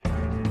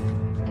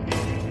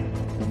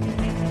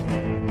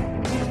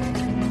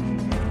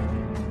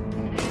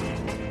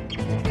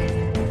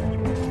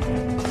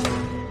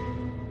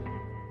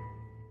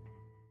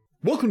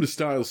Welcome to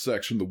Styles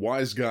Section, the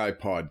Wise Guy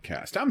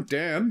podcast. I'm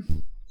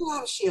Dan.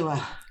 Hello,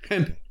 Sheila.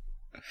 And,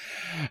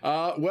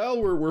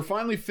 well, we're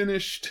finally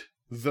finished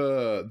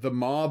the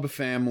Mob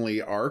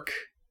family arc,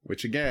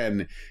 which,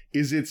 again,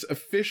 is its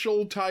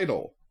official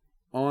title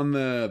on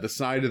the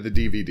side of the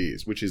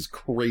DVDs, which is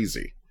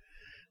crazy.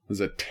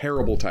 There's a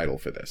terrible title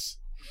for this.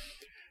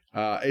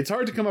 It's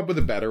hard to come up with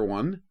a better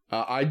one.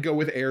 I'd go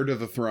with Heir to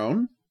the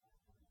Throne.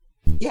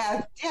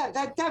 Yeah,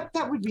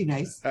 that would be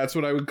nice. That's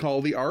what I would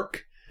call the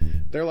arc.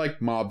 They're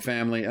like mob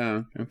family.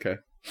 Okay.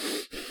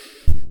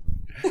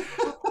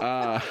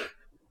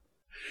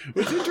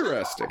 It's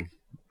interesting,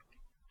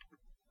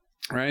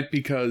 right?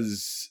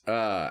 Because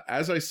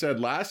as I said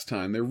last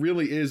time, there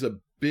really is a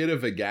bit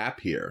of a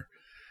gap here.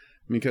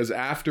 Because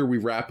after we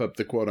wrap up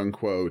the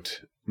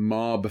quote-unquote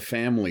mob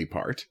family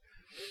part,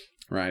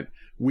 right,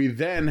 we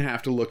then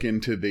have to look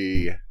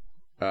into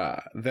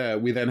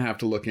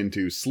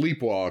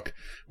Sleepwalk,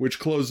 which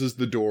closes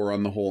the door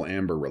on the whole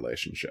Amber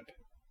relationship.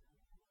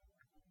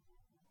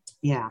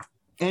 Yeah.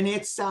 And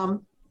it's,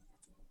 well,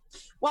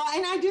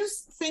 and I do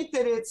think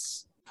that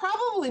it's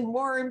probably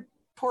more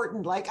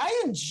important. Like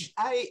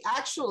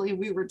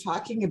we were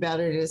talking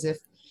about it as if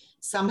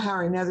somehow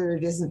or another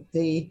it isn't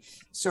the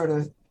sort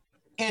of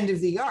end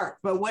of the arc.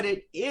 But what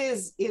it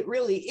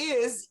really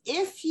is,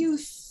 if you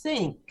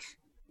think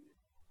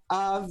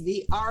of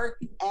the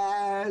arc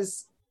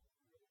as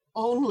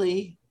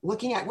only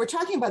looking at, we're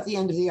talking about the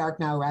end of the arc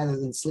now rather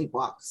than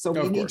Sleepwalk. So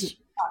we need to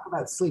talk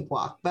about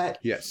Sleepwalk. But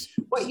yes,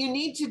 what you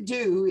need to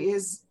do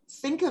is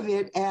think of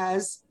it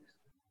as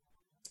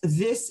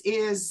this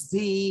is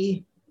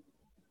the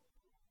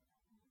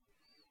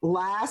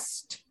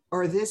last,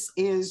 or this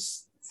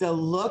is the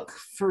look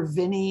for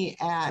Vinny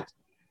at,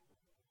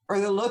 or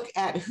the look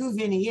at who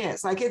Vinny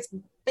is. Like, it's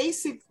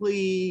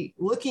basically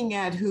looking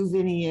at who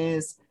Vinny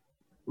is,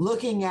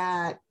 looking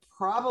at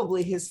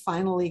probably his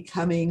finally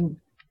coming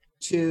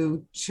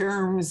to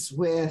terms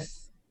with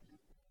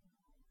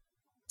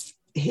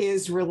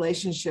his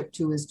relationship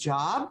to his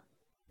job.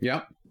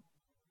 Yeah.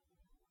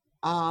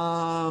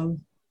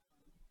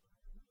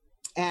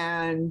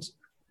 And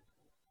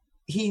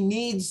he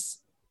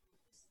needs,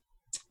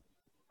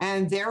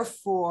 and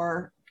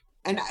therefore,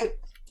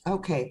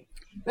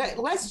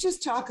 let's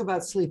just talk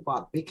about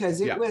Sleepwalk, because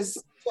it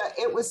was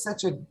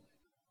such a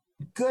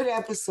good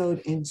episode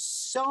in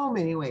so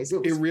many ways.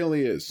 It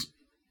really is.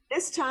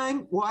 This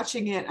time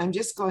watching it, I'm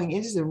just going,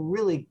 it is a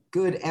really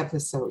good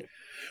episode.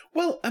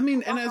 Well, I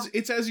mean, and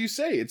as you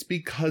say, it's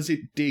because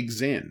it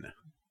digs in.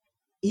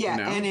 Yeah,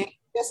 you know? And it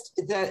just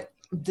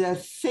the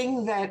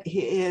thing that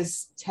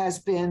has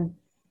been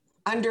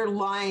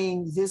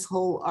underlying this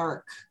whole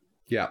arc,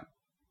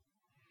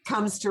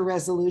 comes to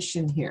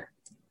resolution here.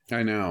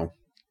 I know.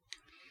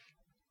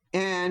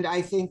 And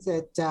I think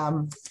that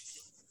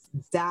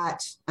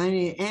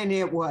and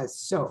it was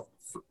so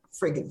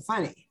friggin'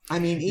 funny. I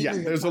mean,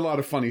 there's a lot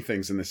of funny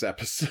things in this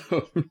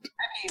episode. I mean,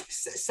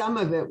 some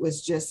of it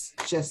was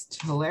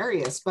just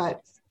hilarious,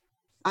 but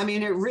I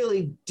mean, it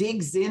really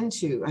digs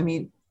into, I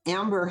mean,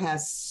 Amber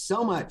has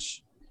so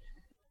much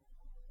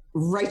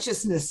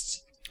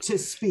righteousness to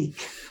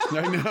speak.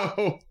 I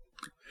know.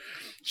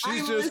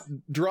 She's just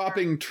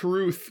dropping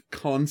truth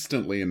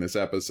constantly in this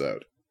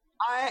episode.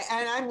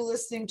 I'm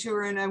listening to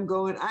her and I'm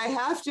going, I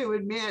have to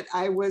admit,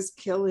 I was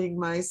killing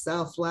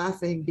myself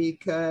laughing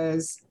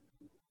because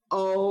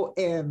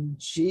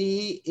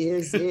OMG,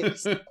 is it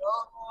so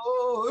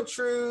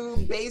true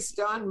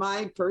based on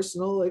my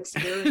personal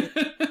experience?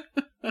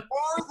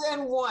 More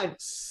than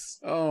once.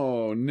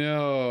 Oh,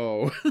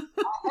 no. I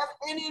have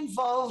been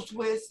involved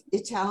with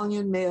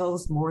Italian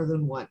males more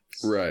than once.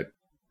 Right.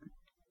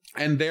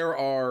 And there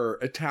are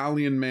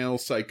Italian male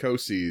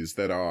psychoses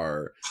that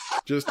are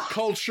just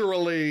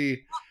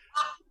culturally,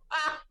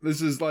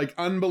 this is like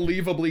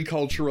unbelievably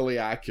culturally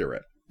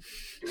accurate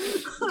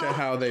to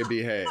how they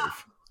behave.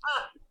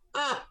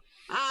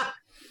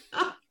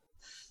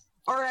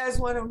 Or as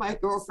one of my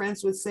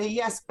girlfriends would say,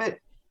 yes, but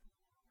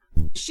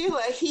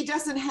Sheila, he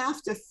doesn't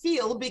have to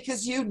feel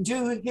because you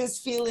do his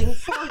feeling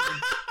for him.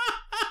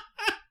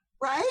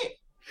 Right?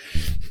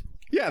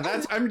 Yeah,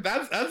 that's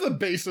the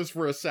basis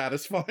for a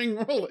satisfying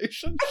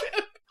relationship.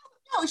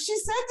 No, she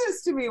said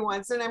this to me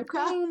once, and I'm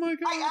crying. Oh my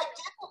god! I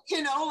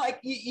didn't, like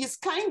you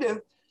kind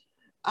of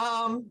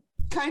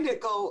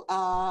go,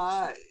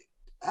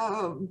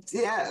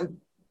 yeah,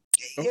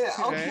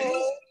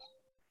 okay.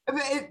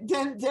 But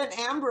then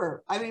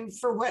Amber, I mean,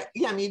 for what?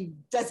 Yeah, I mean,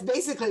 that's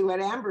basically what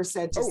Amber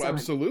said to someone.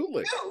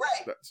 Absolutely. Oh,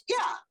 right. Yeah,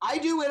 I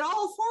do it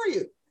all for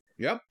you.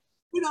 Yep.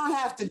 You don't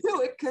have to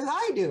do it because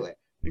I do it.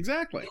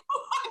 Exactly.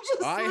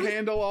 I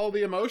handle all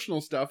the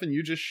emotional stuff and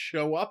you just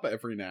show up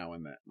every now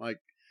and then.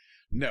 Like,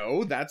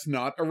 no, that's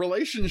not a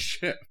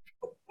relationship.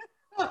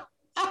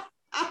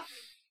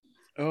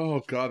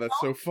 Oh, God, that's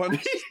so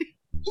funny.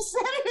 You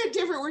said it in a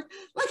different word.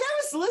 Like,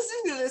 I was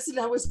listening to this and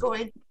I was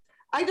going,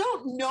 I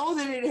don't know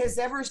that it has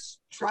ever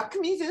struck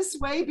me this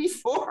way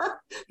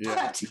before,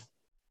 but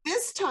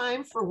this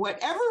time, for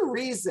whatever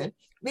reason,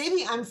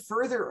 maybe I'm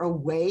further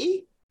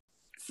away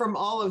from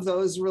all of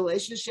those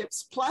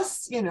relationships.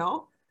 Plus,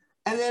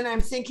 And then I'm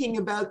thinking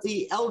about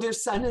the elder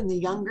son and the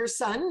younger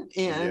son.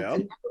 And never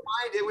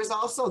mind, it was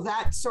also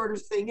that sort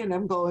of thing. And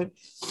I'm going,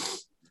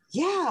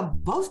 yeah,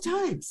 both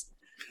times.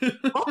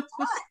 Both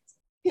times,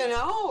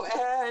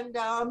 and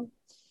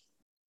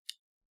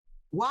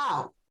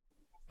wow.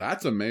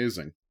 That's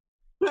amazing.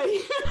 But,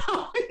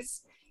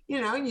 it's, you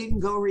can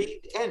go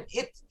read. And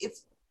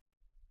it's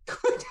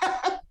good.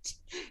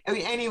 I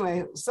mean,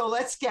 anyway, so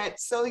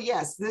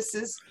yes, this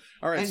is.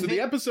 All right, so the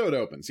episode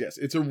opens. Yes,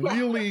 it's a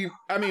really,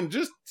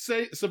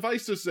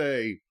 suffice to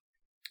say,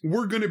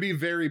 we're going to be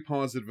very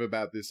positive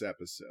about this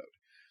episode.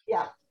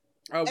 Yeah.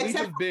 We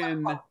have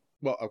been,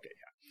 well, okay,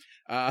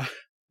 yeah.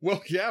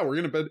 Well, yeah, we're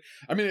going to,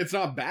 it's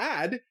not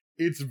bad.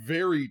 It's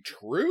very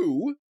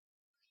true.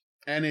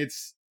 And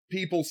it's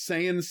people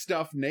saying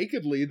stuff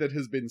nakedly that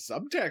has been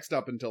subtext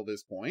up until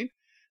this point.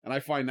 And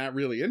I find that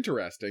really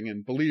interesting.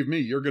 And believe me,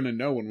 you're going to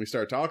know when we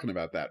start talking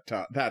about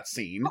that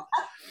scene.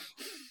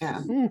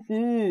 Yeah.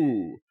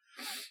 Ooh.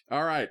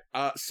 All right.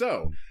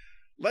 So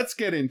let's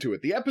get into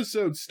it. The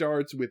episode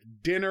starts with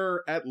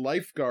dinner at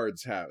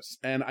Lifeguard's house.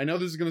 And I know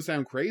this is going to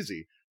sound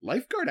crazy.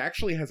 Lifeguard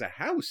actually has a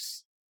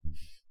house.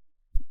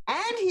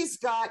 And he's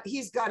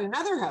got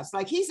another house.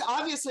 Like, he's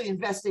obviously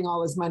investing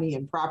all his money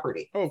in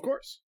property. Oh, of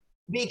course.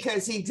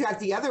 Because he's got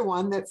the other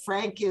one that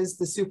Frank is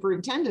the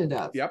superintendent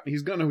of. Yep,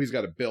 he's got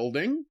a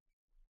building.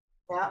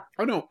 Yeah.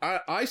 Oh, no,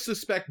 I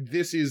suspect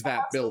this is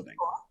that building.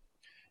 Cool.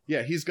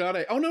 Yeah, he's got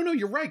a... Oh, no,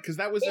 you're right, because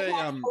that was It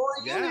had 4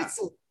 units.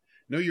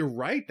 No, you're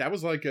right. That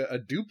was like a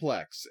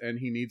duplex, and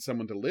he needs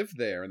someone to live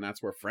there, and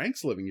that's where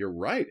Frank's living. You're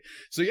right.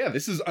 So, yeah,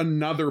 this is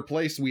another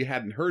place we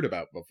hadn't heard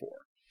about before.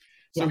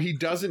 So he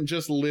doesn't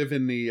just live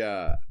in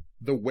the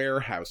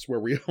warehouse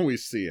where we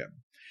always see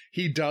him.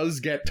 He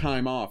does get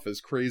time off,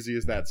 as crazy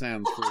as that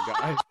sounds for a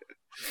guy.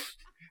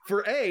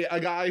 For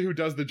a guy who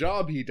does the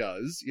job he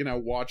does,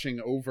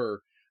 watching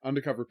over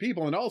undercover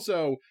people, and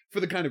also for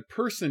the kind of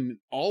person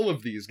all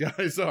of these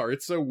guys are.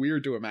 It's so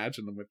weird to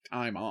imagine them with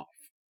time off.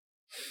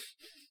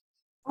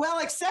 Well,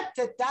 except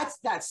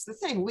that's the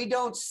thing. We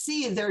don't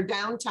see their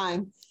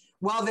downtime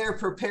while they're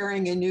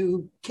preparing a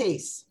new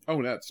case.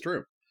 Oh, that's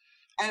true.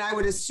 And I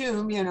would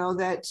assume,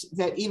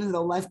 that even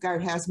though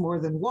Lifeguard has more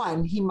than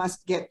one, he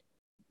must get,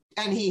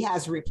 and he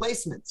has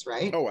replacements,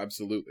 right? Oh,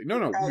 absolutely.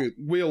 No,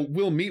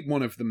 we'll meet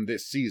one of them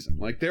this season.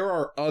 Like, there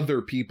are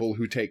other people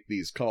who take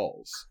these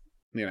calls.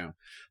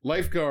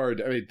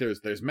 Lifeguard,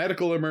 there's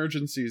medical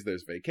emergencies,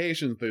 there's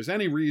vacations, there's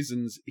any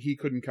reasons he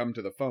couldn't come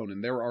to the phone,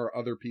 and there are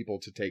other people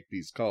to take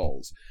these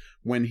calls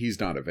when he's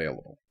not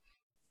available.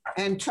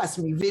 And trust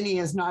me, Vinny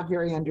is not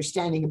very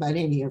understanding about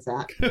any of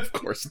that. Of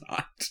course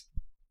not.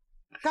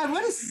 God,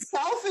 what a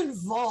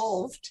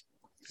self-involved.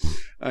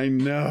 I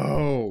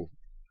know.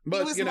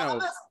 But, he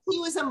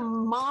was a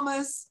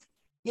mama's,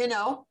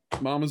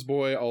 mama's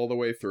boy all the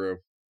way through.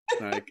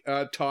 Like,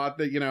 taught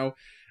that,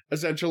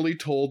 essentially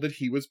told that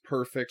he was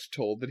perfect,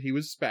 told that he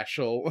was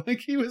special.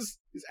 Like, he's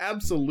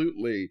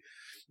absolutely,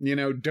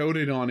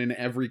 doted on in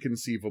every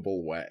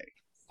conceivable way.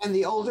 And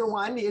the older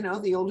one,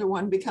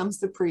 becomes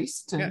the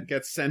priest. Yeah,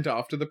 gets sent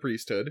off to the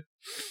priesthood.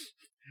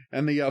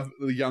 And the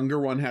younger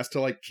one has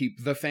to, like,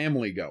 keep the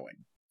family going.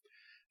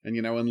 And,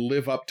 and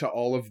live up to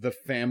all of the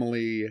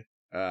family,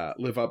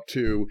 live up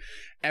to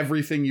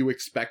everything you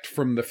expect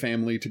from the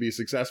family to be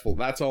successful.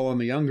 That's all on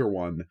the younger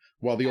one,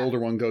 while the older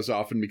one goes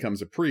off and becomes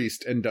a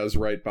priest and does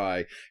right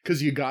by,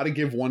 because you got to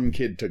give one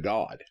kid to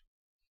God.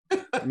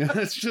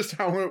 That's just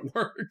how it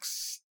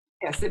works.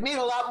 Yes, it made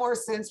a lot more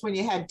sense when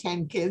you had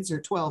 10 kids or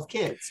 12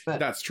 kids.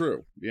 But that's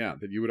true. Yeah,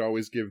 that you would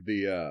always give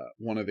the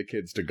one of the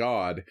kids to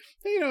God.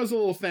 As a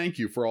little thank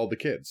you for all the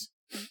kids.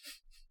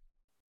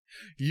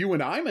 You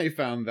and I may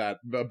found that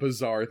a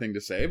bizarre thing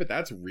to say, but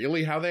that's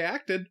really how they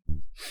acted.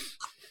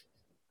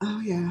 Oh,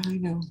 yeah, I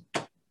know.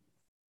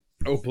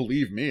 Oh,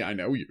 believe me, I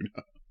know you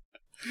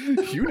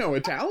know. You know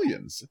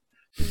Italians.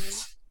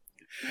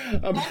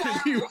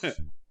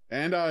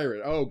 And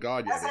Irish. Oh,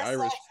 God, yeah, the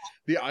Irish.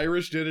 The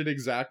Irish did it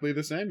exactly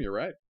the same. You're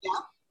right.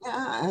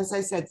 Yeah, as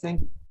I said,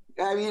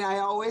 I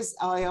always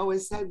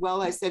said,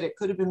 well, I said it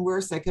could have been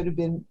worse. I could have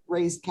been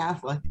raised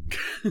Catholic.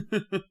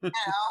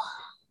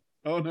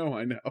 Oh, no,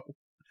 I know.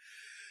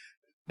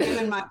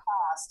 In my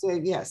past,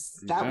 yes,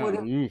 that would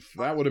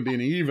have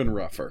been even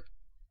rougher.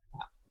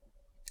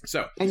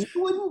 So, and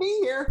you wouldn't be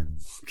here.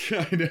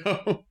 I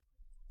know.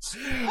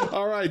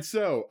 All right,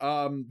 so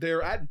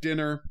they're at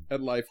dinner at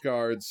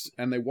Lifeguards,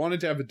 and they wanted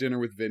to have a dinner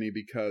with Vinny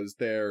because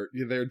they're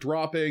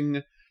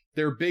dropping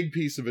their big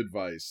piece of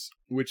advice,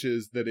 which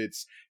is that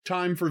it's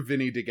time for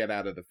Vinny to get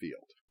out of the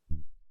field.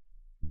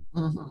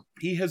 Mm-hmm.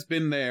 He has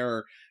been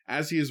there,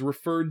 as he is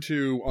referred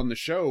to on the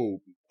show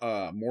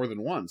more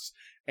than once,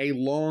 a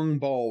long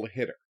ball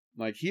hitter.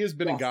 Like, he has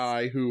been a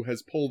guy who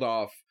has pulled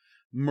off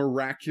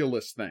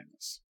miraculous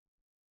things,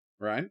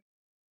 right?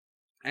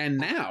 And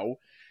now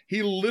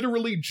he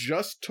literally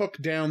just took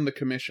down the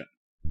commission,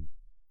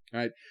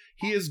 right?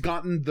 He has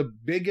gotten the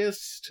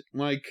biggest,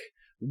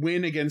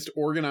 win against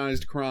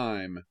organized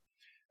crime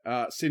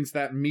since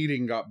that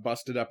meeting got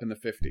busted up in the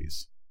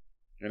 50s.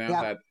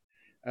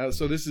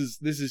 So this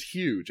is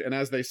huge. And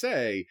as they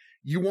say,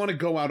 you want to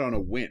go out on a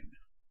win.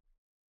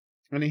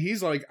 And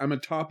he's like, I'm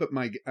at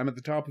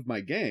the top of my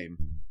game.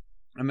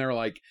 And they're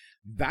like,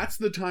 that's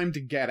the time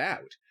to get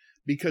out,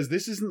 because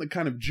this isn't the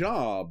kind of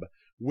job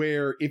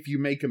where if you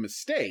make a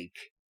mistake,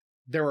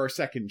 there are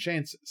second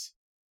chances,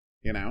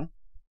 you know?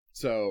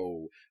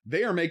 So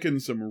they are making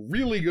some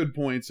really good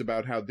points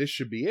about how this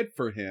should be it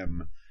for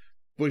him,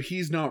 but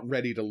he's not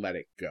ready to let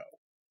it go.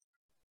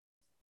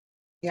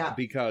 Yeah.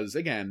 Because,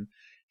 again,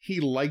 he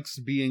likes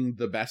being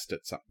the best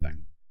at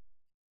something.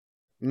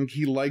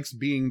 He likes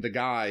being the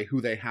guy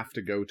who they have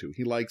to go to.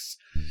 He likes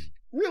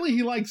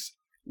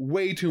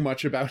way too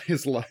much about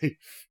his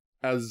life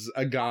as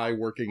a guy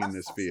working in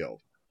this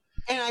field.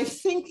 And I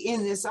think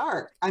in this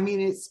arc, I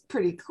mean, it's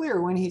pretty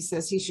clear when he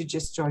says he should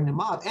just join the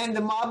mob. And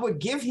the mob would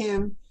give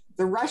him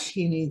the rush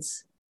he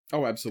needs.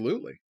 Oh,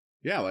 absolutely.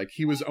 Yeah, like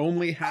he was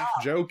only half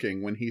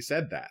joking when he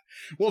said that.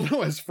 Well,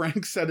 no, as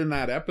Frank said in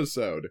that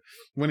episode,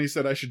 when he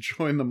said I should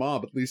join the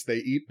mob, at least they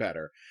eat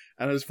better.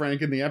 And as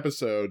Frank in the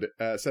episode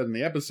said in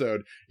the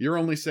episode, you're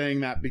only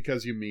saying that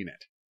because you mean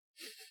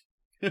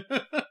it.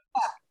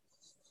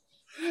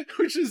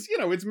 Which is, you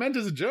know, it's meant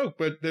as a joke,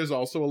 but there's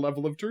also a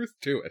level of truth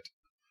to it.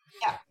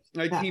 Yeah.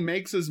 Like, he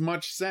makes as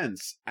much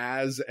sense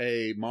as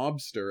a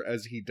mobster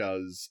as he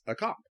does a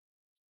cop.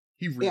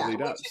 He really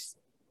does.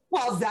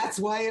 Well, that's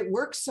why it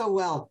works so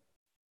well.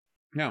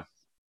 Yeah.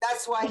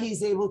 That's why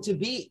he's able to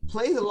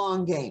play the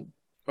long game.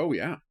 Oh,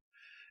 yeah.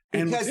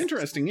 And what's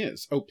interesting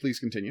is... Oh, please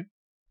continue.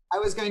 I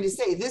was going to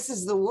say, this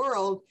is the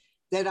world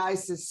that I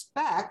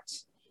suspect,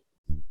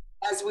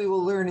 as we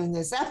will learn in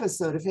this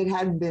episode, if it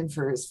hadn't been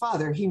for his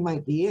father, he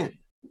might be in.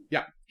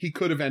 Yeah, he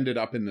could have ended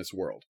up in this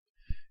world.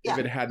 Yeah.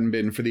 If it hadn't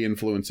been for the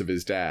influence of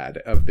his dad,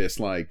 of this,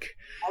 like...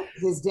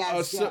 His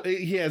dad's death.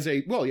 He has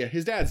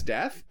his dad's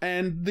death,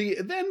 and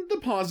then the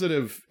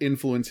positive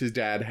influence his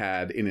dad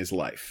had in his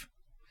life.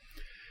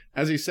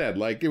 As he said,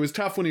 like, it was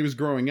tough when he was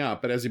growing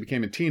up, but as he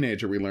became a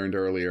teenager, we learned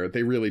earlier,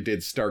 they really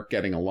did start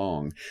getting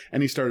along,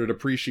 and he started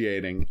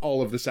appreciating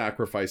all of the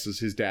sacrifices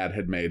his dad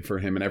had made for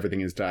him and everything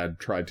his dad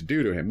tried to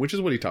do to him, which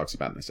is what he talks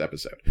about in this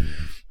episode.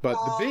 But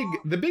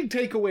the big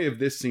takeaway of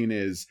this scene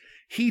is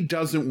he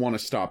doesn't want to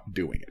stop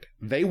doing it.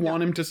 They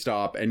want him to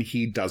stop, and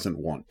he doesn't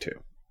want to.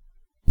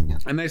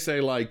 And they say,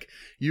 like,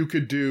 you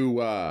could do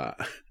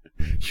wiretaps,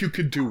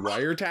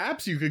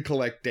 you could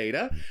collect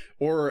data,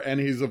 and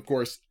he's, of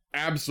course,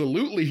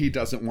 absolutely he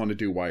doesn't want to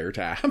do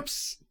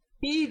wiretaps.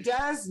 He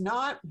does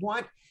not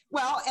want...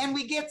 Well, and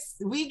we get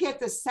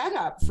the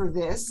setup for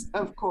this,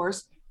 of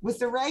course, with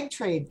the rag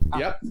trade.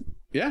 Yep.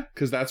 Yeah,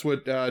 because that's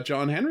what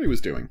John Henry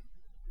was doing.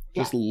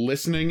 Just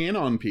listening in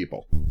on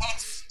people.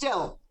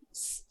 And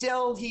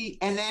still he...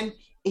 And then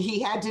he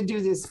had to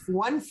do this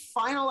one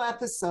final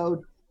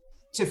episode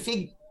to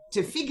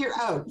figure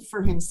out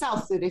for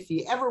himself that if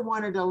he ever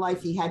wanted a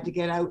life, he had to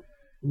get out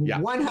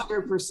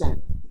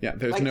 100%. Yeah,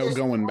 there's no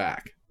going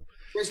back.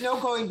 There's no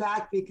going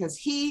back because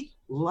he,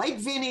 like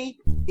Vinny,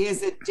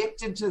 is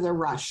addicted to the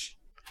rush.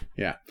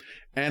 Yeah.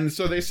 And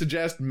so they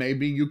suggest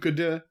maybe you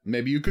could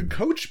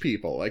coach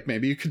people. Like,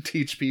 maybe you could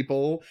teach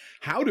people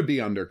how to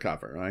be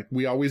undercover. Like,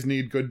 we always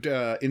need good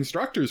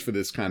instructors for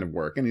this kind of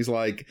work. And he's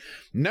like,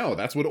 no,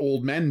 that's what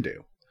old men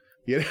do.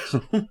 You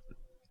know?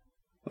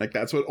 Like,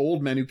 that's what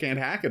old men who can't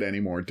hack it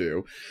anymore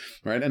do.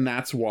 Right? And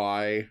that's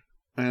why...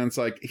 And it's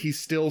like, he's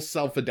still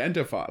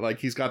self-identified. Like,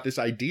 he's got this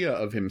idea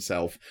of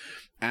himself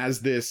as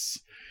this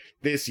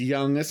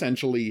young,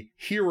 essentially,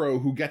 hero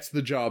who gets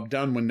the job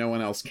done when no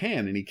one else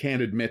can. And he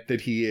can't admit that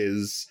he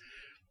is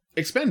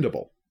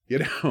expendable, you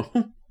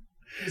know?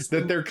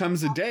 That there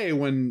comes a day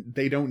when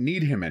they don't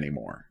need him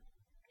anymore.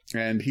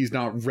 And he's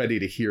not ready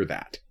to hear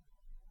that.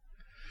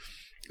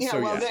 Yeah,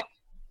 so, well,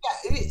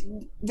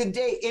 the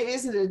day,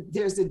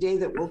 there's a day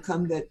that will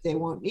come that they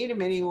won't need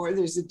him anymore.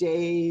 There's a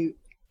day...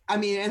 I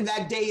mean, and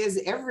that day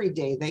is every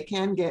day. They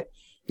can get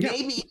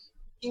maybe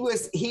he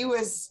was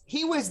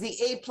the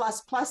A++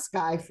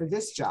 guy for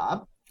this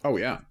job. Oh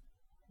yeah,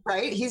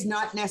 right. He's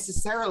not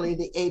necessarily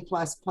the A++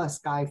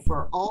 guy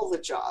for all the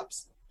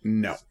jobs.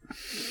 No.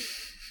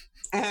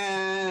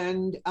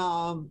 And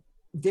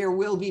there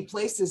will be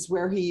places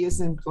where he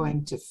isn't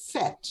going to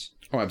fit.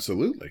 Oh,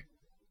 absolutely.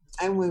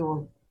 And we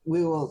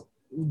will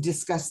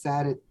discuss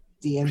that at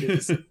the end of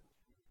this.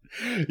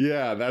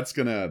 Yeah, that's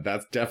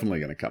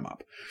definitely gonna come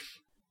up.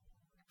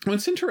 Well,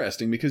 it's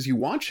interesting because you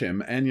watch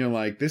him and you're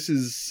like, this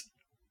is...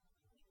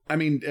 I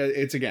mean,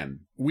 it's, again,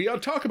 we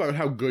talk about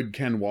how good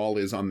Ken Wall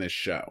is on this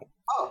show.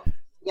 Oh,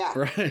 yeah.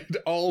 Right?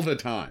 All the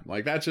time.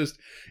 Like, that's just...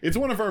 It's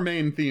one of our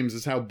main themes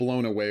is how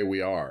blown away we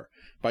are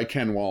by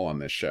Ken Wall on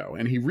this show.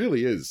 And he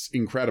really is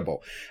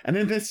incredible. And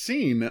in this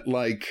scene,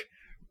 like,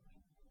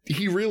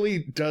 he really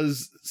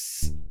does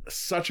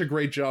such a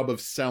great job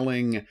of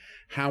selling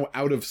how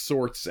out of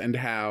sorts and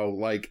how,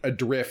 like,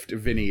 adrift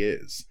Vinny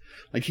is.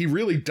 Like, he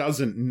really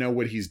doesn't know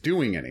what he's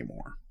doing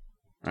anymore.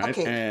 Right?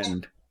 Okay.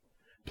 And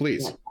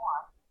please.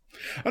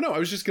 Oh, no, I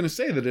was just going to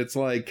say that it's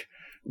like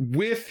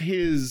with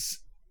his,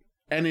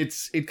 and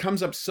it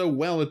comes up so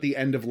well at the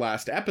end of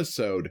last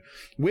episode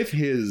with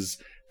his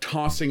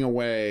tossing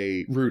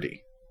away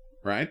Rudy,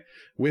 right?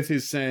 With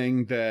his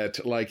saying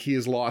that, like, he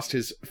has lost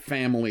his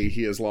family,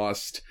 he has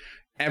lost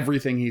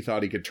everything he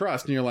thought he could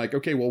trust. And you're like,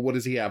 okay, well, what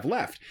does he have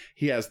left?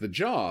 He has the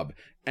job.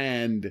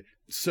 And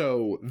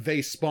so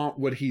they spot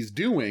what he's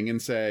doing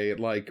and say,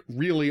 like,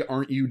 really,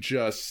 aren't you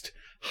just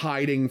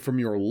hiding from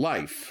your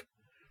life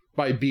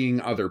by being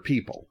other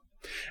people?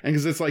 And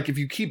because it's like, if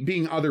you keep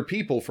being other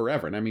people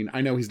forever, and I mean,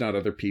 I know he's not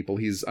other people,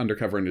 he's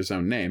undercover in his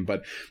own name,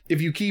 but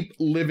if you keep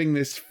living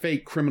this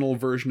fake criminal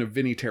version of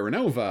Vinny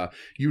Terranova,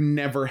 you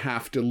never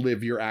have to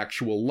live your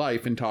actual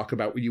life and talk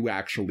about what you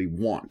actually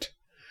want.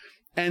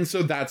 And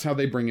so that's how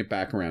they bring it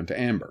back around to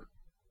Amber.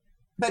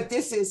 But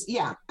this is,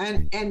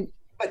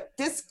 but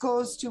this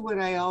goes to what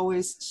I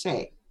always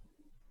say.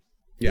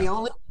 Yeah.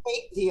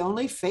 The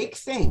only fake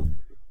thing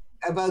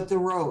about The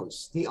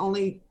Rose, the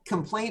only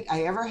complaint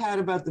I ever had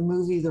about the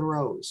movie The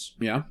Rose.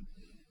 Yeah.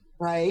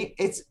 Right?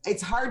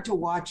 It's hard to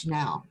watch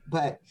now,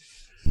 but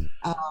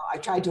I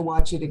tried to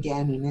watch it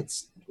again, and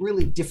it's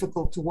really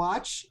difficult to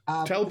watch.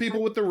 Tell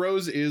people what The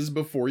Rose is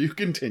before you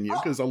continue,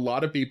 because a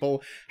lot of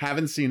people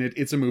haven't seen it.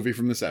 It's a movie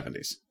from the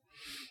 70s.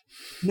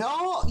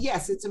 No,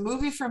 yes, it's a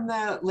movie from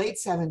the late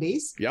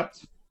 70s. Yep.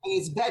 And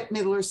it's Bette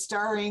Midler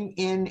starring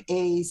in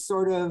a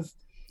sort of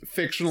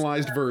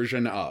fictionalized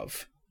version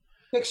of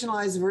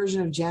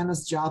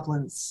Janis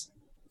Joplin's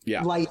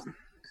life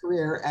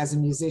career as a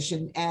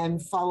musician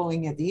and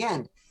following at the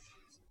end.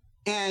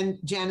 And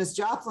Janis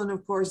Joplin,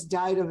 of course,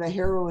 died of a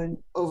heroin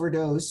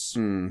overdose,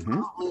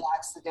 probably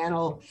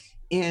accidental,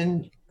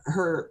 in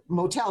her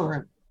motel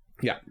room.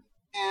 Yeah.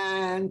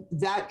 And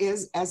that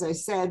is, as I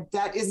said,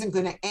 that isn't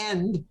going to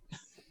end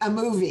a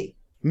movie.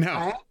 No.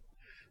 Right?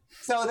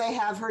 So they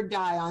have her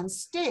die on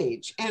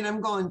stage. And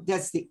I'm going,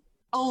 that's the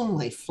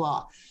only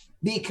flaw,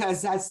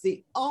 because that's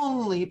the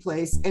only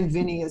place, and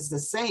Vinny is the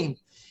same.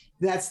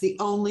 That's the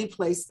only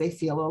place they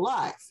feel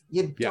alive.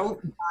 You don't,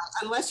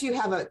 unless you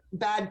have a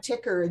bad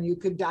ticker and you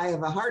could die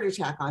of a heart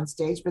attack on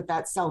stage, but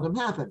that seldom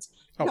happens.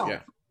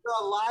 You're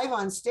alive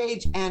on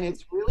stage, and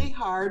it's really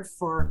hard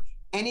for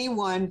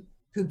anyone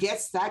who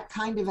gets that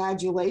kind of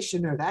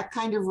adulation or that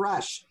kind of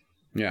rush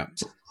to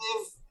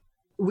live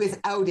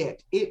without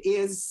it. It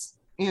is,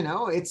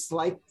 it's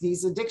like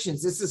these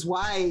addictions. This is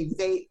why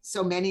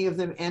so many of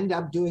them end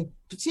up doing,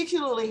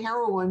 particularly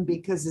heroin,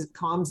 because it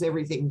calms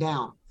everything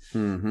down.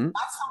 Mm-hmm.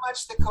 Not so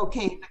much the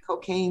cocaine. The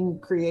cocaine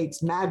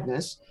creates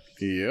madness.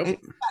 Yep. And,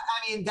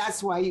 I mean,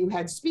 that's why you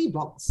had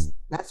speedballs.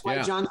 That's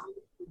why John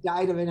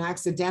died of an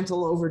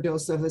accidental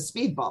overdose of a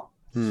speedball.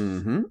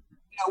 Mm-hmm.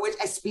 With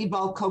a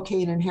speedball,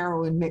 cocaine, and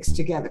heroin mixed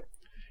together.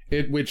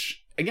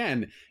 Which,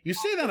 again, you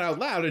say that out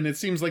loud, and it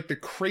seems like the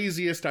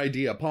craziest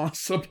idea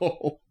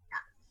possible.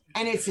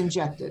 And it's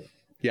injected.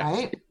 Yeah.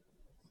 Right?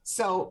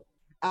 So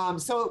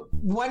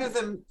one of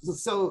them,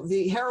 so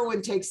the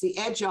heroin takes the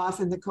edge off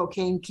and the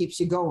cocaine keeps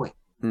you going.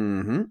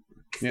 Mm-hmm.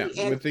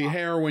 Yeah. With the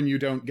heroin, you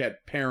don't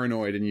get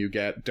paranoid and you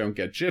don't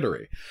get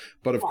jittery.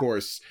 But of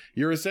course,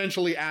 you're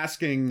essentially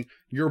asking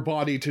your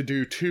body to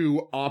do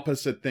two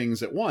opposite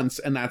things at once.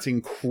 And that's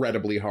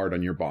incredibly hard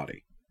on your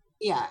body.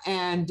 Yeah.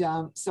 And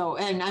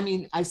and I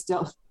mean, I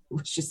still,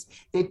 which is,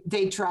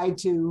 they tried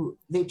to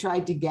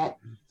get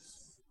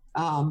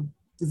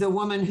the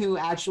woman who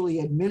actually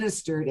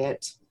administered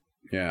it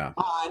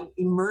on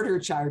murder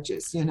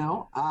charges,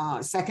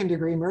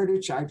 second-degree murder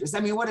charges. I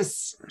mean, what a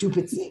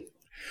stupid thing.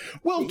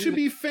 Well, to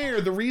be fair,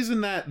 the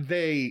reason that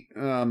they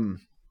I'm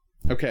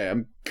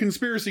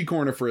conspiracy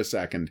corner for a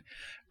second.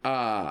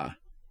 The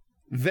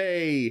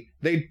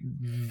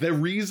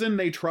reason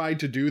they tried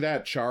to do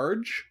that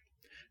charge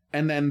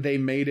and then they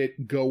made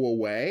it go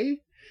away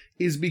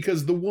is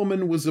because the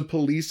woman was a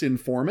police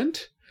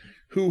informant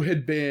who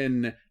had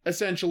been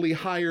essentially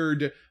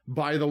hired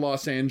by the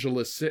Los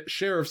Angeles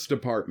Sheriff's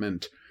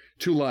Department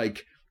to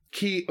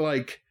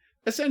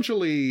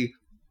essentially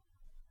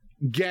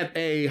get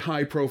a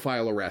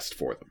high-profile arrest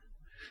for them.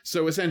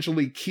 So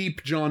essentially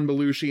keep John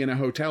Belushi in a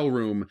hotel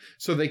room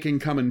so they can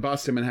come and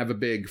bust him and have a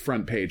big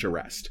front-page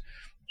arrest.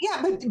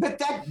 Yeah, but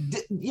that,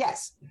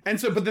 yes. And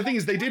so, but the thing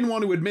is, they didn't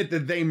want to admit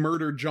that they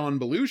murdered John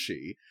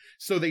Belushi,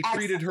 so they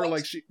treated her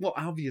like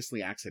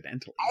obviously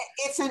accidentally.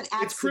 It's an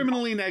accident. It's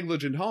criminally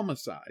negligent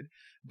homicide,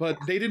 but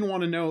they didn't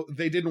want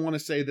to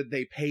say that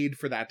they paid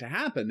for that to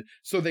happen,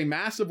 so they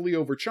massively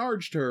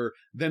overcharged her,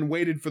 then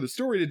waited for the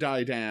story to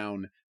die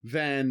down,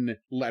 then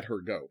let her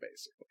go,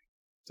 basically.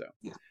 So,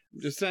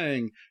 I'm just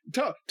saying,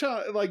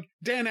 like,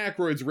 Dan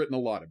Aykroyd's written a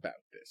lot about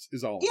this,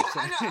 is all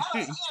I'm saying. I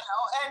know,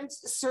 and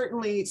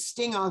certainly it's a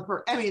sting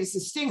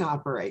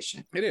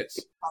operation. It is.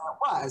 It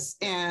was.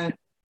 And,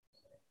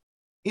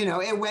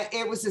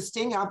 it was a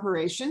sting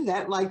operation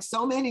that, like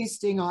so many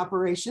sting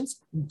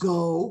operations,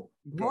 go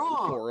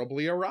wrong.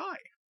 Horribly awry.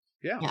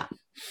 Yeah.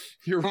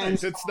 You're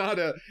right. It's not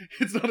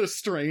a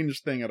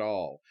strange thing at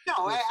all.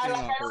 No, an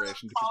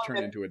operation could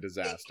turn into a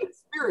disaster.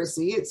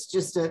 Conspiracy. It's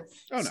just a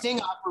sting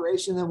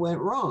operation that went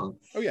wrong.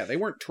 Oh yeah, they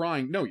weren't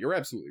trying. No, you're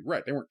absolutely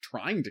right. They weren't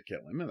trying to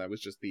kill him. That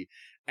was just the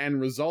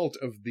end result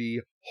of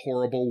the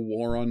horrible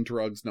war on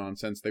drugs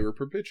nonsense they were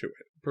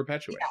perpetuating.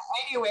 perpetuate. Yeah,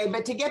 anyway,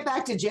 but to get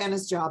back to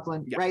Janis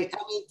Joplin, right? I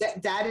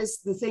mean, that is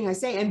the thing I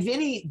say. And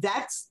Vinny,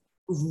 that's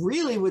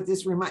really what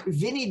this reminds.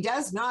 Vinny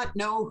does not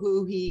know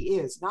who he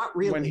is. Not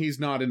really. When he's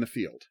not in the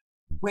field.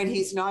 When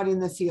he's not in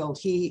the field,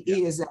 he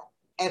is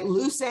at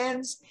loose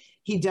ends.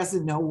 He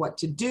doesn't know what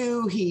to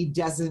do. He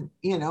doesn't,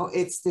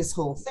 it's this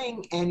whole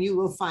thing. And you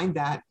will find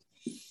that.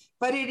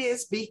 But it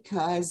is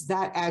because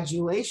that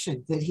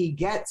adulation that he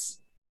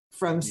gets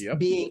from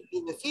being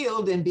in the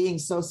field and being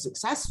so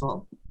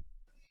successful,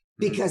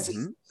 because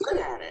he's good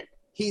at it.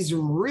 He's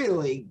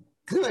really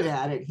good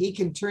at it. He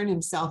can turn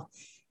himself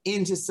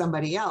into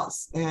somebody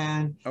else.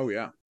 And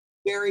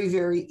very,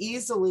 very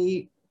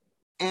easily.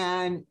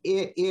 And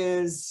it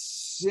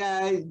is,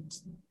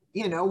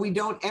 we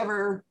don't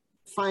ever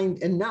find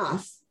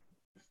enough.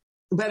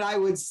 But I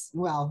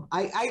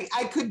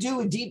could do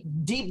a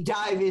deep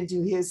dive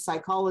into his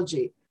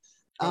psychology.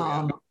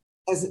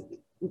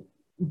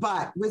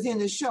 But within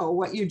the show,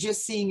 what you're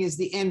just seeing is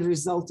the end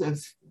result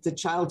of the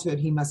childhood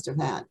he must have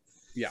had.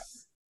 Yeah.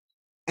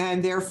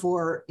 And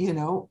therefore,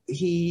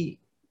 he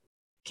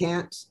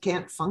can't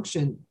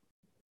function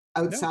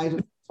outside of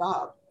the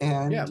job.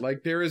 And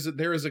like there is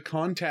a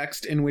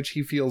context in which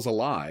he feels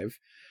alive.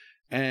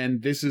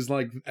 And this is,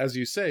 like, as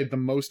you say, the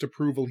most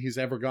approval he's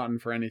ever gotten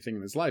for anything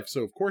in his life.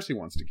 So, of course, he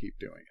wants to keep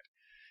doing it.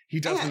 He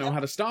doesn't know how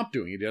to stop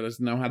doing it. He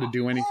doesn't know how to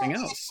do anything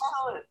else.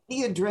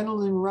 The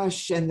adrenaline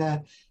rush and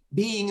the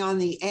being on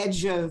the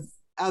edge of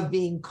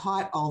being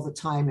caught all the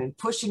time and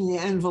pushing the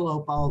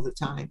envelope all the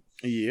time.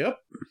 Yep.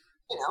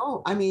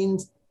 I mean,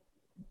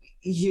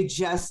 you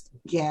just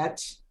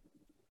get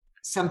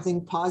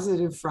something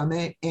positive from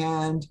it.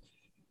 And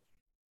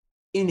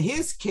in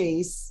his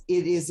case,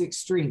 it is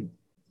extreme.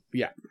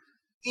 Yeah.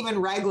 Even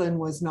Raglan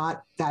was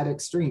not that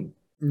extreme.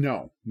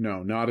 No,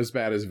 not as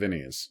bad as Vinny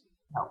is.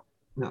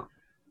 No,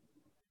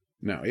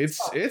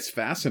 it's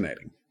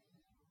fascinating.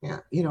 Yeah,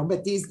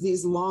 but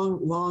these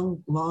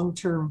long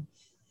term,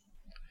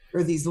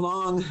 or these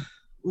long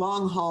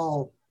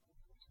haul.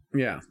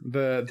 Yeah,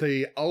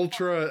 the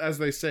ultra, as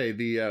they say,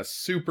 the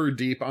super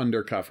deep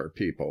undercover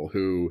people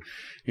who,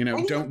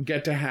 don't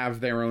get to have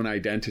their own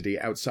identity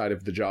outside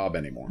of the job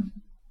anymore.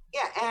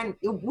 Yeah, and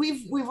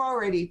we've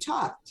already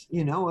talked,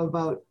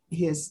 about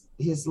his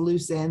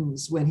loose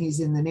ends when he's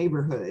in the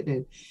neighborhood,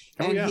 and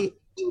he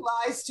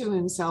lies to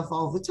himself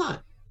all the time.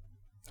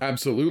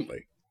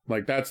 Absolutely.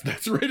 Like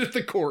that's right at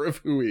the core of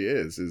who he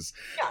is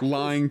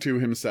lying to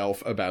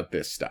himself about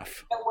this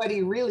stuff. And what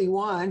he really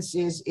wants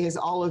is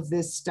all of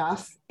this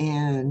stuff,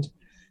 and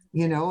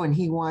and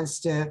he wants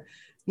to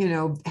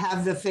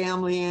have the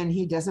family, and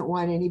he doesn't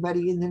want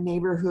anybody in the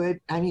neighborhood.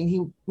 I mean,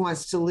 he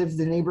wants to live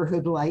the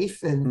neighborhood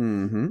life,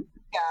 and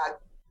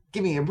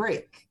give me a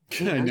break.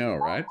 I know,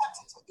 right?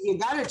 You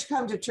got to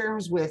come to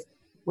terms with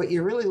what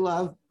you really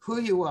love,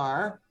 who you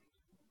are.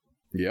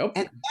 Yep.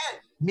 And then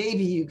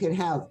maybe you can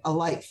have a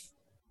life.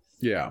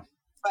 Yeah.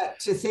 But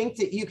to think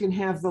that you can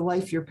have the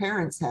life your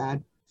parents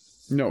had.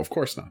 No, of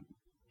course not.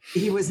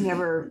 He was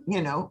never,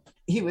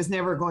 he was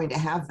never going to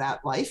have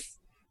that life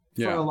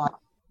for a lot of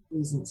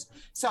reasons.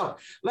 So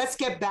let's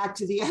get back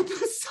to the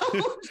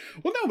episode.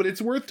 Well, no, but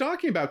it's worth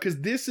talking about,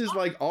 because this is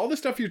like all the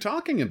stuff you're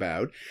talking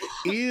about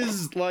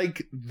is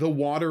like the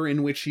water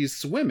in which he's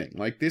swimming.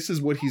 Like, this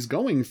is what he's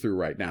going through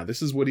right now.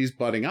 This is what he's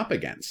butting up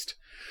against.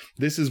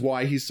 This is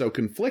why he's so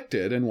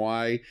conflicted, and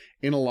why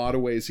in a lot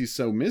of ways he's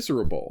so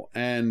miserable.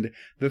 And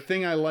the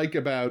thing I like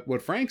about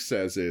what Frank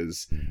says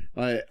is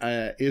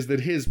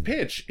that his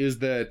pitch is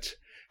that,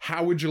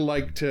 how would you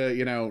like to,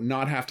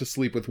 not have to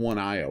sleep with one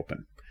eye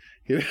open?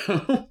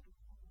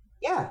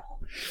 Yeah.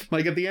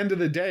 Like, at the end of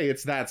the day,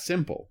 it's that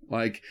simple.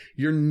 Like,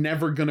 you're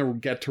never going to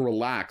get to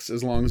relax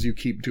as long as you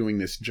keep doing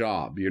this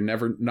job. You're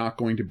never not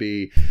going to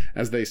be,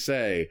 as they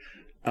say,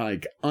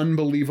 like,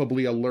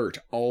 unbelievably alert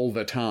all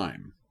the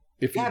time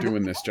if you're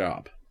doing this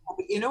job.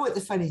 You know what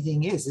the funny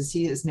thing is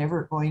he is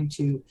never going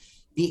to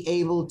be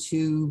able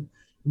to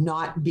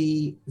not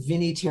be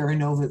Vinny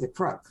Terranova the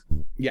crook.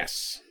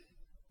 Yes.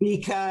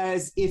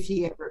 Because if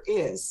he ever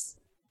is,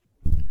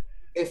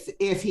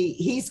 if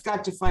he's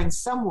got to find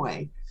some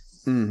way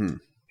to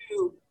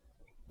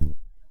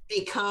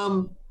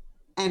become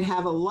and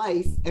have a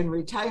life and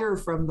retire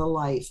from the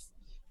life,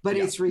 but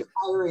it's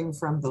retiring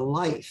from the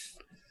life.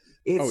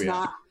 It's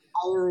not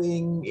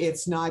retiring.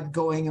 It's not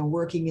going and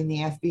working in the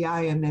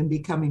FBI and then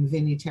becoming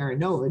Vinny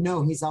Terranova.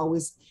 No, he's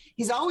always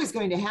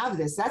going to have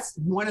this. That's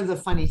one of the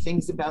funny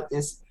things about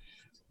this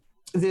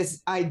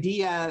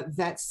idea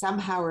that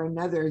somehow or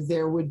another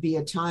there would be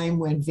a time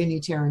when Vinny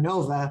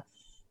Terranova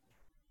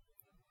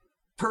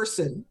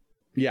person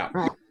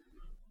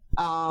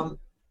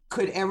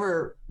could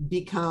ever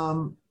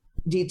become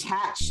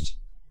detached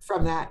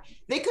from that.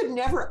 They could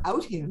never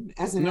out him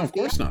as an FBI of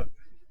course not.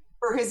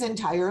 For his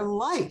entire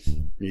life.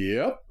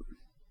 Yep.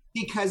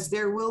 Because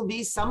there will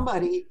be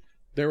somebody.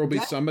 There will be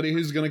somebody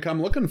who's going to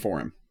come looking for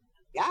him.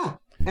 Yeah.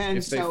 And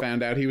if they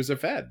found out he was a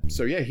Fed.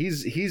 So yeah,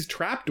 he's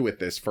trapped with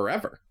this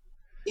forever.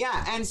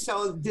 Yeah, and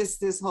so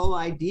this whole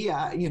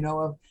idea,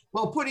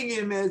 of putting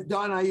him as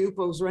Don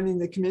Ayupo's running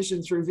the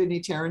commission through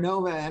Vinny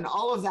Terranova and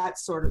all of that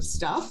sort of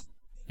stuff.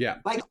 Yeah.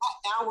 Like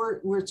now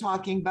we're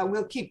talking, but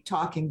we'll keep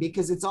talking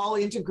because it's all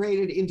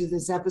integrated into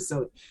this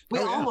episode. We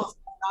almost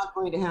are not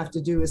going to have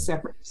to do a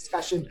separate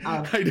discussion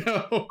of. I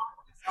know.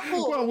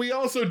 Well, we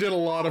also did a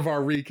lot of our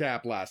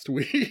recap last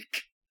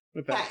week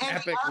with that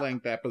epic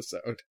length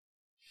episode.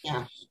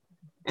 Yeah,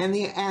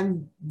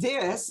 and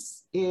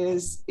this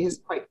is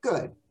quite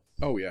good.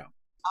 Oh yeah.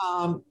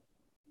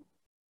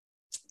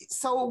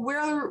 So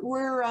we're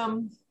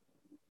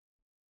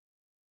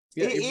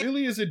yeah, it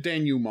really is a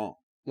denouement.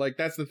 Like,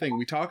 that's the thing.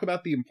 We talk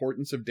about the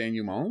importance of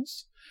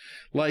denouements.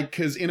 Like,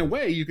 because in a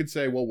way, you could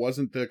say, well,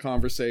 wasn't the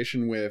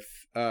conversation with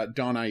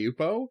Don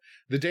Ayupo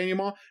the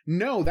denouement?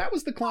 No, that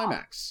was the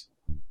climax.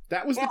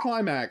 That was the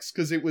climax,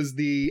 because it was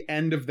the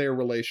end of their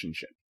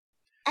relationship.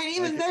 And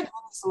even then,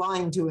 he's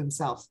lying to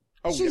himself.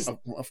 Oh, yeah,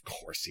 of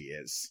course he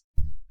is.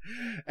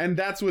 And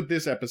that's what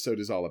this episode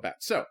is all about.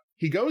 So,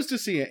 he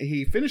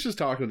finishes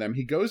talking to them.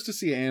 He goes to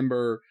see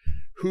Amber,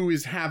 who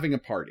is having a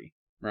party,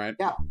 right?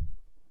 Yeah.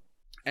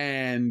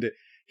 And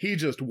he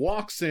just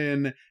walks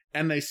in,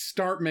 and they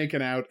start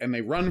making out, and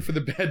they run for the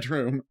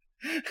bedroom,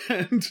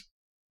 and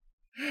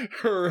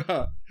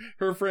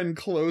her friend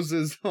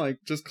closes out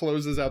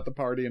the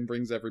party and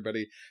brings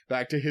everybody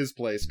back to his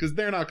place, because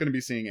they're not going to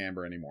be seeing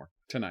Amber anymore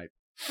tonight.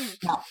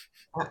 No.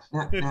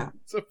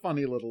 It's a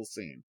funny little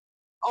scene.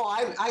 Oh,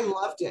 I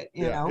loved it,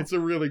 you know. It's a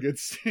really good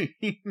scene.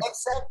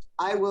 Except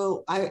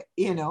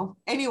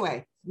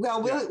anyway,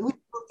 well, we'll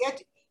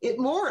get it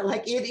more.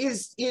 Like, it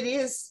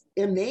is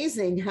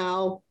amazing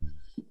how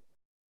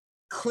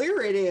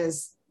clear it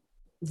is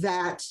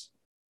that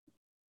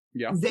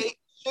they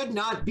should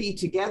not be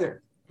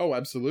together. Oh,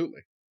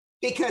 absolutely.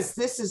 Because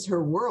this is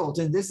her world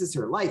and this is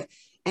her life.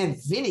 And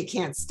Vinny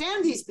can't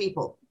stand these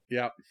people.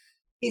 Yeah.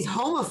 He's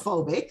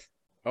homophobic.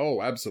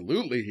 Oh,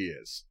 absolutely he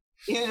is.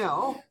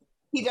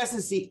 He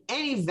doesn't see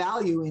any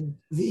value in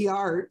the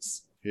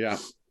arts. Yeah.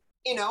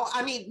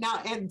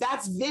 And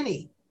that's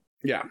Vinny.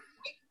 Yeah.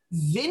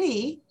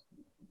 Vinny,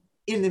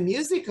 in the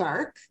music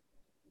arc.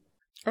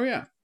 Oh,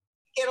 yeah.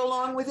 Get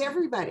along with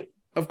everybody.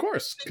 Of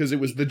course, because it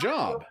was the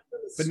job.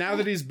 But now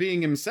that he's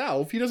being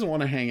himself, he doesn't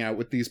want to hang out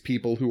with these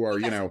people who are,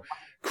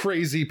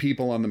 crazy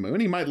people on the moon.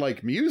 He might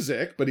like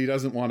music, but he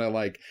doesn't want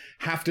to,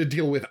 have to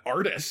deal with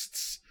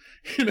artists,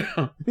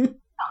 No.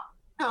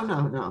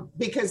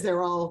 Because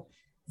they're all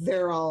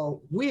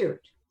weird.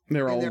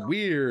 They're all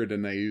weird,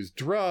 and they use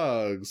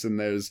drugs, and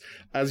there's,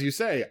 as you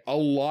say, a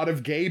lot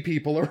of gay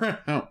people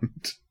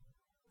around.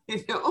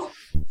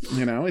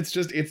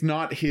 It's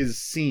not his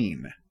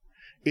scene.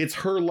 It's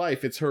her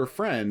life, it's her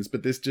friends,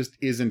 but this just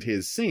isn't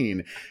his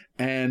scene.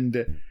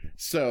 And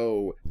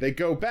so they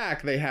go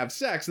back, they have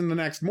sex, and the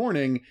next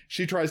morning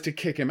she tries to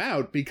kick him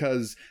out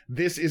because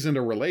this isn't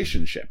a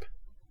relationship.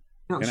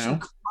 No, she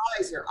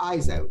cries her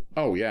eyes out.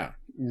 Oh, yeah.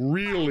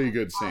 Really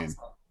good scene.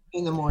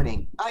 In the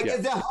morning.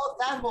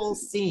 That whole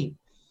scene,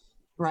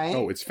 right?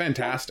 Oh, it's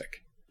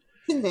fantastic.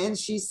 And then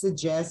she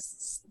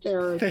suggests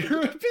therapy.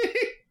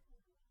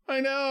 I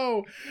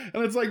know.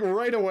 And it's like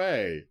right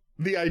away.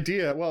 The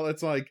idea,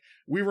 it's like,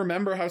 we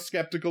remember how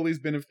skeptical he's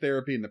been of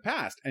therapy in the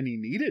past, and he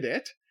needed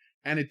it,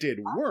 and it did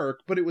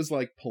work, but it was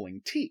like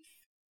pulling teeth.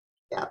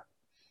 Yeah.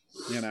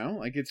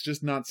 It's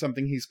just not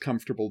something he's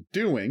comfortable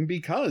doing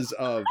because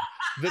of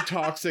the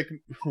toxic...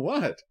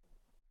 What?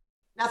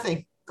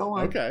 Nothing. Go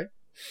on. Okay.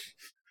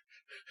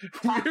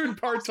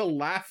 Weird part to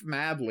laugh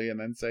madly and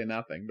then say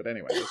nothing, but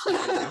anyway.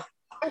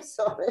 I'm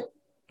sorry.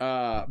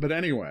 But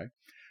anyway.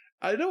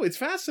 I know, it's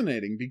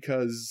fascinating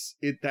because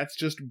that's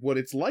just what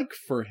it's like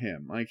for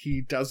him. Like,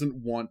 he doesn't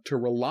want to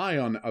rely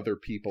on other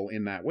people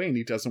in that way, and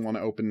he doesn't want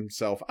to open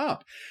himself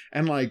up.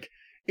 And,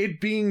 it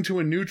being to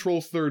a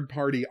neutral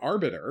third-party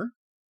arbiter,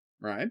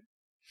 right,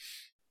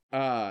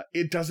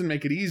 it doesn't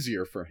make it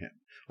easier for him.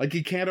 Like,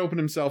 he can't open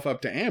himself up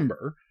to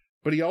Amber,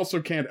 but he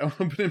also can't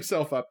open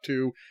himself up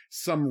to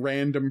some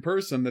random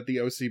person that the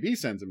OCB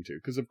sends him to,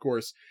 because, of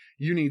course,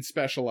 you need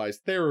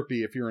specialized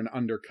therapy if you're an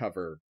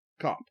undercover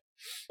cop.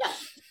 Yeah.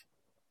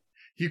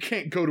 You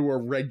can't go to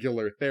a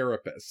regular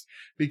therapist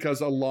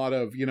because a lot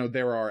of,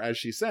 there are, as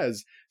she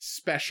says,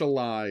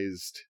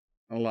 specialized,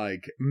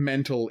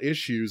 mental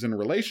issues and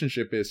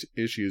relationship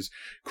issues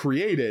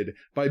created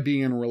by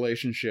being in a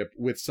relationship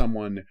with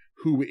someone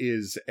who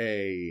is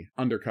a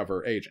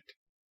undercover agent.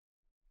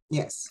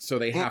 Yes. So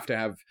they have to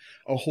have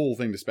a whole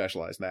thing to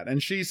specialize in that.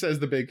 And she says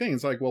the big thing.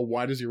 It's like, well,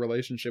 why does your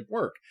relationship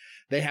work?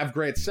 They have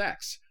great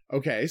sex.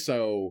 Okay,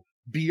 so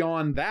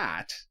beyond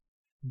that,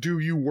 do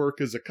you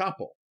work as a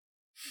couple?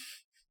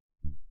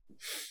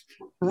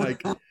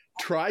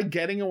 Try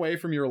getting away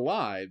from your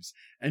lives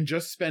and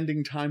just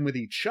spending time with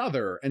each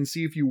other and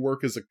see if you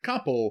work as a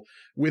couple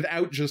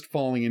without just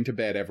falling into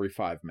bed every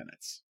 5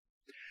 minutes.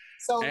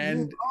 So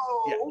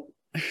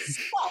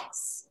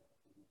sex.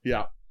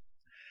 Yeah.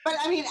 But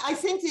I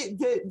think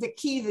that the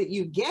key that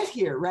you get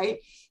here, right,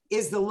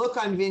 is the look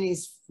on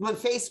Vinny's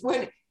face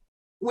when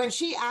when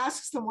she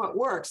asks them what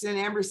works, and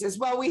Amber says,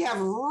 well, we have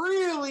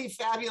really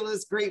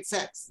fabulous, great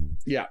sex.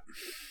 Yeah.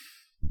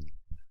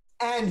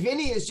 And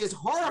Vinny is just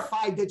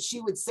horrified that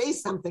she would say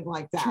something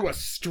like that. To a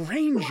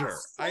stranger.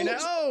 I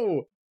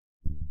know.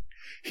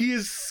 He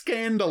is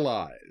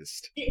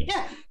scandalized.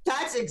 Yeah,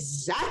 that's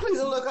exactly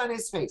the look on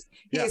his face.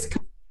 He is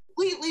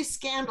completely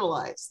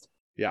scandalized.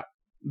 Yeah,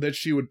 that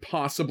she would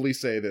possibly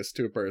say this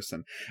to a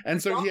person.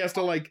 And so he has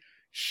to, like,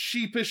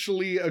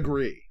 sheepishly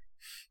agree.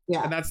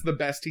 Yeah. And that's the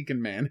best he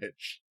can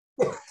manage.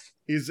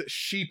 Is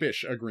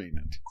sheepish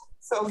agreement.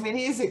 So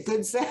Vinny, is it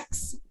good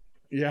sex?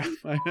 Yeah,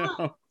 I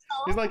know.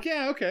 He's like,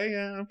 yeah,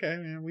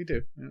 we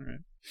do. All right.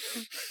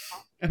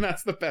 And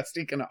that's the best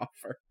he can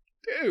offer.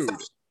 Dude. So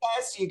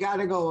yes, you got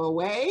to go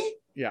away.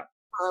 Yeah.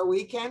 For a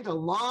weekend, a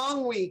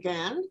long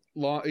weekend.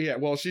 Yeah,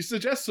 well, she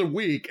suggests a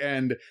week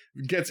and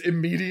gets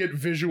immediate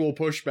visual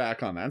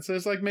pushback on that. So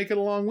it's like, make it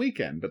a long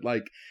weekend. But,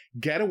 like,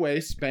 get away,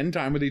 spend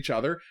time with each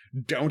other,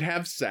 don't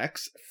have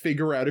sex,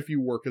 figure out if you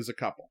work as a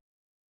couple.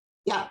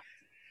 Yeah.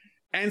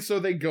 And so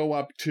they go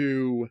up,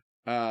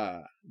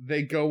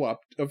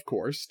 of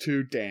course,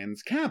 to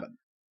Dan's cabin.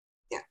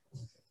 Yeah.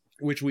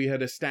 Which we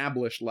had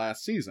established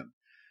last season,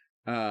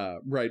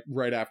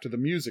 right after the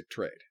music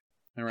trade,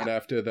 and right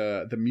after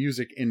the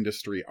music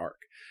industry arc.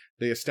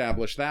 They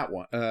established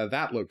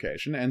that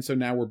location, and so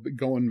now we're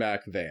going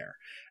back there.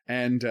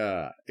 And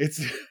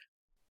it's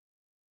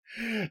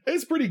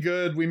it's pretty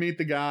good. We meet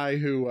the guy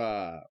who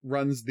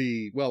runs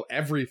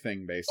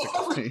everything,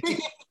 basically.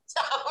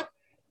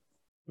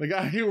 The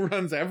guy who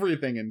runs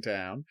everything in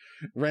town,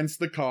 rents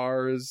the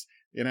cars,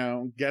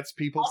 gets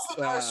people,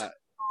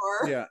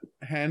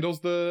 handles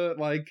the,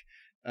 like,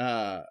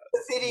 the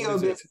video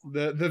business.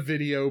 The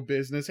video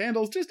business,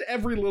 handles just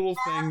every little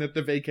thing that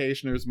the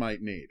vacationers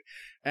might need.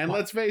 And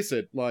let's face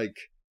it, like,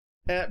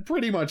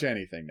 pretty much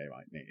anything they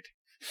might need.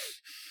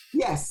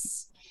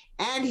 Yes.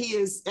 And he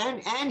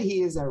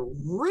is a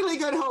really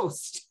good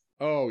host.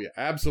 Oh yeah,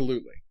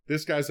 absolutely.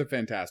 This guy's a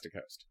fantastic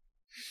host.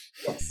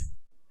 Yes.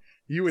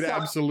 You would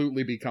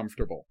absolutely be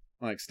comfortable,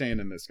 like, staying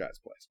in this guy's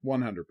place,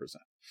 100%.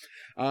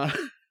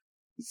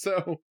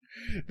 So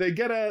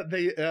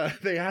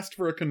they asked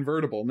for a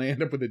convertible, and they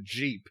end up with a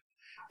Jeep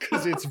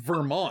because it's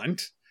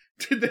Vermont.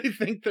 Did they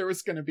think there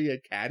was going to be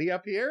a caddy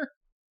up here?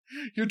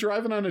 You're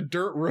driving on a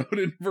dirt road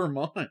in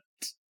Vermont.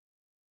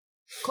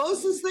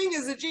 Closest thing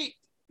is a Jeep.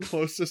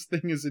 Closest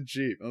thing is a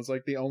Jeep. It was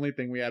like the only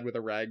thing we had with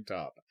a rag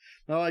top.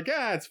 They're like,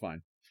 it's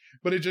fine.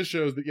 But it just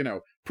shows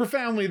that,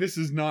 profoundly, this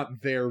is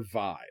not their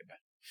vibe.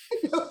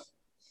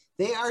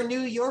 They are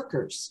New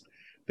Yorkers.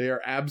 They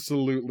are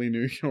absolutely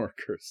New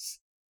Yorkers.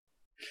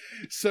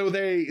 So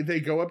they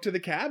go up to the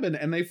cabin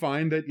and they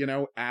find that,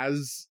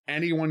 as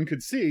anyone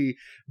could see,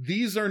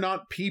 these are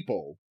not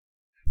people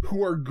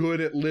who are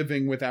good at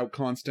living without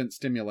constant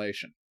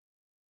stimulation.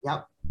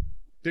 Yep.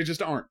 They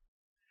just aren't.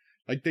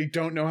 Like, they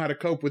don't know how to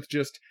cope with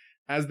just,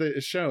 as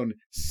is shown,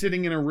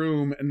 sitting in a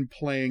room and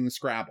playing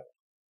Scrabble.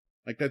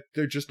 Like, that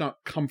they're just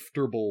not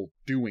comfortable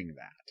doing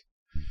that.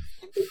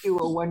 They do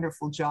a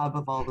wonderful job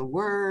of all the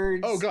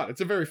words. Oh god, it's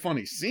a very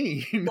funny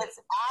scene. It's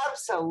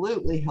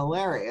absolutely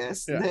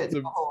hilarious. Yeah,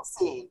 the whole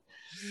scene.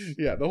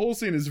 Yeah, the whole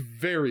scene is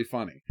very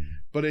funny.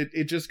 But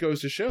it just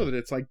goes to show that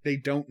it's like they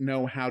don't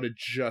know how to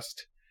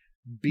just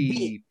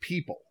be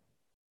people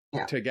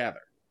together.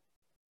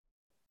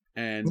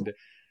 And,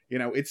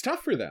 it's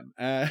tough for them.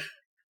 It's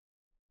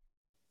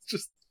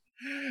just,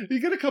 you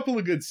get a couple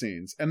of good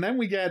scenes. And then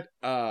we get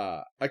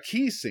a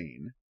key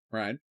scene,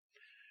 right?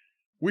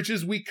 Which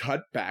is we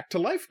cut back to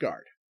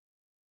Lifeguard,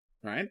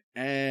 right?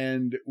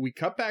 And we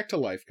cut back to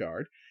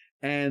Lifeguard,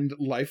 and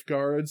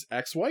Lifeguard's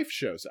ex-wife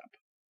shows up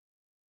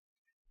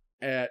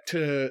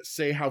to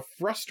say how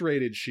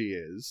frustrated she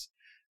is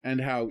and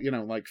how,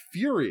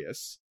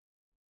 furious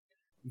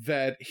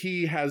that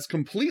he has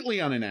completely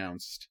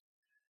unannounced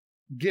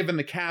given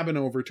the cabin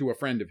over to a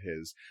friend of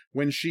his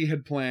when she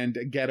had planned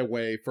a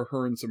getaway for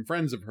her and some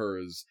friends of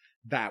hers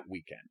that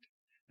weekend.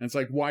 And it's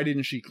like, why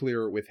didn't she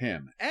clear it with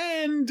him?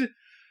 And...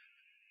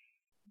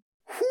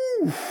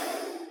 whew.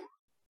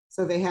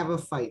 So they have a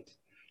fight.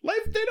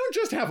 They don't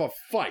just have a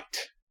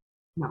fight.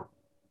 No.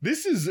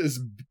 This is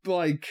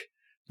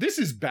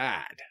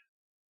bad.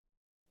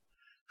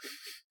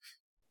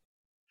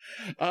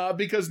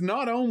 Because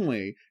not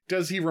only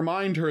does he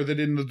remind her that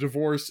in the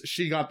divorce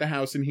she got the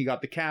house and he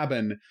got the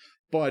cabin,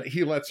 but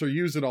he lets her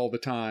use it all the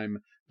time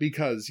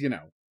because,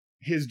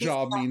 his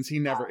job means he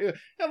never...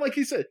 And like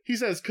he says,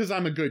 because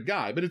I'm a good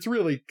guy, but it's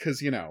really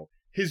because,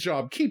 his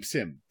job keeps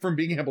him from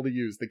being able to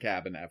use the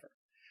cabin ever.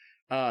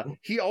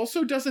 He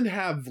also doesn't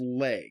have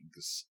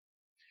legs.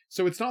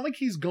 So it's not like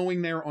he's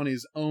going there on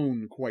his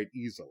own quite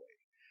easily,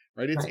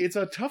 right? It's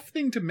a tough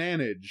thing to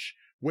manage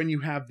when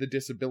you have the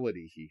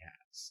disability he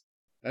has.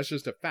 That's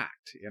just a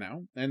fact,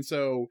 And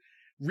so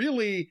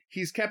really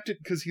he's kept it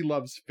because he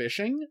loves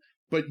fishing,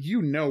 but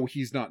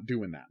he's not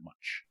doing that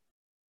much.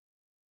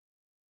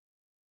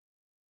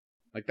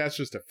 Like, that's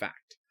just a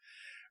fact,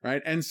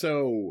 right? And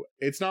so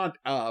it's not...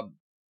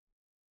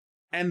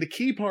 And the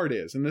key part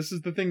is, and this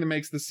is the thing that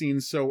makes the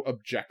scene so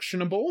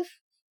objectionable,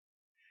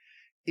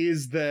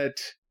 is that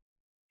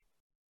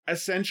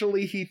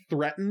essentially he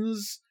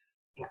threatens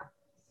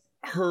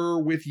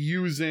her with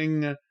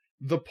using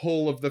the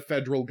pull of the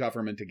federal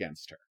government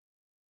against her.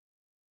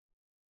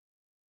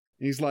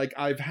 He's like,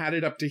 I've had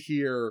it up to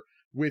here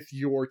with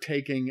your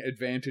taking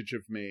advantage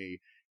of me.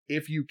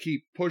 If you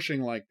keep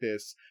pushing like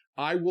this,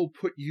 I will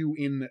put you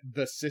in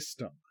the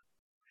system.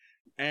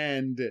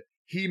 And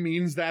he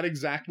means that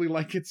exactly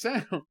like it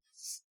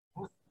sounds.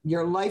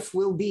 Your life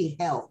will be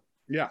hell.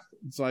 Yeah,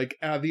 it's like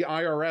the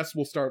IRS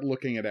will start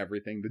looking at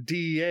everything. The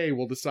DEA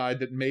will decide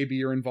that maybe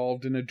you're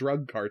involved in a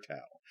drug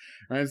cartel.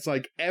 Right? It's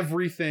like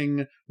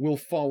everything will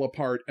fall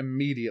apart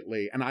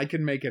immediately, and I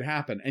can make it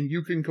happen. And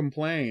you can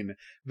complain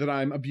that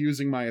I'm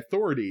abusing my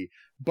authority,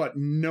 but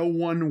no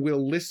one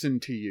will listen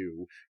to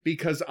you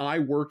because I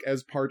work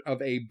as part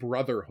of a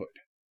brotherhood.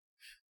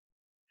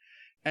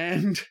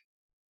 And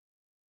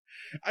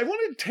I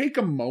want to take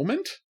a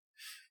moment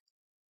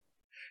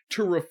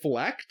to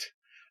reflect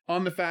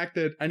on the fact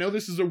that, I know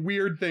this is a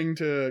weird thing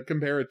to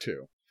compare it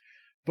to,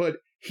 but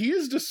he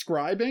is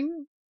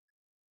describing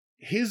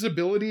his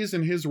abilities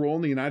and his role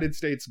in the United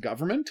States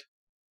government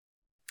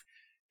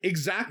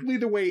exactly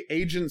the way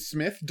Agent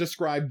Smith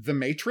described the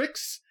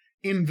Matrix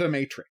in The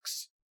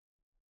Matrix.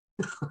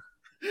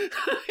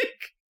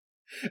 Like,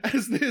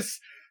 as this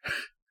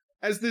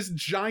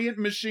giant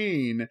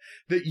machine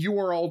that you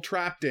are all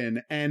trapped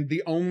in, and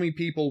the only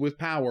people with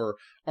power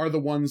are the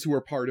ones who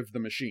are part of the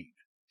machine.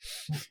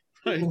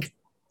 Like,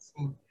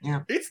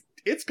 yeah,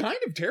 it's kind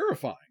of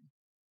terrifying.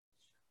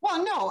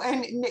 Well, no,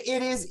 and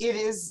it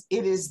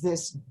is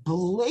this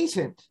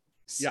blatant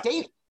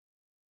statement,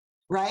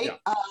 right? Yeah.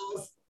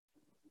 Of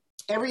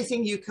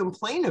everything you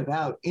complain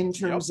about in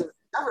terms of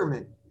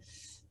government.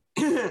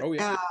 Oh,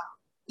 yeah.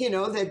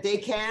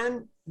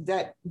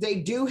 That they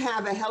do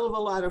have a hell of a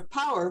lot of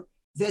power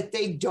that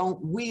they don't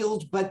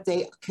wield, but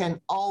they can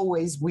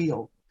always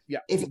wield. Yeah,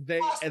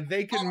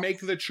 they can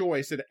make the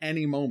choice at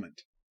any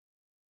moment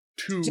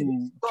to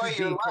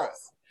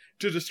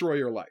destroy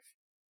your life.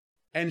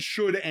 And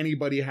should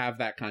anybody have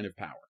that kind of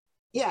power?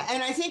 Yeah,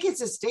 and I think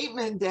it's a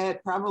statement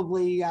that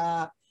probably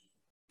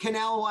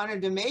Cannell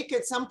wanted to make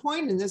at some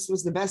point, and this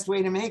was the best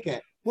way to make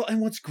it. Well,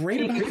 and what's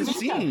great about the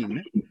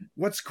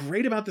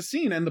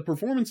scene and the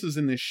performances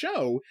in this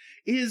show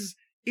is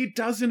it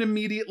doesn't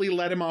immediately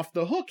let him off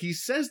the hook. He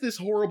says this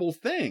horrible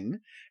thing,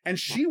 and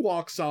she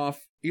walks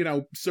off,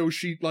 so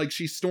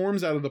she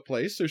storms out of the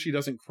place so she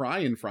doesn't cry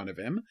in front of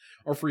him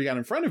or freak out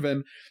in front of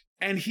him.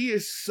 And he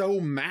is so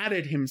mad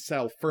at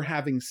himself for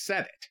having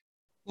said it.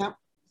 Yep.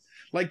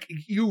 Like,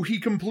 he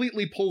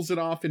completely pulls it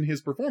off in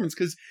his performance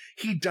because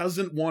he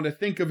doesn't want to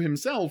think of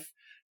himself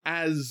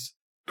as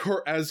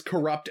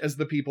corrupt as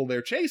the people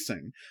they're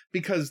chasing,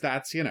 because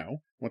that's,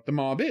 what the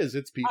mob is.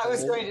 It's people, I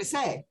was going to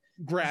say,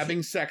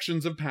 grabbing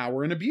sections of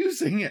power and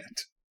abusing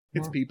it.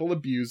 It's people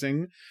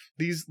abusing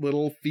these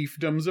little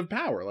fiefdoms of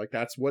power. Like,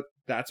 that's what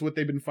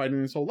they've been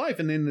fighting his whole life.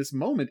 And in this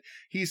moment,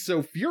 he's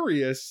so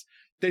furious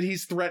that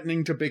he's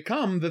threatening to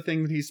become the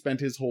thing that he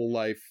spent his whole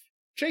life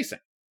chasing.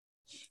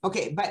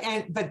 Okay,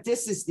 but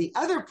this is the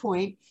other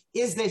point,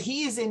 is that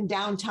he is in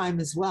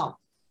downtime as well.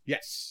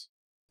 Yes.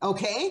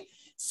 Okay,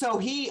 so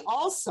he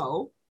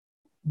also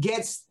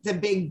gets the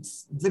big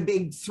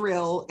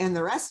thrill and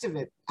the rest of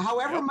it.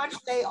 However much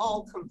they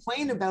all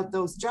complain about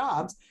those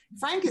jobs,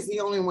 Frank is the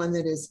only one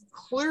that is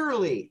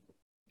clearly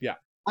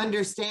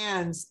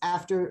understands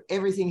after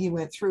everything he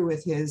went through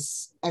with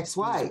his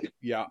ex-wife.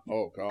 Yeah.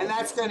 Oh, God. And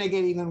that's going to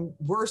get even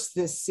worse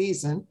this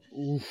season.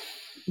 Oof.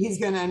 He's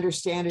going to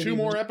understand it. 2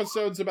 more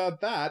episodes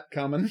about that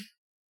coming.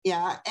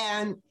 Yeah.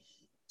 And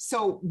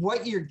so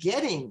what you're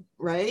getting,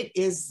 right,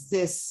 is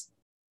this,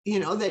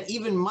 that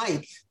even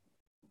Mike,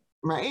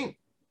 right,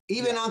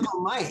 even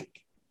Uncle Mike,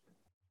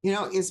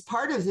 is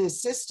part of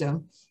this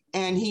system,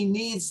 and he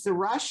needs the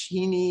rush.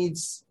 He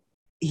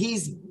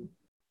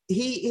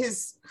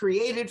is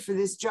created for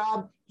this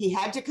job. He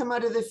had to come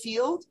out of the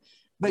field,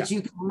 but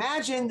you can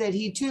imagine that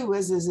he too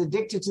was as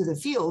addicted to the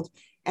field,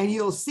 and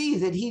you'll see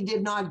that he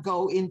did not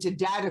go into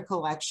data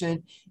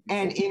collection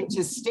and into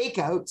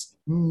stakeouts.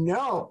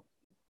 No.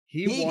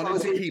 He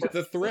wanted to keep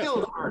the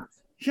thrill.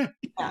 Yeah.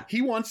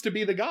 He wants to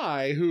be the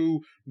guy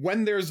who,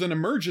 when there's an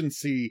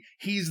emergency,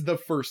 he's the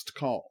first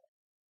call.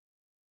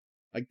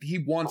 Like, he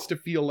wants to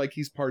feel like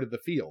he's part of the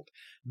field.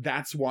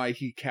 That's why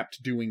he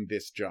kept doing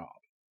this job.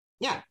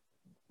 Yeah.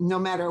 No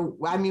matter,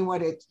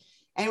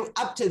 and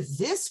up to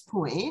this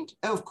point,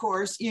 of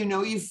course,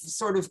 you've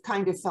sort of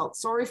kind of felt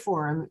sorry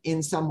for him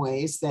in some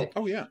ways that,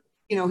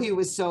 he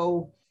was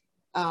so,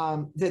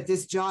 that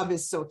this job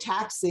is so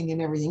taxing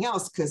and everything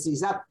else, because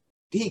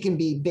he can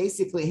be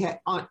basically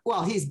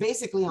he's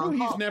basically on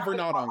call. He's never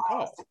not on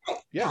call.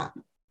 Yeah.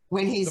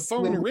 When the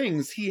phone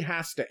rings, he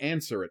has to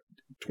answer it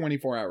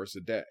 24 hours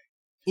a day.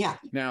 Yeah.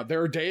 Now,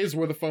 there are days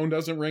where the phone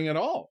doesn't ring at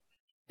all,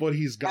 but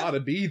he's got to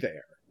be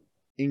there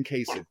in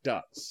case it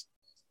does.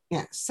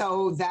 Yeah.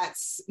 So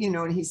that's,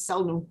 and he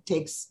seldom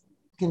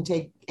can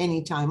take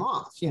any time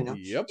off, Yep.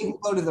 You can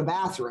go to the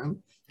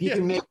bathroom. You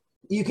can make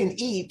you can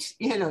eat,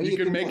 you know, you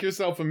can make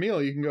yourself a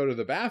meal, you can go to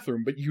the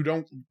bathroom, but you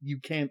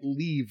can't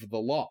leave the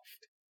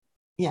loft.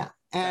 Yeah.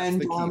 And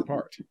that's the key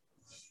part.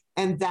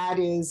 And that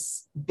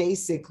is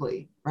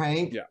basically,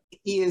 right? Yeah.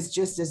 He is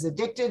just as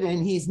addicted,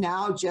 and he's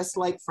now just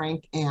like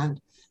Frank. And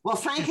well,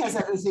 Frank has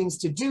other things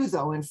to do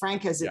though, and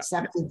Frank has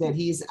accepted that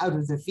he's out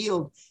of the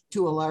field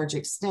to a large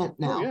extent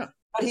now. Oh, yeah.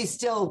 But he's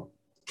still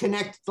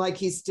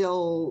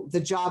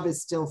the job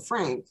is still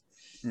Frank.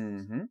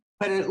 Mm-hmm.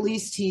 But at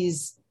least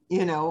he's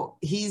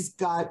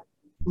got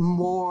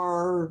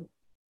more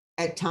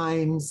at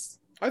times.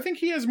 I think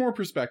he has more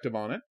perspective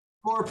on it.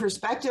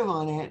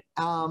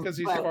 Because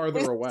he's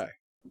farther away.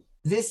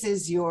 This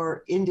is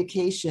your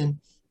indication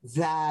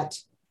that,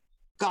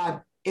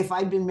 God, if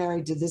I'd been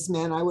married to this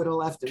man, I would have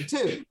left him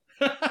too.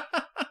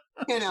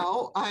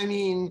 I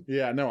mean.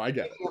 Yeah, no, I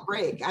get it. A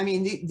break. I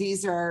mean,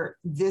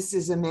 this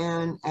is a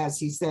man, as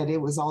he said,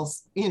 it was all,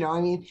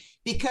 I mean,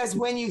 because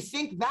when you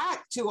think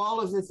back to all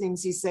of the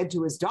things he said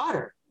to his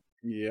daughter.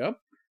 Yep.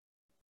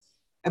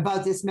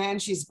 About this man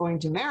she's going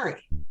to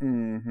marry.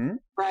 Mm-hmm.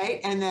 Right.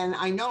 And then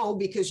I know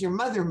because your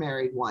mother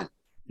married one.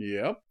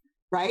 Yep.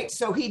 Right.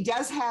 So he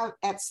does have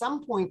at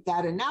some point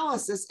that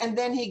analysis, and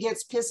then he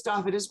gets pissed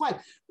off at his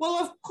wife. Well,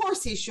 of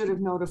course he should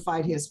have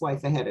notified his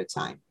wife ahead of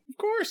time. Of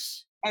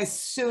course. As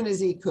soon as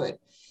he could.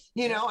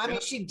 I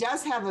mean, she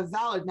does have a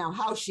valid, now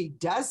how she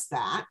does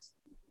that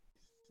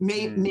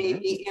may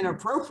be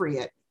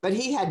inappropriate, but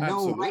he had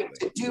no right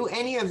to do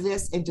any of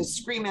this and to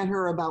scream at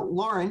her about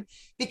Lauren,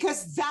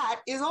 because that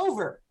is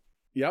over.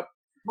 Yep.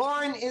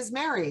 Lauren is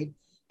married,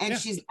 and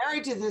she's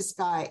married to this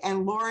guy,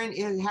 and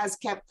Lauren has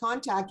kept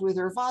contact with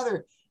her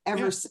father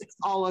ever since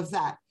all of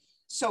that.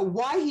 So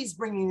why he's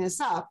bringing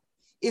this up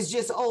is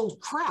just old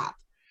crap.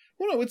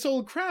 Well, no, it's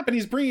old crap, and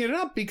he's bringing it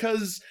up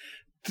because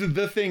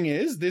the thing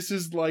is, this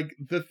is like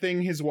the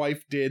thing his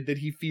wife did that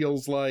he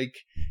feels like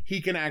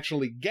he can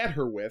actually get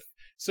her with,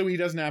 so he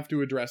doesn't have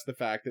to address the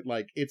fact that,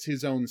 like, it's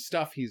his own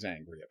stuff he's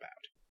angry about.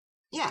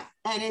 Yeah,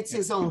 and it's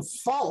his own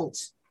fault.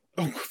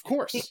 Oh, of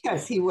course.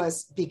 Because he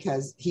was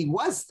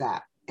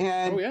that.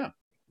 And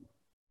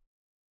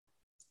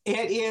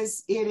it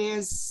is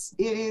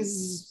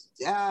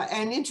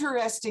an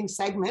interesting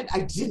segment.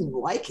 I didn't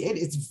like it.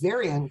 It's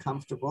very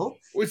uncomfortable.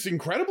 It's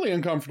incredibly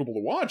uncomfortable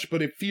to watch,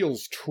 but it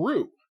feels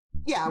true.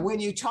 Yeah, when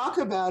you talk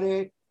about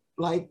it,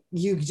 like,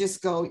 you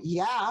just go,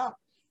 yeah.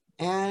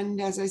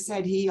 And as I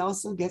said, he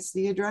also gets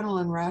the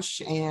adrenaline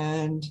rush,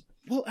 and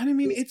I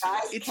mean, it's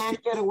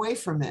can't get away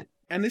from it.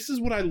 And this is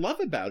what I love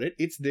about it.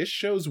 It's this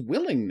show's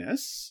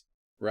willingness,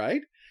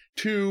 right,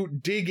 to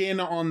dig in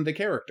on the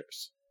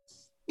characters.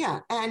 Yeah,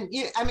 and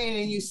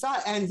you saw,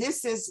 and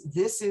this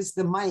is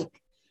the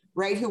Mike,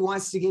 right, who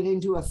wants to get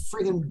into a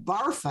friggin'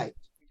 bar fight.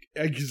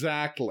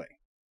 Exactly.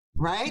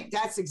 Right?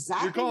 That's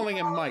exactly. You're calling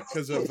him Mike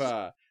because of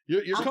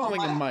you're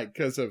calling him Mike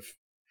because of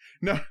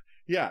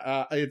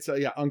it's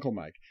Uncle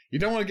Mike. You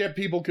don't want to get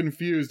people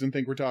confused and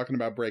think we're talking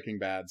about Breaking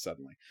Bad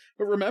suddenly.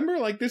 But remember,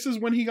 like, this is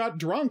when he got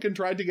drunk and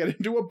tried to get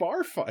into a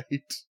bar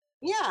fight.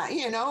 Yeah,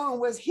 and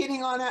was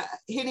hitting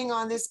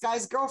on this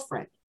guy's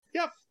girlfriend.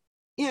 Yep.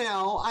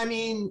 I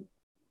mean,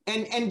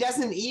 and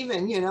doesn't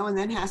even, and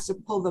then has to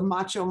pull the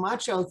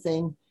macho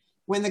thing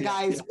when the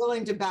guy is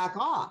willing to back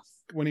off.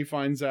 When he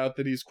finds out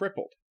that he's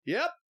crippled.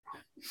 Yep.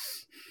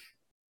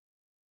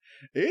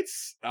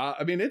 It's,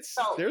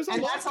 there's a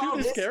lot to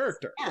this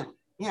character.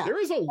 Yeah. There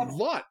is a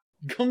lot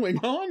going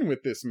on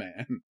with this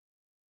man.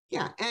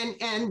 Yeah.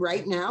 And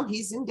right now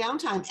he's in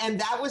downtime. And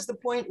that was the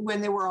point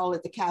when they were all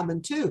at the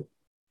cabin too.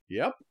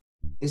 Yep.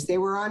 Is they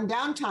were on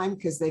downtime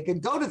because they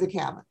could go to the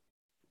cabin.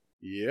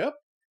 Yep.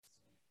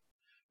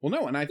 Well,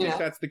 no, and I think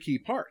that's the key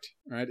part,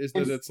 right? Is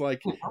that it's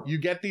like you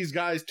get these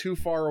guys too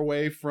far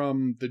away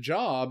from the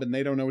job and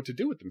they don't know what to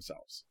do with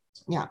themselves.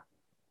 Yeah.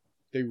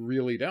 They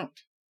really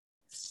don't.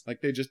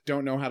 Like, they just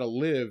don't know how to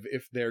live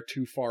if they're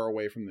too far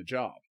away from the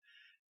job.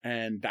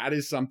 And that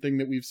is something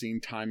that we've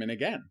seen time and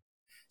again.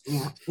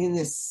 Yeah, in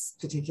this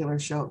particular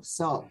show.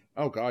 So.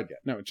 Oh God, yeah.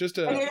 No, it's just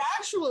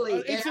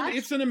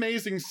it's an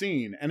amazing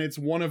scene, and it's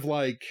one of,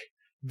 like,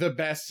 the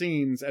best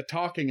scenes at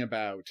talking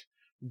about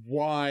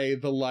why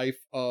the life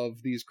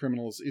of these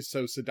criminals is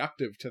so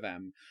seductive to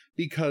them,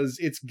 because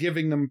it's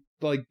giving them,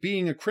 like,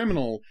 being a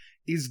criminal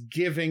is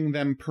giving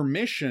them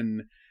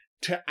permission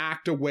to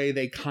act a way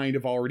they kind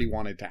of already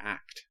wanted to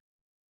act.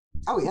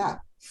 Oh yeah.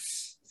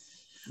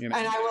 And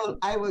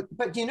I would,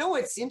 but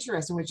what's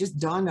interesting, what just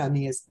dawned on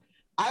me is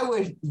I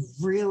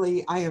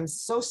am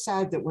so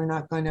sad that we're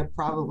not going to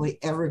probably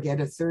ever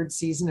get a third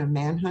season of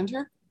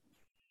Mindhunter.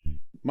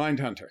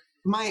 Mindhunter.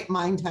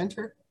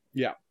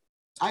 Yeah.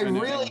 I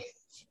really,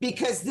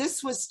 because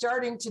this was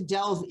starting to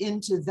delve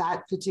into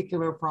that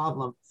particular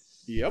problem.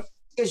 Yep.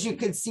 Because you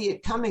could see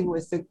it coming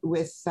with the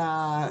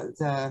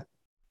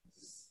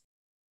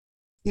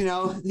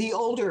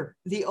older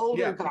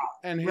guy,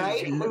 and his,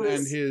 right?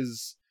 and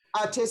his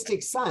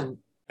autistic son,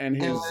 and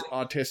his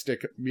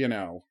autistic,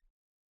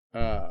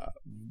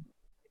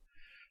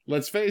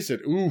 let's face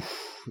it,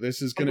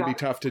 this is going to be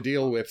tough to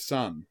deal with.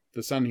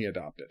 The son he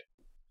adopted,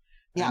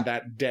 and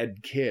that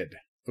dead kid.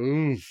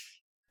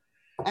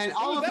 And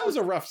all of that was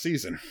a rough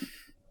season.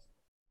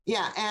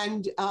 Yeah,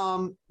 and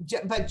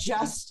but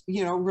just,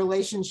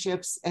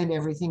 relationships and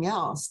everything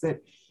else that,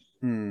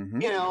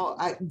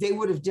 they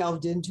would have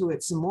delved into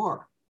it some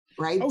more,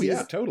 right? Oh,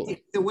 yeah,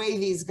 totally. The way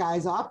these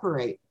guys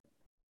operate,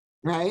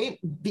 right?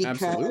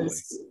 Because Absolutely.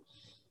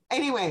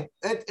 Anyway,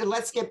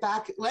 let's get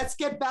back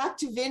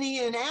to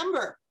Vinny and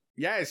Amber.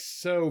 Yes,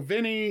 so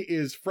Vinny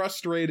is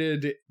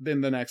frustrated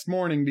then the next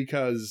morning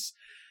because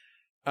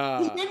he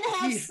didn't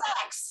have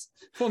sex.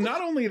 Well,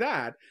 not only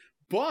that,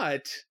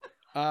 but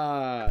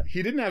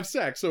he didn't have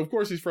sex, so of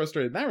course he's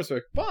frustrated in that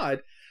respect,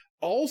 but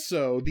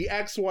also the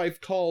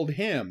ex-wife called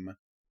him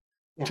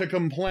to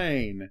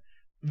complain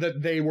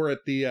that they were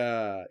at the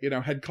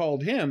had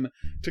called him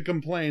to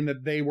complain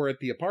that they were at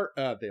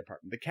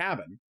the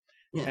cabin,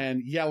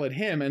 and yell at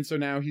him, and so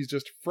now he's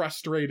just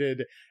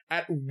frustrated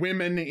at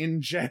women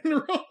in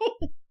general.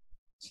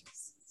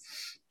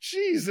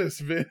 Jesus,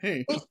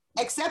 Vinny.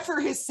 Except for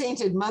his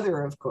sainted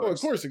mother, of course. Oh, of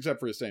course, except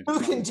for his sainted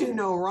mother. Who can do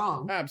no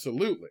wrong.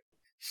 Absolutely.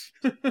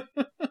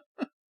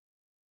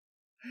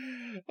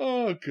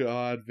 Oh,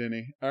 God,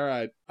 Vinny. All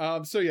right.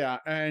 So, yeah,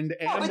 and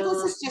Amber... but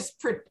this is just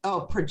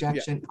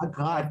projection. Yeah. Oh,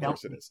 God, of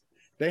course it is.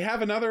 They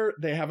have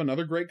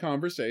another great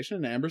conversation,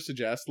 and Amber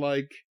suggests,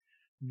 like,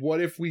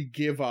 what if we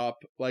give up?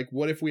 Like,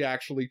 what if we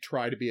actually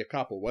try to be a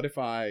couple? What if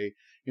I've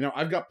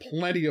got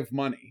plenty of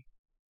money.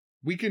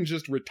 We can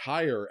just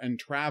retire and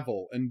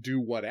travel and do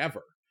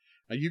whatever.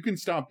 Now, you can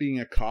stop being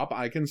a cop.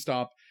 I can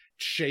stop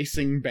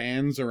chasing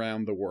bands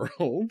around the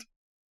world.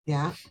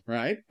 Yeah.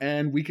 Right?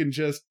 And we can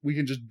just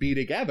be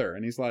together.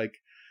 And he's like,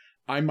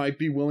 I might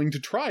be willing to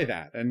try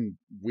that. And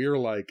we're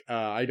like,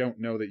 I don't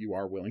know that you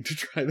are willing to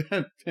try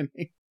that,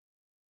 Vinny.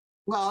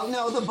 Well,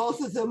 no, the both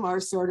of them are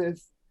sort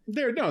of...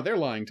 They're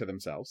lying to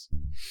themselves.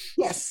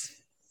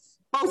 Yes.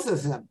 Both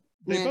of them.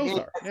 They both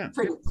are, yeah.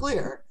 Pretty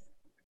clear.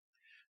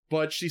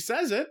 But she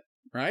says it,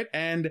 right?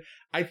 And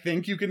I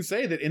think you can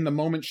say that in the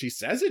moment she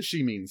says it,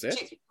 she means it.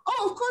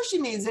 Of course she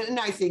means it. And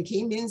I think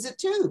he means it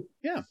too.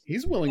 Yeah,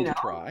 he's willing to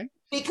try.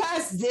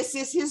 Because this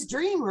is his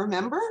dream,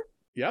 remember?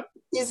 Yep.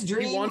 His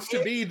dream. He wants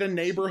to be the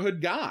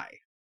neighborhood guy.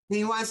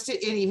 He wants to,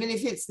 and even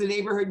if it's the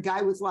neighborhood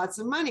guy with lots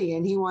of money,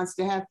 and he wants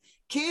to have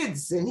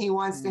kids, and he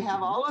wants to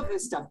have all of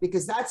this stuff,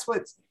 because that's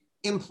what's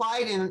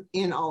implied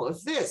in all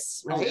of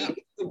this, right? Oh, yeah.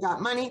 They've got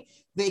money,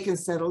 they can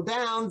settle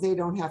down, they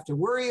don't have to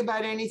worry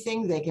about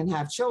anything, they can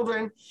have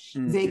children,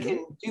 they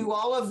can do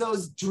all of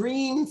those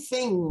dream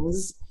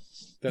things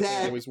that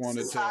they always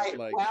wanted society, to,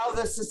 like... Well,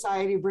 the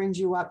society brings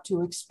you up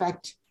to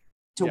expect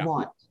to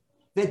want.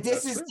 That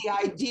this is the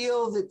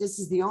ideal, that this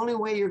is the only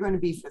way you're going to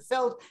be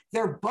fulfilled.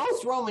 They're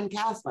both Roman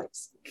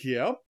Catholics.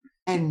 Yep.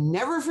 And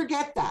never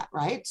forget that,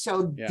 right?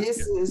 So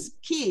this is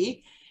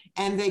key.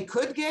 And they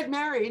could get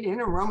married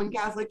in a Roman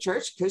Catholic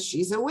church because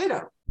she's a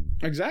widow.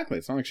 Exactly.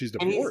 It's not like she's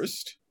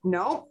divorced.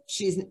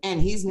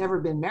 He's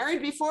never been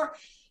married before.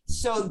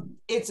 So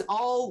it's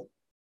all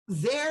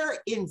there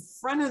in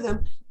front of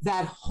them,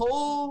 that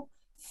whole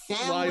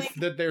family life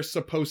that they're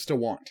supposed to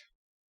want.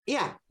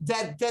 Yeah,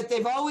 that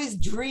they've always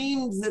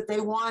dreamed that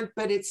they want,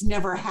 but it's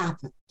never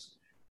happened.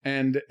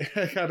 And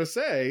I gotta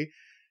say,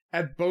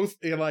 at both,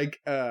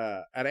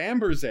 at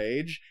Amber's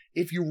age,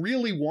 if you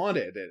really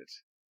wanted it,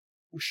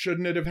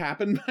 shouldn't it have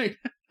happened by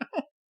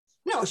now?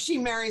 No, she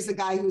marries a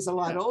guy who's a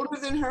lot older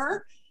than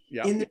her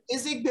in the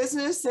music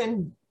business,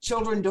 and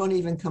children don't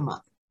even come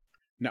up.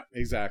 No,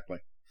 exactly.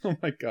 Oh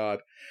my God.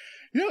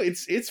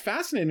 It's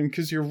fascinating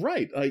because you're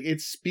right. Like,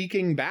 it's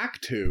speaking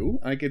back to,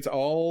 like, it's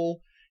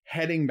all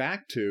heading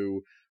back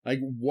to, like,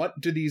 what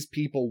do these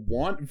people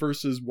want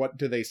versus what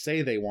do they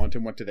say they want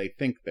and what do they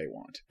think they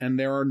want? And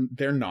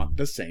they're not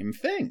the same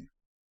thing.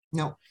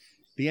 No.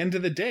 At the end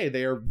of the day,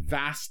 they are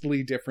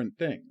vastly different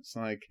things.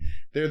 Like,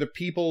 they're the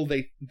people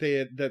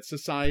that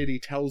society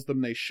tells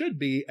them they should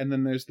be, and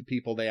then there's the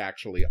people they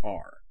actually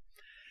are.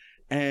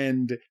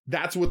 And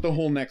that's what the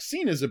whole next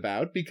scene is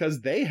about,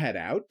 because they head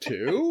out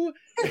to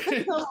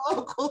the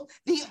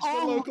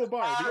local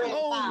bar, the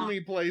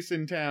only place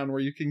in town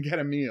where you can get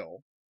a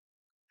meal.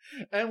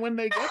 And when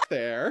they get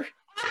there,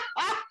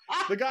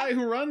 the guy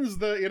who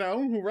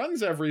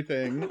runs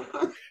everything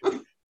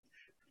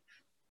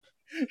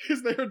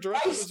is there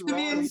dressed as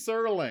Rod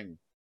Serling.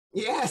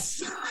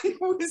 Yes,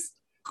 it was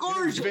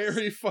gorgeous.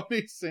 Very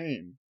funny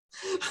scene.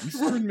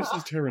 Mr. and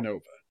Mrs. Terranova,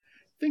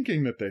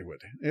 thinking that they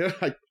would.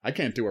 I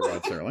can't do a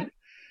Rod Serling.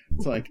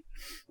 It's like,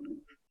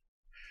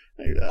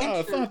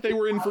 I thought they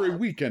were in for a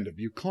weekend of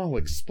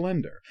bucolic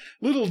splendor.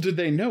 Little did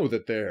they know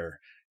that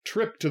their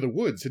trip to the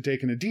woods had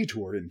taken a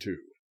detour into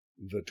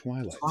the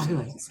Twilight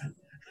Zone.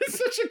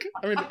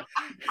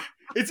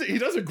 It's he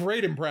does a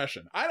great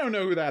impression. I don't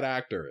know who that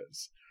actor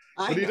is,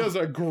 but he does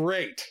a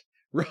great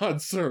Rod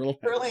Serling.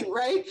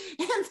 Right?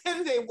 And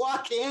then they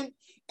walk in,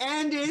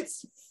 and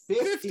it's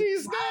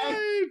 50s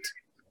night.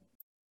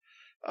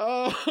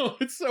 Oh,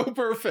 it's so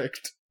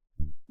perfect.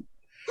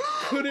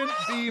 Couldn't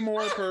be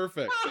more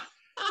perfect.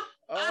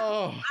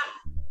 Oh.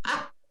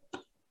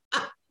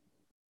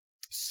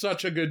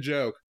 Such a good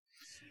joke.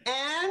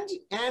 And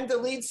and the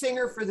lead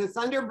singer for the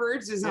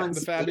Thunderbirds is on the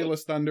stage.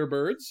 Fabulous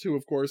Thunderbirds, who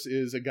of course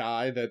is a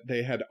guy that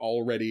they had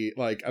already,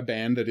 like, a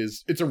band that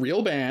is, it's a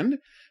real band.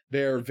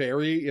 They're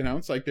very,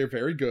 it's like they're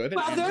very good.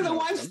 Well, they're the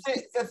ones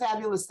that, the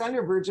Fabulous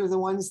Thunderbirds are the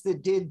ones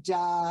that did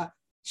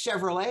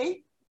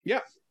Chevrolet. Yeah.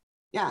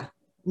 Yeah.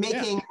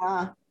 Making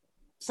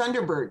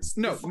Thunderbirds.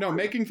 No,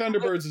 Making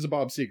Thunderbirds is a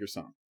Bob Seger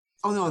song.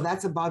 Oh, no,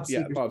 that's a Bob Seger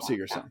song. Yeah, Bob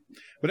Seger song.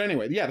 But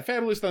anyway, the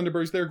Fabulous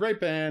Thunderbirds, they're a great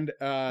band.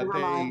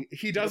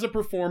 He does a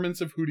performance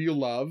of Who Do You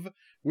Love,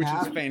 which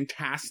is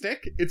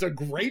fantastic. It's a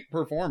great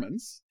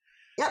performance.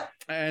 Yep.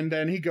 And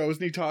then he goes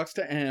and he talks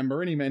to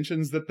Amber, and he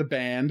mentions that the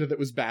band that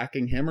was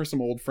backing him are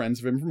some old friends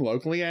of him from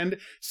locally, and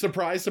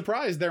surprise,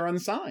 surprise, they're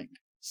unsigned.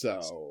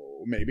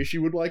 So maybe she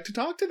would like to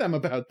talk to them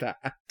about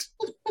that.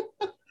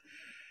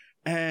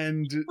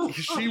 And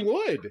she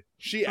would.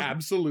 She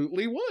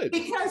absolutely would.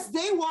 Because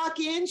they walk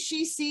in,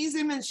 she sees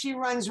him, and she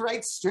runs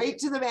right straight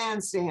to the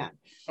bandstand.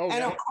 Oh,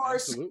 and of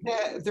course,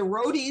 the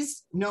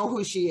roadies know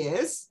who she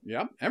is.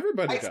 Yeah,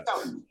 everybody does.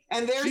 So,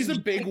 and she's a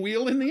big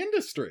wheel in the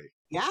industry.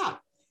 Yeah.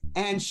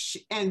 And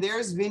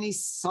there's Vinny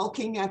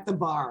sulking at the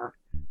bar.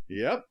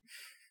 Yep.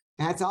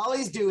 That's all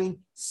he's doing,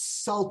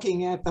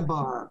 sulking at the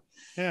bar.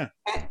 Yeah.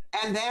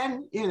 And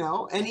then,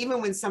 and even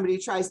when somebody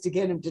tries to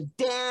get him to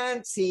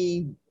dance,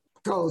 he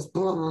goes,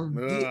 boom,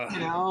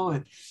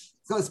 and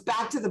goes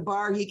back to the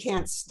bar. He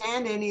can't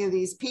stand any of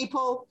these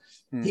people.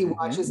 Mm-hmm. He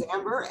watches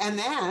Amber. And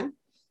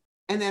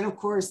then, of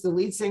course, the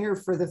lead singer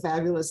for the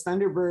Fabulous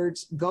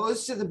Thunderbirds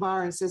goes to the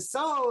bar and says,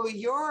 so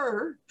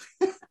you're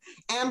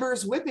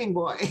Amber's whipping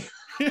boy.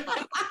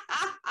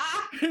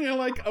 And you're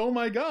like, oh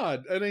my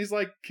God. And he's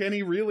like, can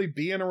he really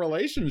be in a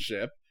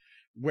relationship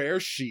where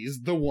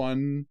she's the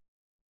one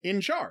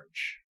in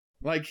charge?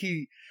 Like,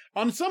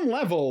 on some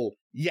level,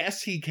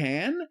 yes, he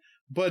can.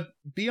 But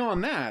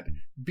beyond that,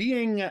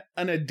 being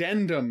an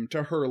addendum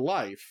to her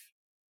life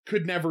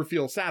could never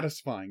feel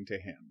satisfying to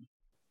him.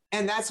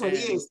 And that's what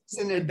he is.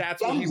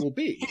 That's what he will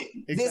be.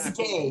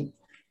 Exactly.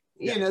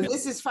 This day.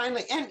 This is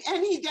finally, and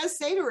he does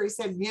say to her, he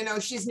said,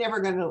 she's never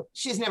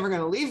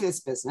gonna leave this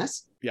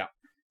business. Yeah.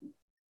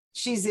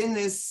 She's in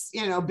this,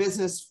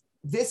 business.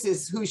 This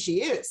is who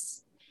she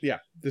is. Yeah.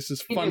 This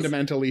is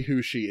fundamentally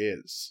who she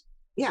is.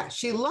 Yeah.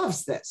 She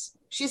loves this.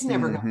 She's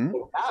never gonna give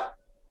it up.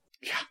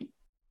 Yeah.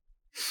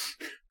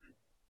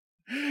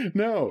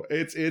 No,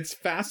 it's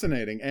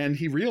fascinating. And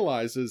he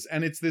realizes,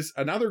 and it's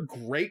another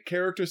great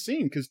character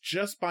scene, because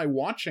just by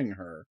watching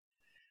her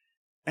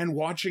and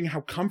watching how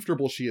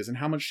comfortable she is and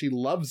how much she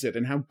loves it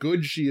and how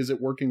good she is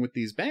at working with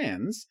these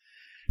bands,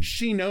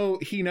 he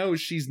knows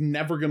she's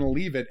never going to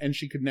leave it, and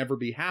she could never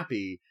be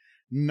happy.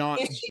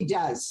 If she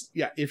does.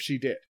 Yeah, if she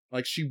did.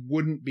 Like, she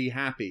wouldn't be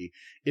happy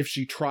if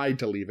she tried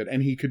to leave it,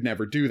 and he could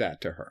never do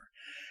that to her.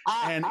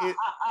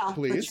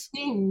 Please. But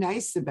you're being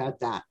nice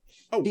about that.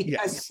 Oh,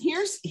 because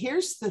yes.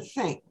 here's the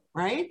thing,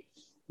 right?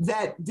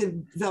 That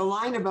the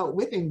line about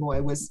whipping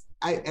boy was,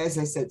 as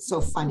I said, so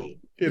funny.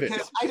 It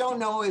is. I don't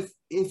know if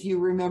you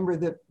remember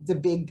the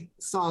big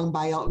song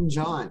by Elton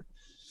John,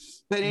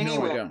 but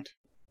anyway, no, I don't.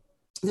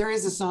 There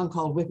is a song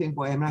called Whipping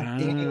Boy. I'm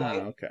not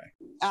anyway. Okay.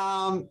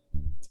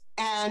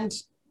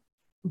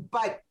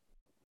 But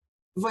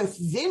with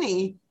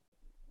Vinny,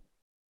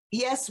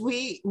 yes,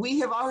 we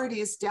have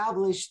already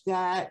established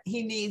that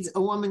he needs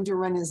a woman to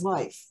run his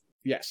life.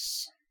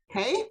 Yes.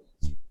 Okay?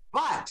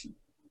 But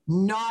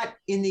not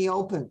in the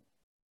open.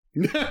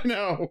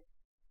 No.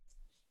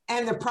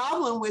 And the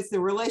problem with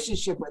the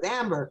relationship with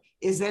Amber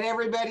is that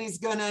everybody's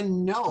going to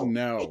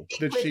know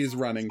that she's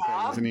running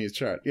things and he's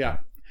trying. Yeah.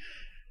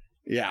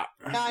 Yeah.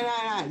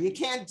 No. You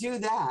can't do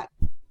that.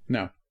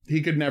 No.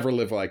 He could never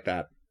live like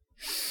that.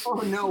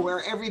 Oh, no,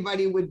 where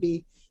everybody would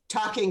be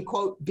talking,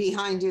 quote,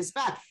 behind his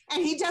back.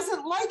 And he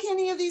doesn't like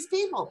any of these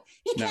people.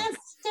 He can't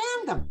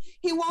stand them.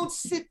 He won't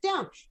sit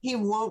down. He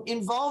won't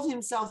involve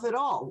himself at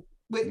all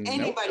with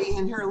anybody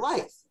in her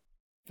life.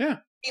 Yeah.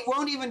 He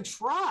won't even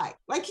try.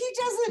 Like, he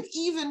doesn't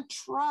even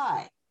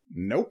try.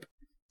 Nope.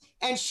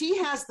 And she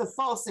has the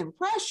false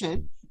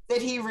impression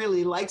that he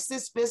really likes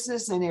this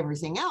business and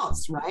everything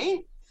else, right?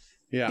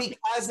 Yeah.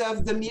 Because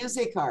of the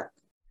music arc.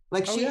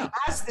 Like, she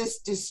has this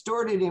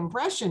distorted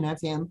impression of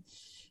him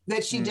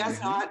that she does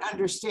not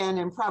understand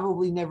and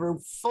probably never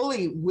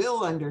fully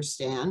will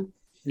understand.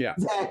 Yeah.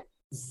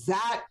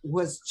 That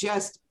was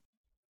just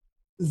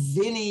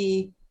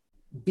Vinny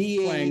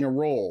playing a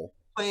role.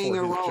 Playing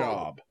a role.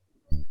 Job.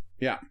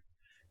 Yeah.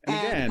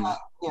 And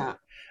again,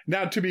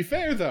 now to be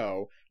fair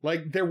though,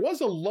 like, there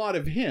was a lot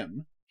of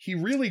him. He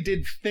really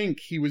did think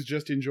he was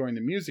just enjoying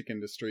the music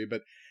industry,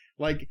 but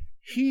like,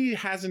 he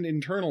hasn't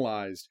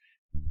internalized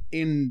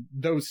in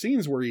those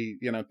scenes where he,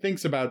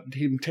 thinks about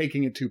him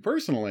taking it too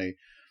personally.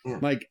 Yeah.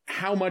 Like,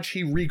 how much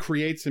he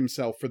recreates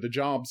himself for the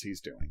jobs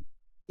he's doing.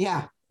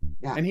 Yeah.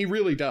 And he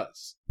really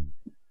does.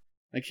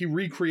 Like, he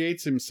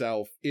recreates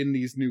himself in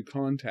these new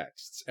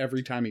contexts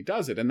every time he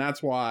does it. And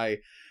that's why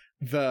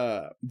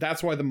the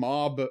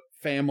mob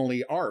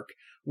family arc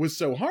was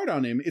so hard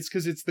on him. It's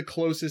because it's the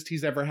closest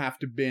he's ever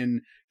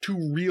been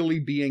to really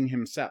being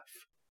himself.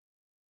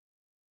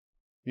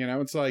 You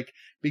know, it's like,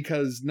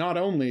 because not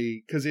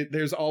only, because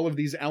there's all of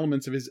these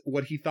elements of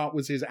what he thought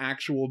was his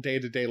actual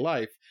day-to-day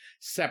life,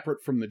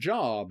 separate from the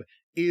job,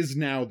 is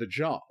now the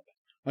job.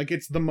 Like,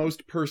 it's the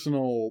most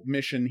personal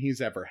mission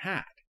he's ever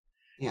had.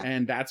 Yeah.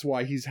 And that's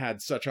why he's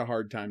had such a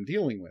hard time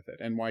dealing with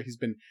it, and why he's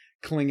been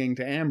clinging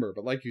to Amber.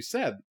 But like you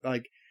said,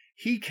 like,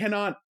 he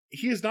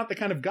is not the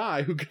kind of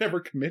guy who could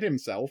ever commit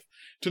himself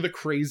to the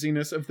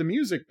craziness of the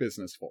music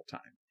business full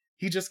time.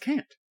 He just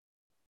can't.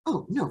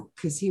 Oh no,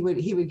 because he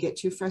would get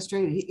too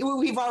frustrated.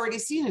 We've already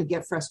seen him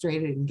get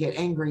frustrated and get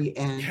angry,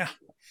 and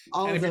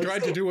all and of if he those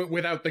tried things. to do it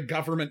without the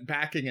government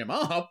backing him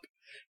up,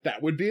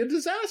 that would be a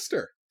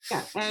disaster.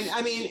 Yeah, and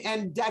I mean,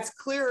 and that's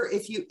clear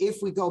if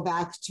we go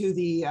back to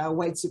the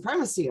white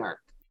supremacy arc.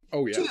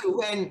 Oh yeah.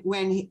 Too,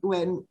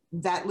 when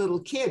that little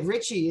kid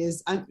Richie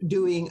is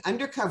doing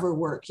undercover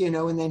work, you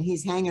know, and then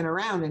he's hanging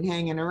around and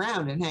hanging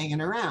around and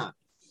hanging around.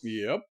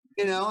 Yep.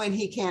 You know, and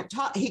he can't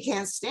talk. He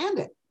can't stand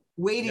it.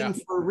 Waiting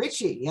for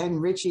Richie,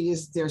 and Richie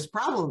there's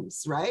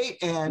problems, right?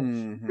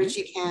 And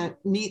Richie can't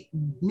meet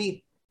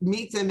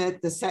them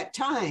at the set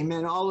time,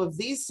 and all of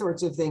these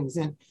sorts of things.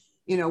 And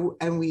you know,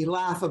 and we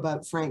laugh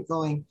about Frank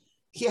going,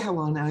 "Yeah,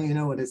 well, now you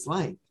know what it's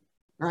like,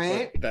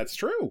 right?" But that's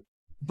true.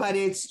 But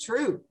it's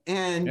true,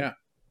 and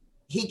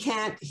he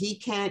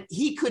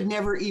could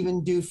never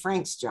even do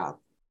Frank's job.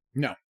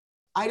 No,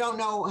 I don't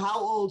know how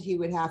old he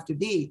would have to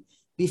be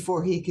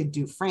before he could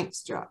do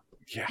Frank's job.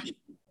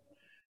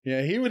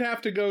 Yeah, he would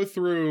have to go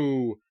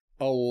through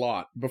a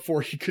lot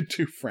before he could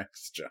do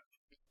Frank's job.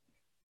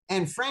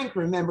 And Frank,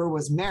 remember,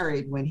 was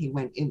married when he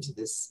went into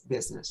this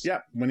business. Yeah,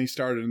 when he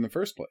started in the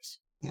first place.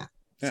 Yeah.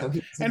 Yeah. So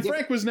and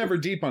Frank was never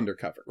deep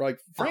undercover. Like,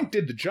 Frank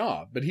did the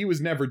job, but he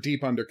was never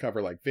deep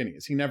undercover like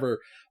Phineas. He never,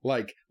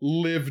 like,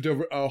 lived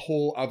a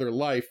whole other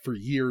life for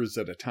years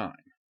at a time.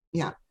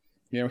 Yeah.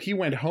 You know, he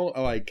went home,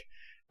 like,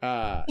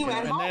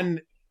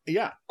 then,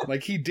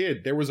 like he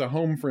did. There was a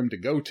home for him to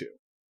go to,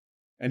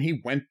 and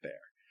he went there.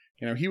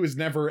 You know, he was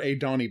never a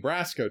Donnie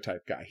Brasco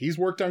type guy. He's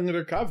worked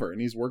undercover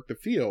and he's worked the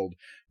field,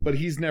 but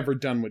he's never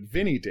done what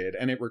Vinny did.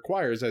 And it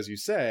requires, as you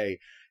say,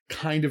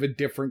 kind of a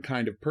different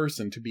kind of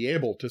person to be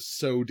able to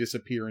so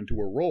disappear into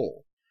a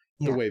role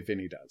the way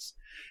Vinny does.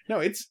 No,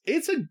 it's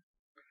a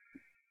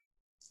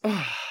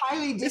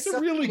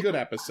really good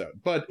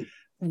episode, but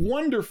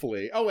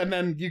wonderfully. Oh, and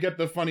then you get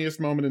the funniest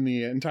moment in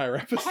the entire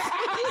episode.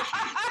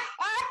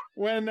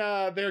 When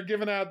they're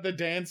giving out the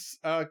dance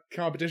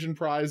competition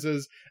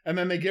prizes, and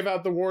then they give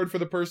out the award for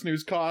the person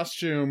whose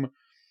costume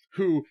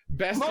who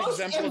best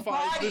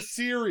exemplifies the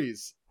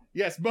series.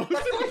 Yes, most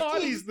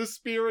embodies the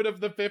spirit of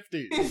the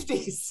 50s.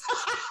 50s.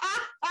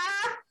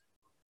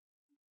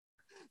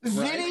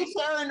 Vinny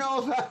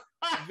Terranova.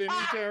 Vinny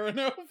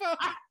Terranova.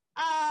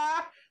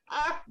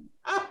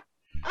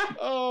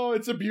 Oh,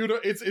 it's a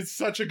beautiful. It's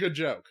such a good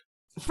joke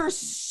for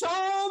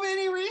so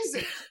many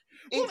reasons.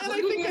 Well, and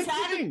I think that's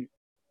the thing.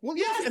 Well,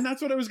 yes, and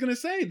that's what I was going to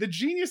say. The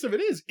genius of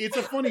it is, it's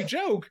a funny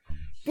joke,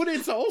 but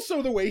it's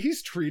also the way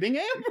he's treating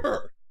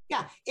Amber.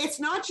 Yeah, it's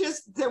not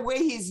just the way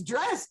he's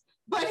dressed,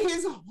 but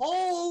his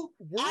whole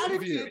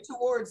attitude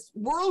towards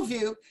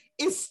worldview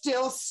is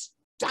still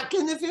stuck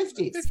in the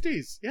 50s.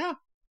 50s, yeah.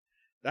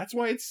 That's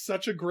why it's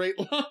such a great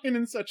line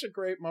and such a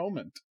great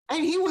moment.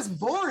 And he was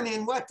born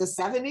in what, the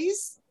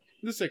 70s?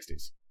 The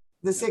 60s.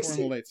 The 60s. Born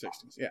in the late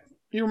 60s, yeah.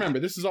 You remember,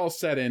 this is all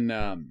set in...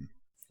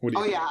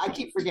 I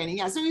keep forgetting.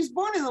 Yeah, so he's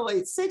born in the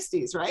late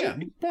 60s, right? Yeah,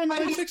 born in the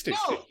late 60s.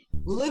 Still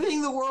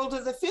living the world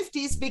of the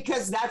 50s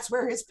because that's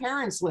where his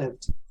parents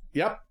lived.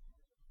 Yep,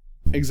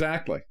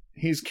 exactly.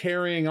 He's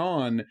carrying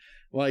on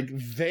like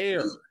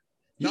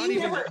not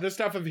even the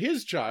stuff of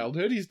his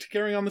childhood. He's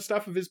carrying on the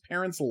stuff of his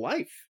parents'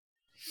 life.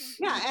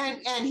 Yeah,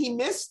 and he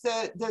missed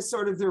the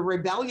sort of the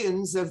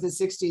rebellions of the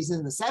 60s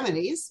and the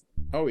 70s.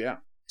 Oh, yeah.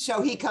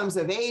 So he comes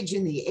of age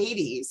in the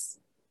 80s.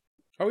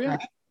 Oh, yeah.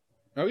 Right?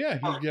 Oh, yeah.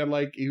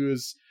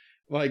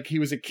 He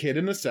was a kid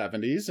in the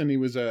 70s and he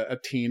was a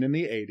teen in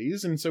the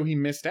 80s. And so he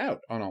missed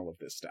out on all of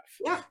this stuff.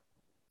 Yeah.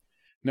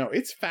 No,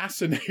 it's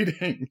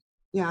fascinating.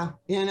 Yeah.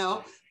 You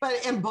know, but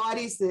it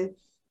embodies the,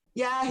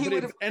 he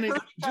would have. And it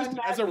just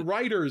as a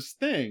writer's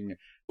thing.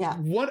 Yeah.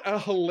 What a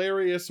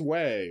hilarious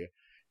way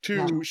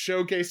to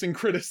showcase and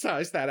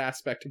criticize that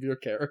aspect of your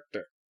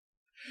character.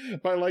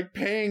 By like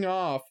paying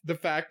off the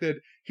fact that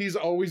he's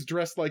always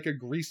dressed like a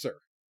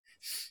greaser.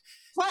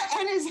 What?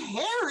 And his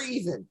hair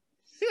even.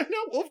 Yeah,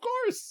 no, of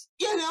course.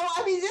 You know,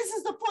 I mean, this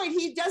is the point.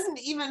 He doesn't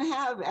even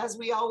have, as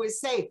we always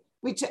say,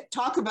 we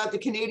talk about the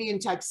Canadian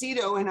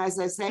tuxedo. And as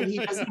I said, he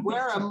doesn't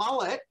wear a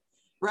mullet,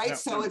 right? No,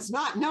 so it's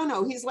not,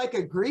 he's like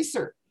a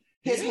greaser.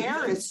 His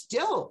hair is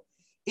still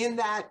in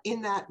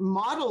that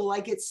model.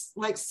 Like it's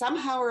like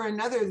somehow or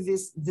another,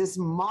 this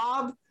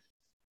mob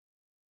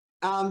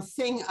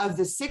thing of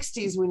the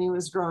 60s when he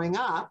was growing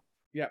up.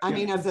 Yeah. I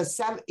mean, of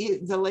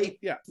the late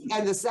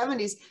and the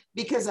 70s,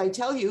 because I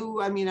tell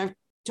you, I mean, I've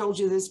told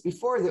you this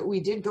before, that we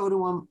did go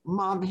to a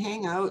mob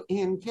hangout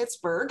in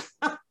Pittsburgh.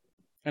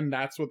 And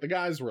that's what the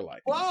guys were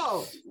like.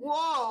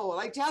 Whoa,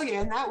 I tell you,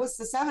 and that was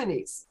the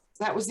 70s.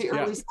 That was the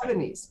early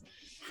 70s.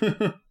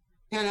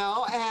 You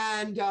know,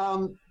 and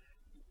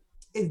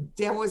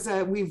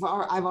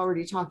I've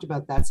already talked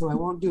about that, so I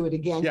won't do it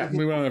again. Yeah,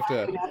 we won't have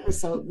to. An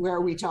episode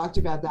where we talked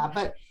about that,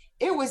 but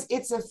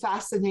it's a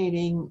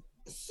fascinating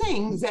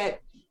thing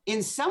that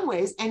in some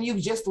ways, and you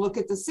just look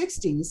at the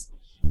 60s,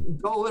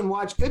 go and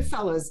watch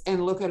Goodfellas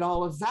and look at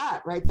all of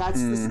that, right?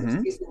 That's the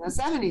 60s and the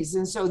 70s.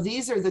 And so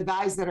these are the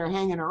guys that are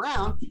hanging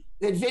around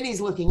that Vinny's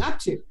looking up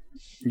to.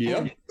 Yep.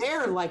 And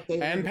they're like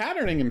and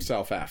patterning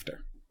himself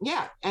after.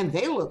 Yeah. And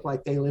they look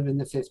like they live in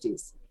the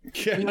 50s.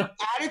 Yeah. You know,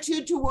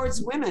 attitude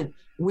towards women.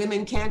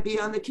 Women can't be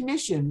on the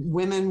commission.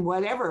 Women,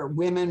 whatever.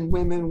 Women.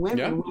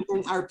 Yeah.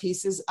 Women are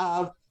pieces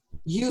of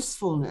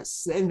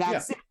usefulness. And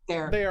that's it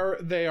there.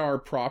 They are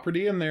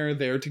property, and they're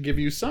there to give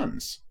you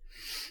sons.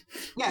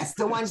 Yes,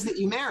 the ones that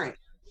you marry.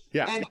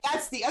 Yeah. And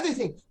that's the other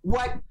thing.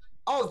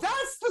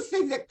 That's the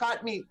thing that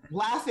got me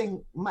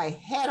laughing my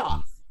head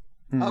off.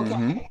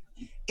 Okay.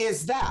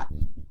 Is that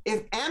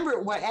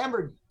what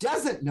Amber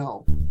doesn't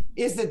know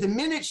is that the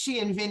minute she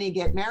and Vinny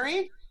get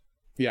married,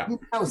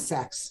 no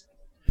sex.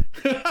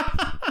 No,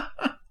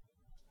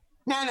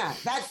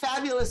 that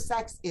fabulous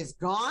sex is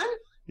gone.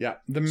 Yeah.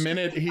 The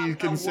minute he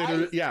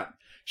considered,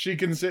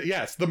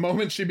 the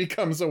moment she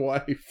becomes a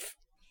wife.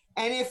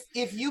 And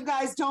if you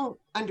guys don't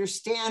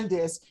understand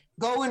this,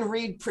 go and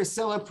read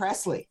Priscilla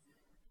Presley.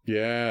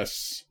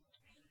 Yes.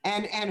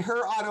 And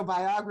her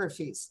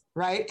autobiographies,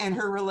 right? And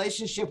her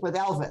relationship with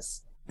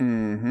Elvis.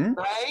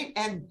 Right?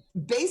 And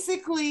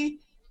basically,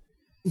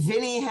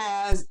 Vinny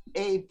has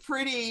his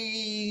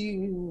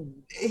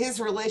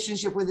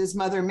relationship with his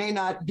mother may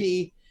not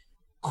be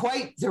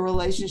quite the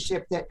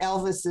relationship that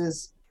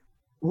Elvis's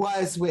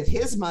was with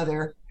his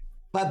mother,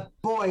 but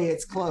boy,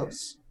 it's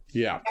close.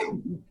 Yeah.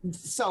 And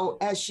so,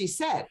 as she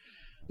said,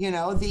 you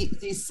know, the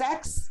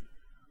sex,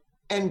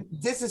 and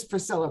this is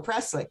Priscilla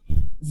Presley,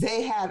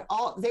 they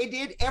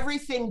did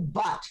everything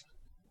but.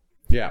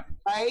 Yeah.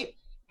 Right?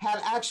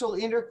 Had actual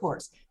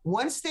intercourse.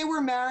 Once they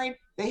were married,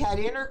 they had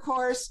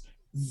intercourse.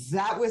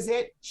 That was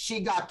it. She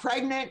got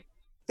pregnant.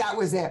 That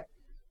was it.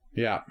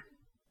 Yeah.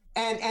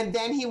 And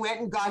then he went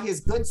and got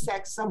his good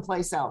sex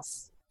someplace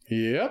else.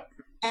 Yep.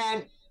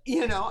 And,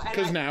 you know.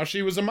 Because now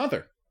she was a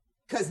mother.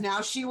 Because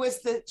now she was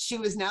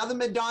now the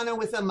Madonna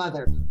with a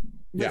mother,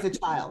 with a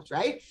child,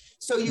 right?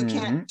 So you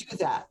can't do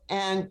that.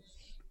 And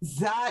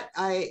that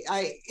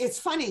it's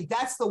funny.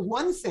 That's the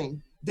one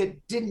thing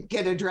that didn't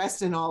get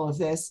addressed in all of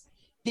this,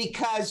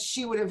 because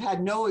she would have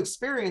had no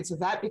experience of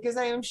that, because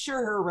I am sure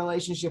her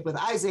relationship with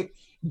Isaac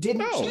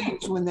didn't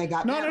change when they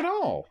got married. Not at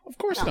all. Of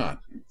course not.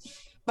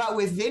 But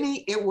with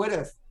Vinny, it would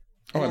have.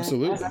 Oh, and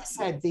absolutely. As I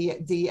said, the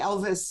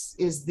Elvis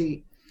is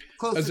the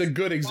closest. As a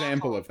good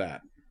example of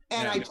that.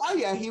 And I tell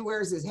you, he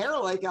wears his hair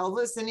like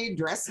Elvis, and he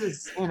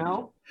dresses, you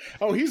know.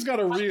 Oh, he's got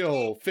a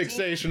real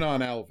fixation on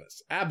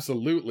Elvis.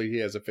 Absolutely, he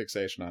has a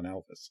fixation on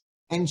Elvis.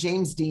 And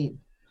James Dean.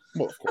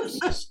 Well, of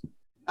course.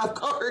 Of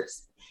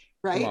course.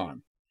 Right? Come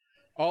on.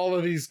 All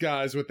of these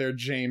guys with their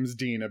James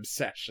Dean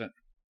obsession.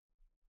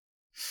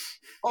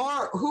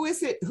 Or who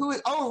is it?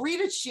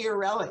 Rita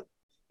Chiarelli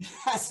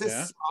has a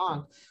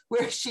song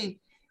where she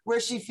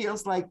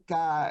feels like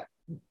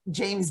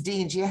James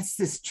Dean. She has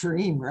this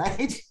dream,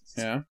 right?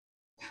 Yeah.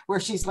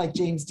 Where she's like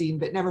James Dean,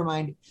 but never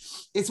mind.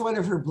 It's one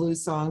of her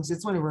blues songs.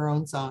 It's one of her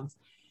own songs.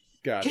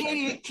 Gotcha.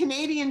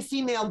 Canadian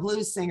female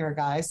blues singer,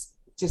 guys,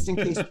 just in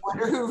case you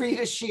wonder who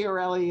Rita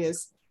Chiarelli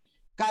is.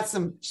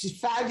 She's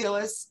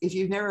fabulous. If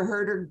you've never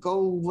heard her,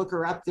 go look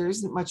her up. There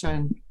isn't much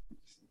on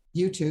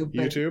YouTube.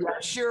 But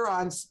I'm sure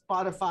on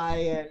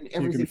Spotify and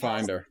everything. You can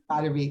find her.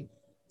 Gotta be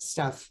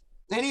stuff.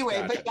 Anyway,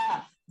 gotcha.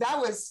 But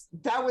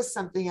that was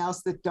something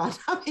else that dawned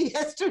on me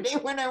yesterday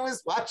when I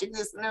was watching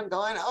this, and I'm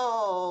going,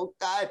 oh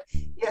God,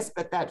 yes,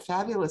 but that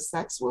fabulous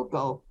sex will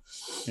go.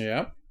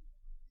 Yeah.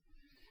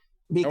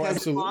 Because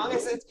as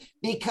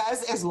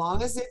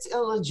long as it's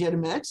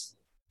illegitimate,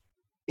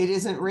 it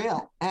isn't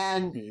real.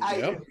 And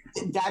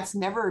that's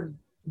never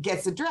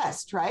gets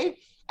addressed, right?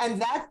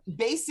 And that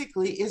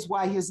basically is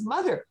why his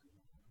mother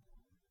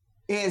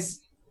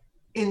is,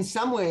 in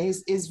some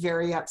ways, is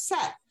very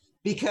upset,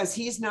 because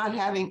he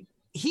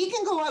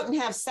can go out and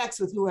have sex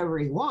with whoever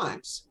he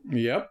wants.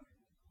 Yep.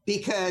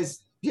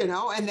 Because, you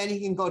know, and then he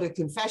can go to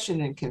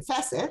confession and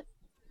confess it,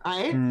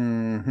 right?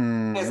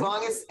 As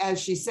long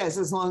as she says,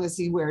 as long as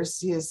he wears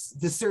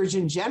the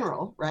Surgeon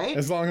General, right?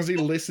 As long as he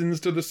listens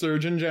to the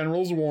Surgeon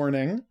General's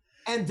warning.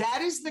 And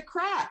that is the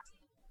crack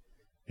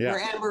where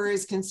Amber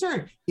is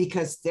concerned,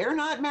 because they're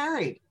not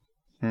married.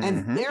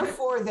 And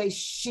therefore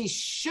she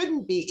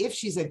shouldn't be, if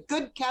she's a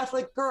good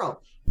Catholic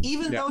girl,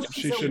 even though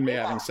she shouldn't be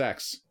having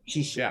sex.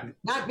 She should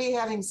not be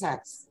having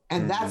sex.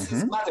 And that's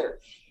his mother.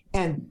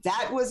 And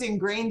that was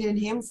ingrained in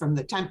him from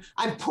the time.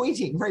 I'm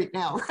pointing right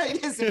now,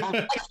 right? As if I'm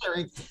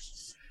lecturing.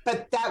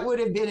 But that would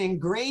have been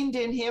ingrained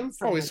in him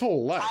from his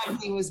whole life. Time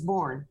he was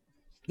born.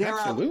 There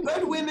are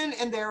good women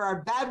and there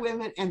are bad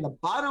women. And the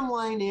bottom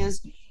line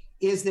is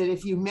that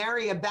if you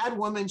marry a bad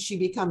woman, she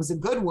becomes a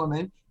good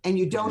woman, and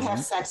you don't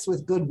have sex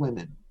with good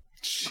women.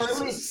 Or at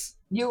least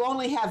you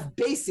only have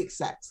basic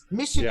sex,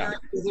 missionary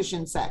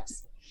position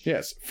sex.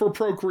 Yes, for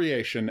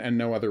procreation and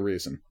no other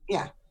reason.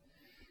 Yeah.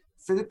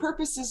 for the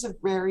purposes of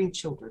rearing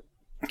children.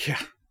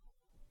 Yeah.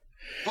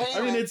 Anyway,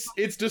 I mean,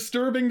 it's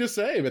disturbing to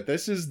say, but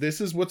this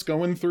is what's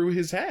going through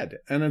his head,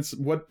 and it's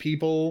what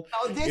people.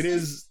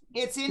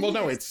 It's in. Well,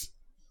 no, it's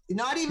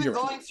not even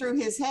going through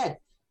his head.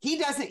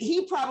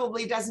 He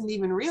probably doesn't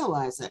even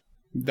realize it.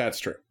 That's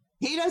true.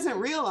 He doesn't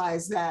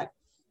realize that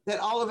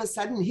all of a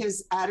sudden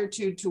his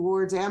attitude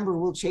towards Amber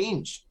will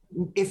change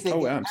if they.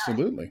 Oh,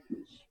 absolutely.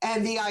 Married.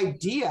 And the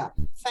idea,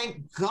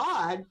 thank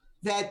God,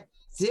 that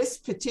this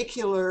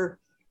particular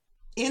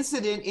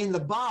incident in the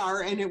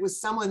bar, and it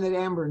was someone that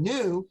Amber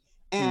knew,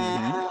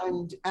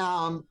 and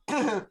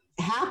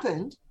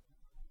happened,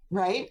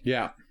 right?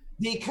 Yeah.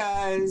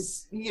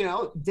 Because,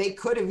 they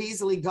could have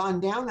easily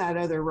gone down that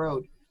other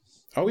road.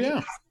 Oh,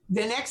 yeah.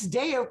 The next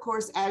day, of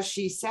course, as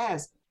she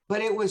says, but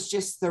it was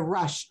just the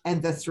rush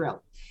and the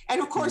thrill. And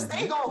of course,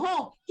 they go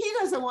home. He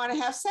doesn't want to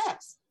have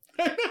sex.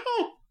 I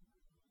know.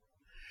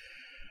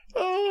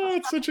 Oh,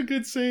 it's such a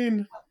good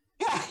scene.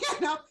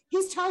 Yeah,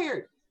 he's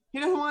tired. He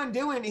doesn't want to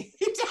do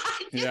anything.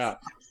 Yeah.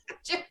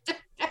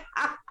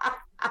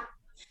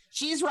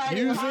 She's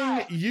riding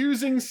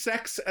using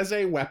sex as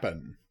a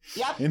weapon.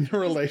 Yep. In the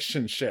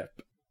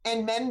relationship.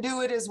 And men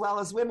do it as well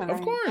as women. Of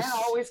course. Men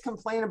always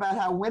complain about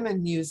how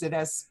women use it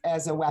as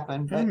a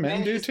weapon. But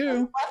men do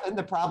too. Weapon.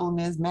 The problem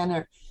is men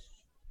are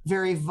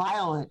very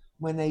violent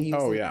when they use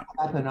it as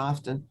a weapon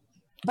often.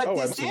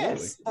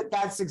 But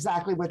that's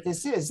exactly what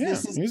this is. Yeah,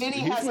 this is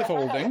he's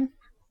withholding.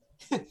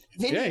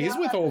 He's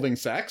withholding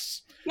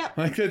sex. Yep.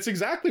 Like, that's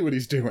exactly what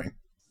he's doing.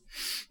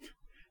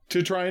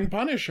 To try and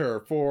punish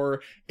her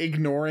for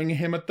ignoring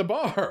him at the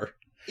bar.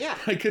 Yeah.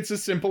 Like, it's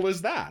as simple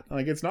as that.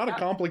 Like, it's not a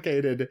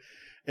complicated,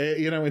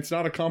 it's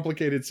not a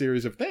complicated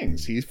series of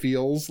things. He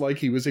feels like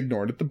he was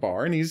ignored at the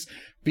bar, and he's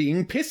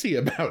being pissy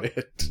about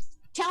it.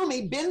 Tell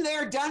me, been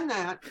there, done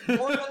that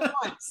more than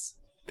once.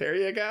 There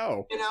you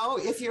go.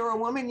 If you're a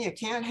woman, you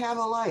can't have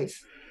a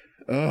life.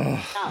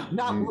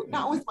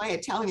 Not with my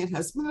Italian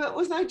husband, but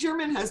with my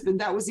German husband.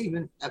 That was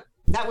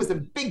a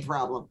big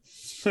problem.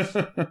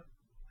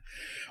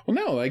 Well,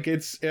 no, like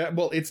it's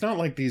not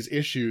like these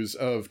issues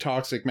of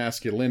toxic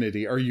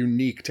masculinity are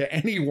unique to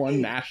any one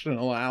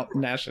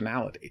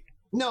nationality.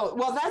 No,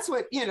 well, that's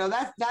what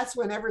that's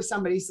whenever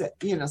somebody said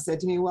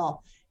to me,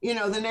 well,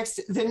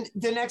 the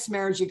next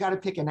marriage you got to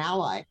pick an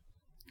ally.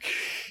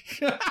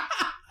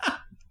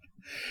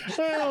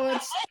 Well,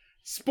 that's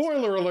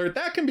spoiler alert.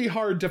 That can be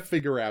hard to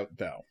figure out,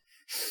 though.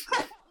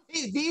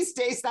 These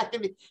days, that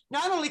can be.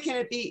 Not only can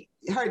it be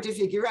hard to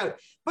figure out,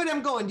 but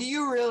I'm going, do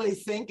you really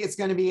think it's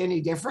going to be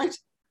any different?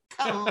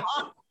 Come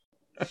on.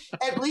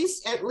 At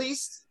least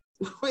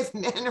with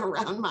men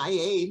around my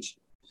age,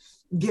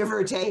 give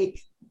or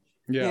take.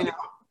 Yeah.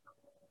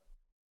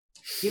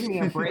 Give me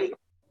a break.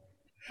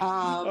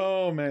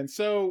 Oh man.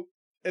 So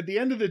at the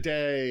end of the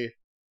day,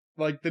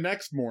 like the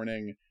next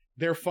morning,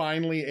 they're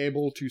finally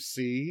able to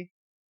see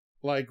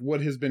like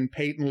what has been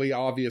patently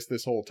obvious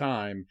this whole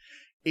time.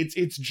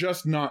 It's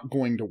just not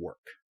going to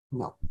work.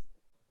 No.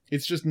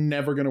 It's just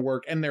never going to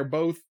work. And they're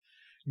both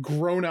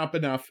grown up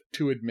enough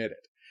to admit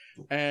it.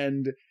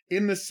 And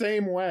in the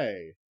same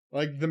way,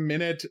 like the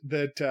minute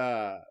that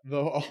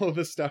all of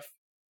the stuff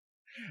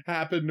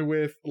happened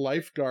with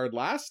Lifeguard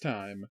last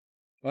time,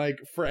 like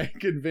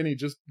Frank and Vinny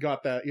just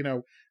got that,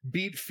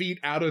 beat feet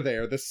out of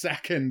there the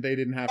second they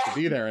didn't have to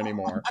be there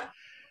anymore.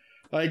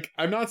 Like,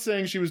 I'm not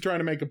saying she was trying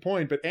to make a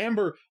point, but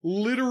Amber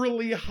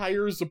literally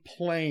hires a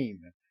plane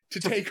to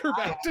take her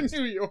back to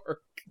New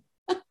York.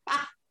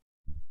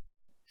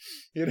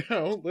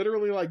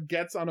 Literally like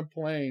gets on a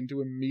plane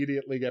to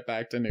immediately get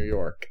back to New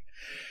York.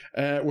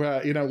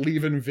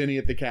 Leaving Vinny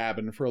at the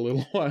cabin for a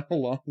little while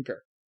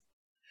longer.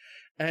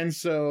 And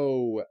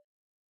so,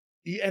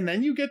 and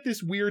then you get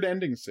this weird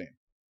ending scene.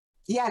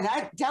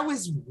 Yeah, that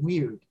was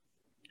weird.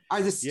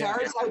 Are the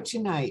stars out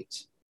tonight?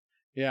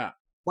 Yeah.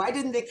 Why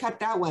didn't they cut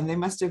that one? They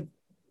must have.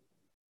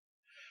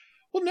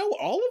 Well, no,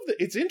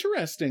 it's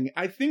interesting.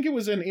 I think it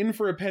was an in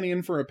for a penny,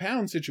 in for a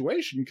pound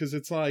situation, because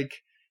it's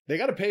like, they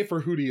got to pay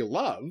for Who Do You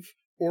Love,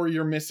 or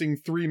you're missing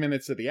 3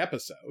 minutes of the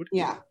episode.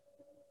 Yeah.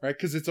 Right?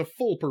 Because it's a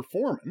full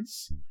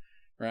performance,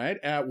 right?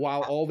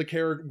 While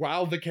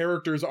the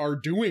characters are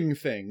doing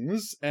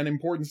things and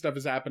important stuff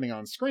is happening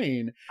on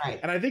screen. Right.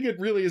 And I think it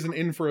really is an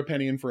in for a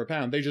penny, in for a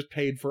pound. They just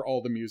paid for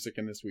all the music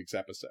in this week's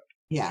episode.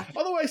 Yeah.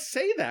 Although I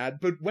say that,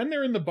 but when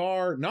they're in the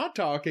bar not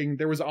talking,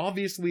 there was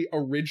obviously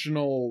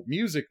original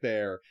music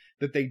there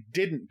that they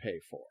didn't pay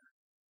for.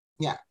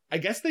 Yeah. I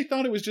guess they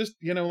thought it was just,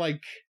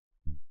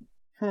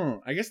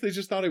 I guess they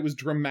just thought it was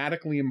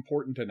dramatically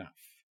important enough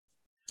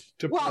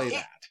to play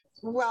that.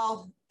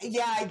 Well,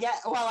 yeah,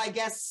 I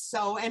guess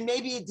so. And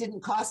maybe it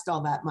didn't cost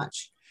all that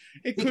much.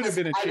 It could have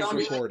been a cheap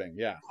recording,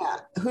 yeah.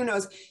 Who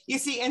knows? You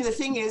see, and the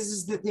thing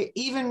is that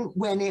even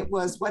when it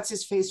was what's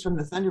his face from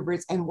the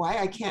Thunderbirds, and why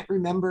I can't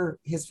remember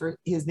his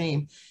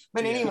name,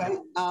 but anyway,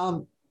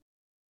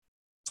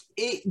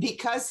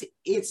 because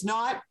it's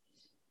not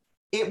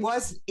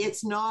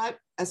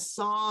a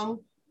song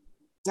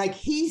like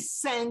he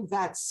sang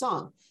that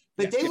song,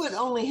 but they would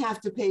only have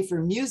to pay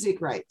for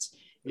music rights.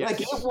 Yes.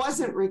 Like it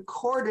wasn't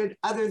recorded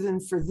other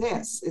than for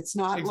this. It's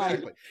not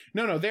exactly. like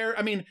No,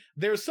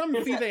 there's some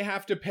fee they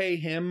have to pay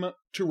him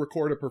to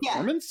record a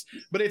performance,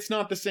 but it's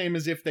not the same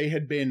as if they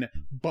had been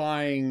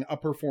buying a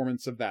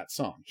performance of that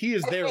song. He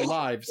is there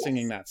live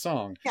singing that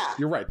song. Yeah.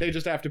 You're right. They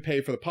just have to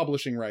pay for the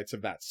publishing rights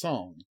of that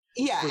song.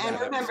 Yeah, and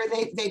remember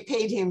they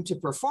paid him to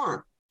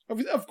perform.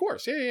 Of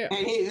course, yeah.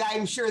 And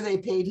I'm sure they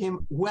paid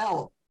him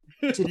well.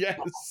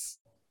 Yes.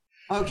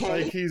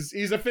 Okay. Like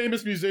he's a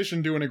famous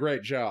musician doing a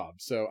great job,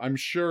 so I'm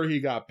sure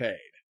he got paid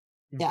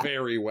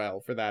very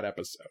well for that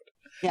episode.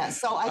 Yeah,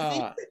 so I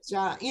think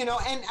that,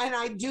 and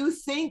I do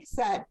think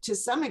that to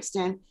some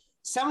extent,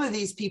 some of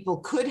these people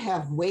could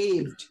have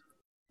waived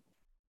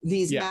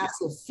these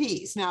massive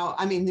fees. Now,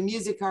 I mean, the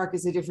music arc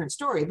is a different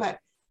story, but,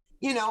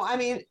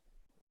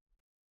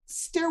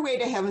 Stairway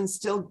to Heaven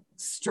still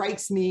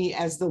strikes me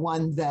as the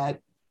one that,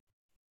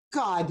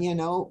 God,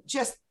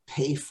 just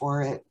pay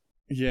for it.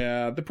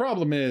 Yeah, the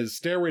problem is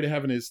Stairway to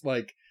Heaven is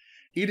like,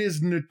 it is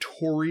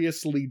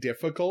notoriously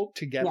difficult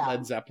to get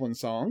Led Zeppelin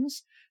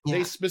songs. Yeah.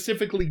 They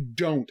specifically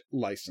don't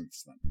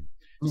license them.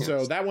 Yes.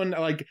 So that one,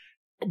 like,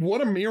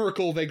 what a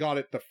miracle they got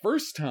it the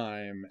first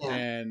time. Yeah.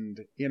 And,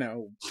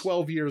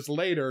 12 years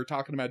later,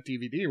 talking about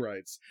DVD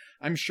rights,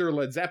 I'm sure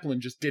Led Zeppelin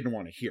just didn't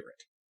want to hear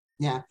it.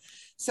 Yeah.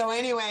 So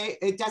anyway,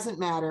 it doesn't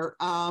matter.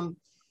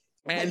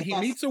 And he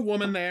meets a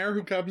woman there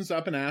who comes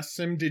up and asks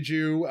him, did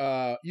you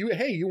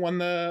won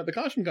the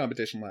costume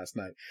competition last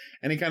night.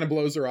 And he kind of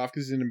blows her off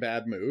because he's in a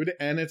bad mood.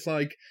 And it's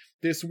like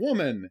this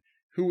woman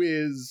who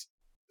is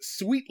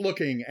sweet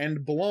looking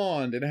and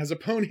blonde and has a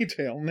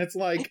ponytail. And it's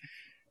like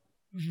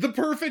the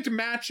perfect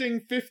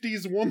matching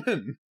 50s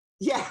woman.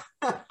 Yeah.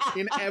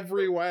 in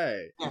every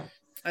way. Yeah.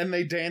 And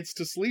they dance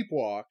to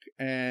Sleepwalk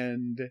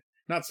and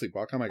not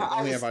Sleepwalk. Oh my God.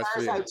 Only Have Eyes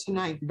for You.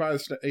 Tonight.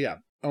 Yeah.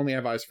 Only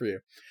Have Eyes for You.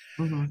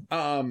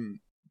 Mm-hmm.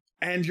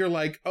 And you're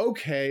like,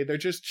 okay, they're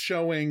just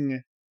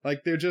showing,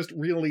 like, they're just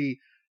really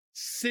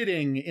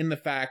sitting in the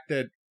fact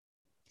that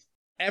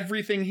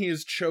everything he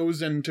has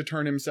chosen to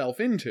turn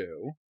himself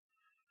into,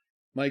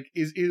 like,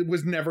 it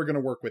was never going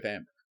to work with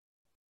Amber.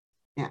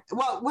 Yeah.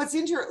 Well, what's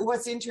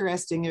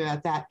interesting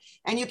about that,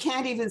 and you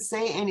can't even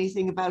say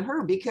anything about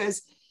her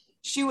because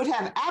she would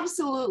have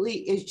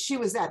she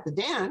was at the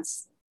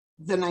dance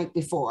the night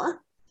before.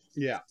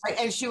 Yeah. Right,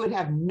 and she would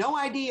have no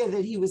idea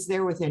that he was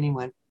there with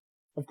anyone.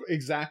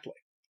 Exactly.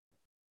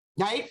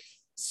 Right?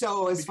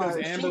 So because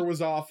Amber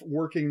was off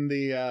working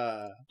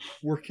the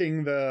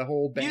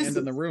whole band music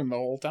in the room the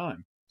whole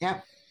time.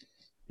 Yeah.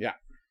 Yeah.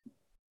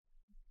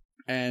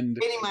 And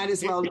he might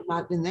as well have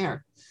not been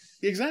there.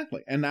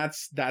 Exactly. And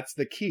that's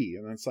the key.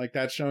 And it's like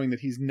that's showing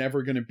that he's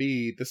never going to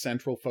be the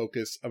central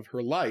focus of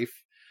her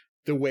life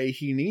the way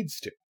he needs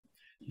to.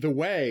 The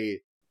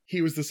way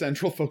he was the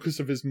central focus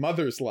of his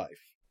mother's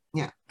life.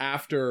 Yeah.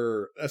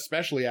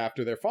 Especially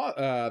after the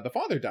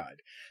father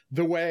died.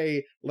 The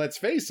way, let's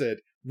face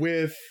it,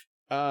 with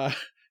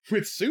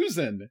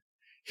Susan,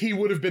 he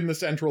would have been the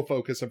central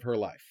focus of her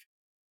life.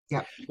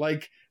 Yeah.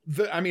 Like,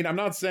 I'm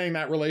not saying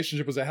that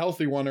relationship was a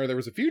healthy one or there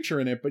was a future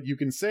in it, but you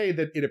can say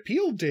that it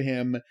appealed to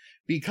him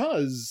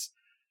because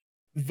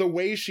the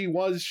way she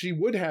was, she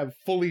would have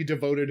fully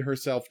devoted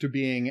herself to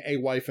being a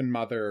wife and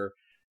mother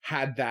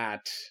had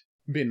that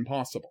been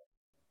possible.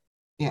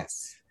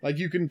 Yes. Like,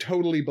 you can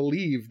totally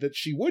believe that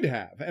she would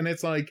have. And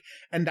it's like,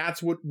 and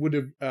that's what would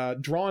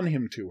have drawn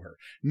him to her.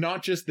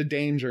 Not just the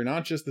danger,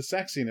 not just the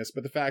sexiness,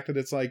 but the fact that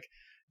it's like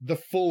the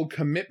full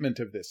commitment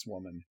of this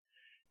woman.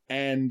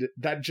 And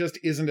that just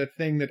isn't a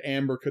thing that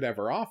Amber could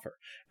ever offer.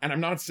 And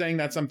I'm not saying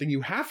that's something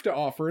you have to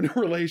offer in a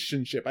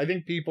relationship. I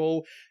think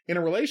people in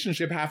a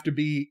relationship have to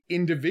be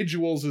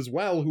individuals as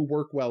well who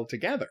work well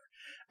together.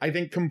 I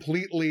think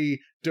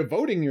completely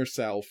devoting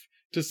yourself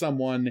to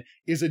someone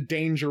is a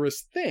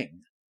dangerous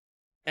thing.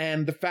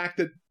 And the fact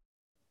that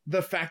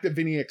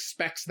Vinny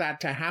expects that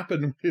to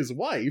happen with his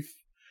wife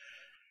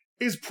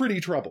is pretty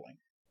troubling.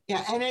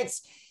 Yeah, and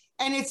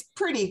it's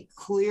pretty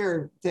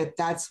clear that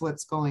that's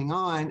what's going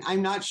on.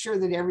 I'm not sure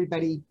that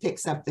everybody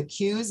picks up the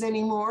cues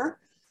anymore.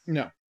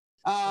 No,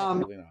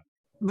 probably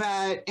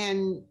not.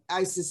 And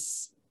I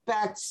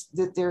suspect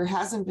that there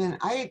hasn't been.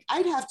 I'd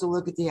have to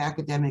look at the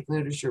academic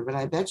literature, but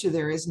I bet you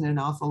there isn't an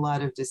awful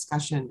lot of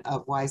discussion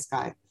of Wise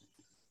Guy.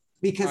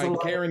 Because I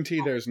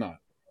guarantee there's not.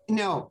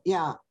 No,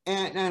 yeah,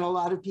 and a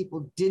lot of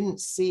people didn't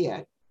see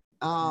it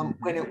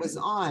when it was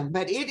on,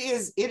 but it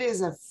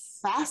is a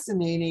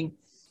fascinating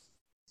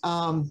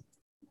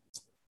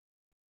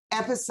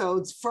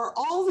episodes for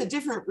all the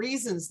different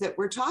reasons that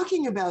we're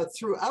talking about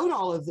throughout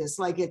all of this,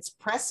 like its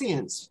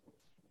prescience,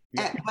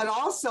 but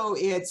also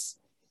its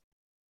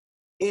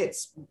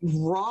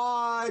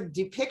raw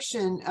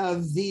depiction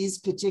of these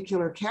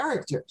particular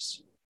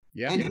characters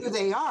and who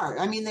they are.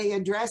 I mean, they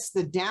address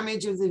the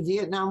damage of the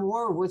Vietnam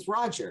War with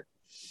Roger.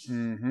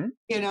 Mm-hmm.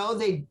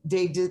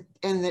 They did,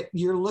 and that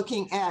you're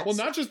looking at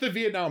not just the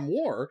Vietnam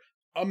War,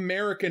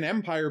 American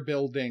empire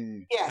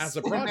building as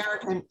a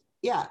project.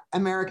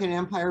 American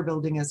empire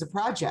building as a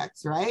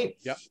project, right?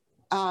 Yep.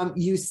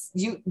 You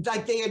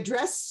like they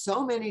address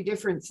so many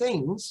different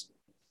things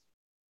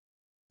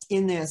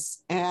in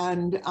this,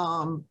 and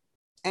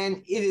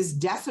it is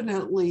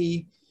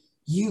definitely,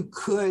 you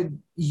could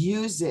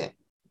use it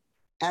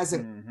as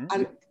a.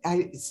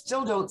 I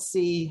still don't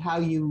see how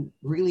you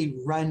really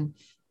run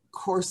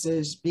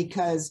courses,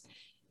 because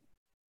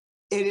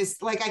it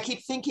is like, I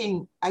keep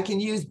thinking I can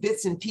use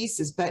bits and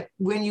pieces, but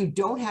when you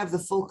don't have the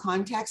full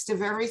context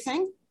of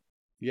everything,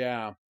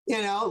 yeah,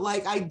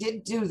 like I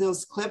did do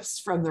those clips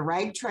from the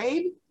rag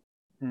trade,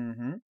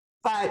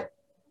 but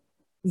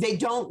they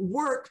don't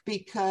work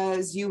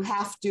because you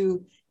have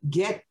to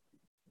get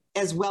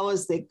as well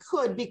as they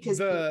could, because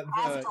you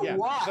have to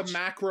watch the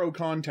macro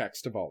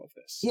context of all of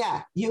this.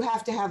 Yeah, you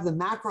have to have the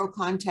macro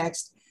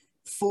context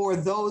for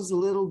those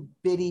little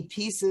bitty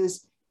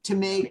pieces to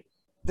make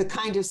the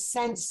kind of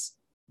sense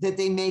that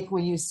they make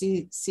when you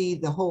see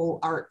the whole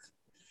arc.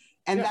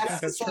 And that's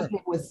the same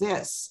thing with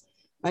this.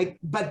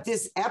 But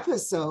this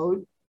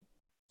episode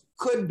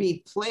could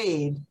be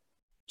played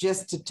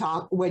just to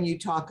talk, when you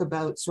talk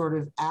about sort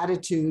of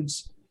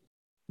attitudes,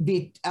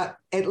 at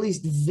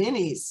least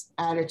Vinny's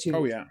attitude.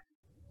 Oh, yeah.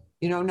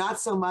 Not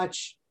so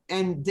much.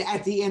 And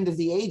at the end of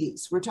the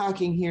 80s, we're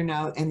talking here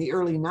now in the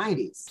early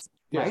 90s,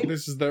 right? Yeah,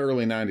 this is the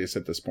early 90s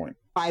at this point.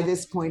 By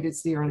this point,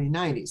 it's the early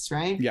 90s,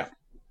 right? Yeah.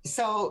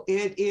 So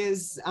it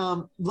is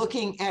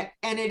looking at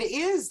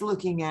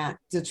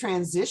the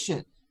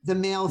transition, the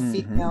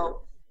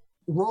male-female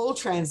role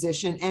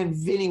transition, and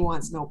Vinny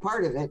wants no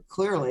part of it,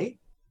 clearly.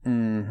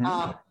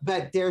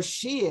 But there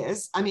she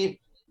is. I mean,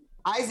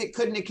 Isaac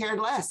couldn't have cared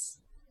less.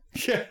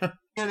 Yeah.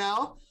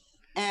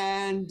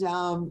 And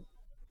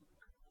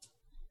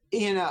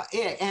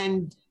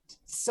and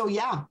so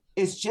yeah,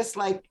 it's just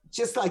like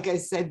I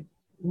said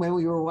when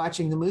we were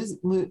watching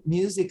the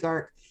music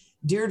arc.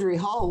 Deirdre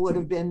Hall would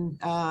have been,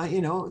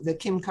 the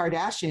Kim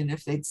Kardashian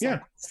if they'd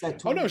set.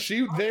 Oh no,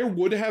 there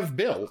would have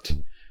built.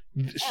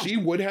 She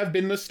would have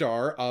been the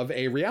star of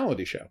a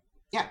reality show.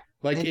 Yeah,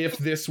 like if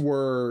this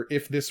were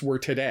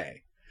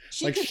today,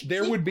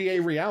 there would be a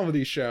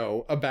reality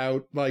show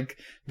about like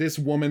this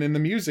woman in the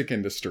music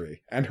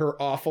industry and her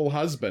awful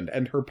husband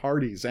and her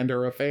parties and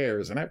her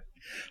affairs, and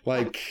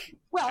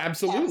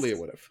absolutely, yes.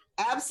 It would have.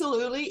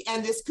 Absolutely,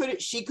 and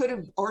she could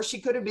have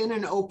been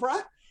an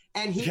Oprah.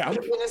 And he could have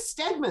been a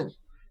Stedman.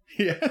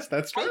 Yes,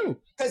 that's true.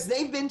 Because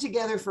they've been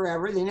together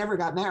forever. They never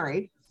got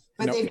married,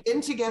 but they've been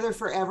together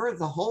forever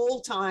the whole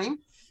time.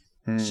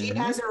 She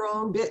has her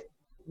own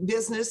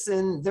business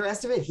and the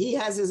rest of it. He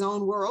has his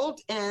own world,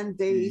 and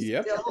they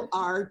still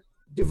are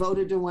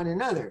devoted to one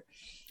another.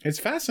 It's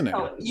fascinating.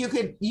 So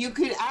you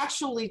could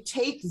actually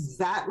take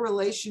that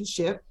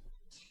relationship,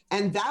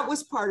 and that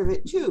was part of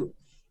it too.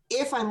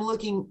 If I'm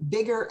looking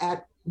bigger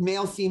at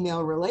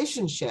male-female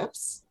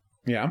relationships,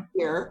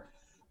 here.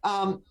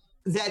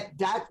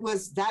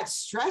 That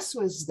stress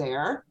was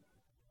there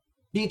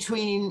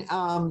between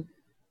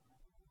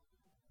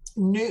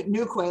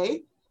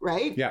Nukwe,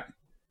 right? Yeah.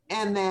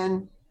 And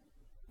then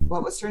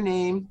what was her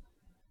name?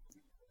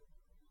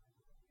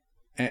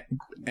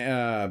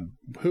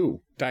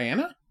 Who?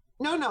 Diana?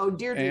 No,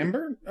 Deirdre.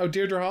 Amber? Oh,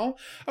 Deirdre Hall?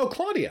 Oh,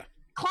 Claudia.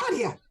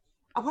 Claudia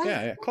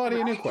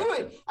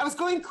Nukwe. I was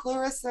going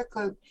Clarissa.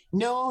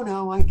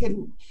 No, I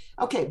couldn't.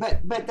 Okay,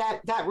 but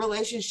that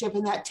relationship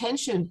and that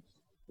tension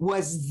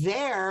was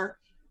there.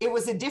 It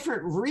was a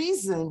different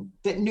reason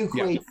that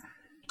Nukwe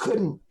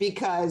couldn't,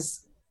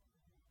 because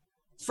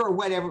for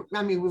whatever,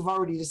 I mean, we've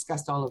already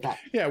discussed all of that.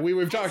 Yeah,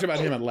 we've talked about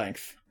him at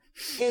length.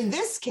 In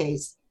this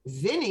case,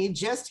 Vinny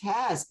just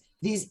has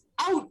these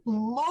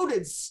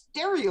outmoded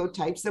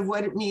stereotypes of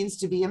what it means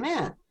to be a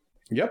man.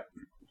 Yep.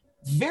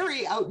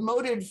 Very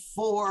outmoded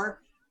for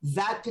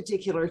that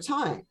particular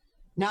time.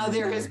 Now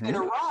there has been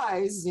a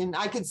rise, and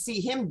I could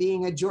see him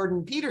being a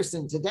Jordan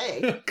Peterson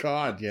today.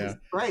 God, yeah. Jesus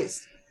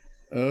Christ.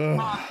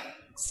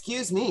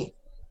 Excuse me.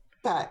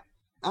 But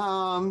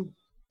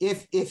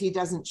if he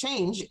doesn't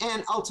change,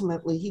 and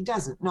ultimately he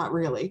doesn't, not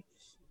really,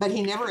 but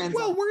he never ends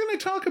up. Well, we're going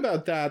to talk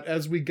about that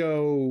as we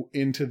go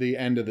into the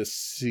end of the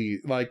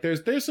season. Like,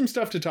 there's some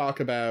stuff to talk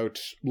about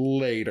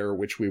later,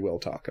 which we will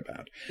talk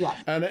about. Yeah.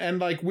 And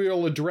like,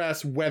 we'll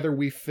address whether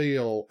we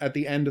feel, at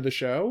the end of the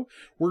show,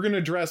 we're going to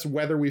address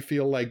whether we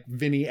feel like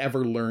Vinny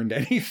ever learned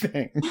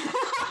anything.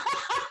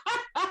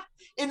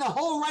 In the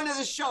whole run of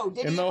the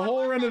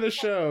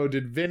show.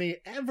 Did Vinny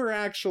ever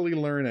actually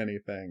learn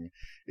anything?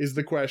 Is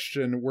the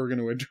question we're going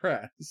to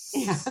address.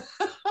 Yeah.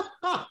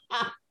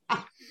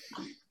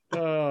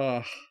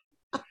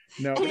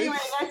 No. Anyway,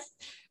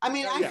 I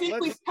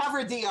think we've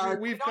covered the arc.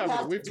 We've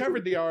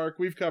covered the arc.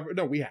 We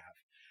have.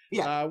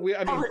 Yeah.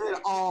 Covered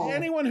it all.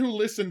 Anyone who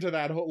listened to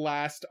that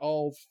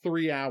all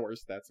 3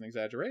 hours, that's an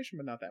exaggeration,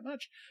 but not that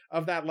much,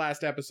 of that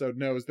last episode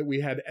knows that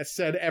we had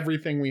said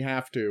everything we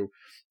have to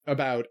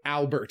about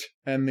Albert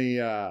and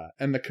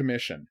the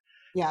commission.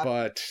 Yeah.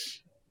 But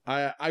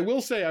I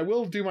will say, I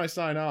will do my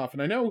sign off,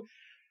 and I know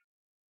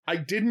I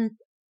didn't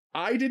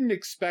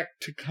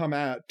expect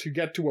to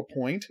get to a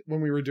point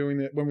when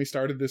we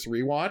started this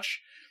rewatch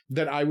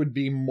that I would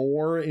be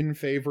more in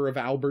favor of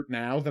Albert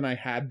now than I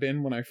had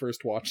been when I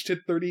first watched it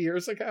 30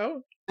 years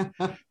ago.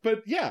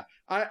 But yeah,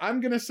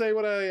 I'm going to say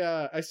what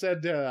I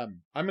said.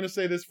 I'm going to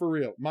say this for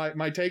real.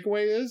 My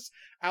takeaway is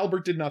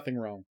Albert did nothing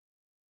wrong.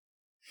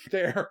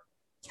 There.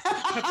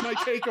 That's my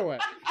takeaway.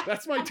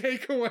 That's my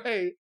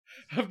takeaway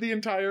of the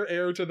entire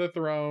Heir to the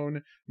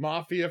Throne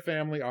Mafia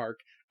family arc.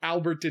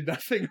 Albert did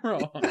nothing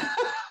wrong.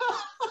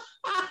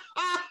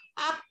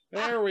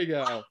 There we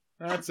go.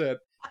 That's it.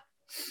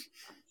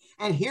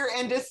 And here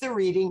endeth the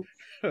reading.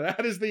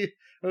 That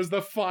was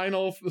the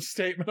final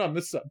statement on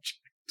the subject.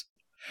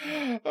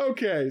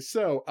 Okay,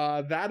 so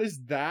that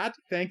is that.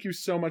 Thank you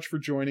so much for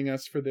joining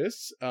us for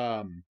this.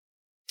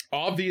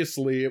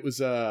 Obviously, it was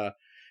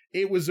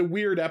a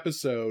weird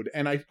episode,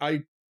 and I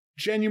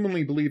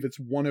genuinely believe it's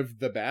one of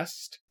the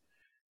best.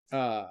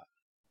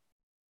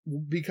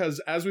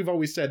 Because as we've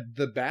always said,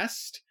 the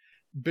best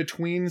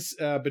between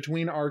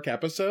arc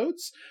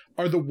episodes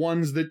are the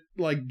ones that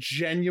like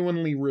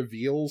genuinely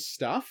reveal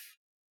stuff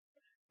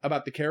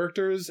about the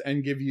characters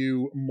and give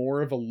you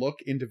more of a look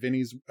into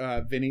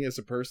Vinny as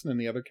a person and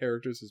the other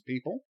characters as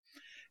people.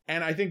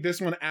 And I think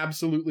this one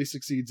absolutely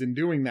succeeds in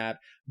doing that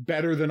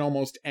better than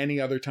almost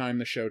any other time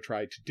the show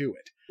tried to do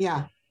it.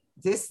 Yeah.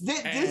 This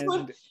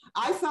one,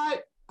 I thought,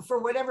 for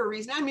whatever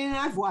reason, I mean,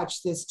 I've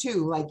watched this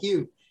too, like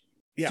you,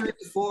 3,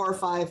 4, or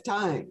 5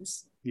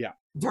 times. Yeah.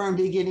 From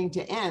beginning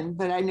to end,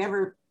 but I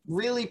never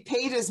really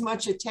paid as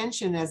much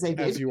attention as I did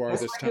as you are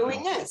this time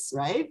doing this,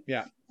 right?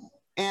 Yeah.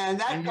 And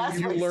that's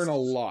you learn a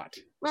lot.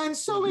 And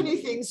so many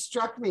things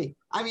struck me.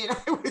 I mean,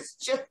 I was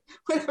just,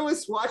 when I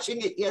was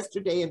watching it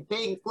yesterday and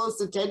paying close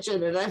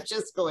attention, and I'm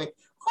just going,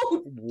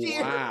 oh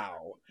dear.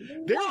 Wow.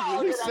 They're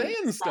really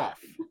saying stuff.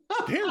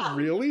 They're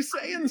really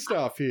saying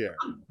stuff here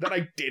that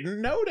I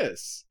didn't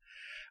notice.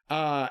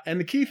 And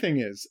the key thing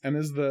is, and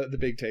this is the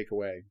big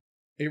takeaway,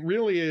 it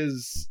really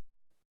is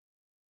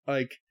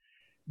like,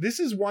 this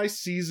is why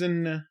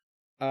season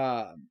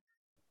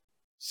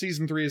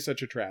 3 is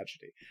such a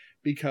tragedy,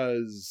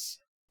 because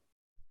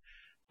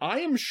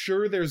I am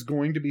sure there's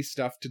going to be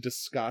stuff to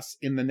discuss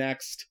in the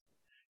next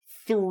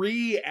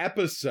 3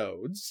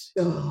 episodes.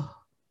 Ugh.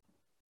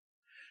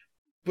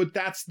 But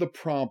that's the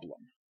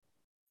problem.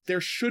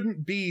 There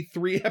shouldn't be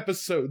 3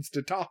 episodes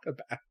to talk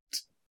about.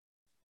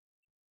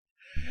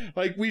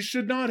 Like, we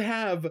should not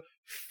have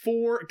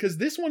 4, because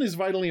this one is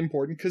vitally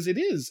important, because it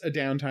is a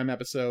downtime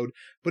episode,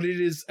 but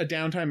it is a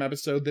downtime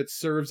episode that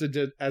serves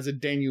as a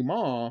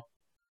denouement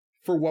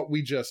for what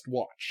we just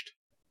watched.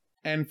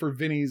 And for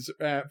Vinny's,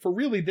 for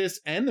really this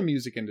and the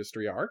music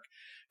industry arc,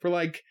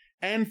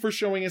 and for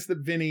showing us that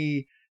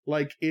Vinny,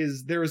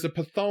 there is a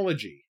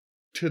pathology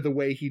to the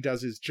way he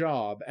does his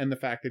job and the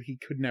fact that he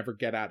could never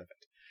get out of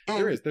it.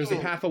 There's a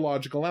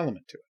pathological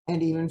element to it.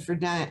 And even for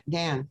Dan.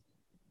 Yeah,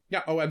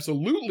 oh,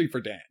 absolutely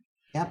for Dan.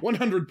 Yep.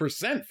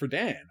 100% for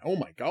Dan. Oh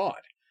my God.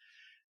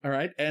 All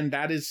right. And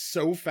that is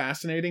so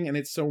fascinating, and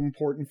it's so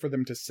important for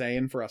them to say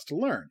and for us to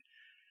learn.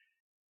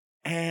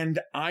 And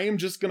I am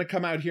just going to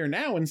come out here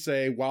now and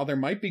say, while there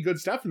might be good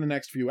stuff in the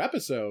next few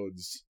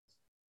episodes,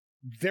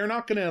 they're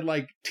not going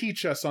to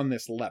teach us on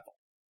this level.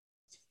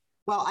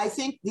 Well, I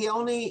think the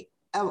only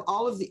of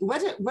all of the,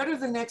 what are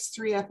the next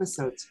 3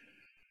 episodes?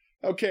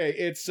 Okay.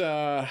 It's,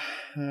 let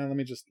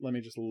me just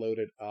load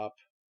it up.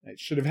 I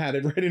should have had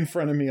it right in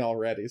front of me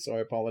already, so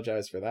I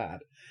apologize for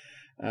that.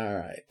 All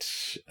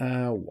right.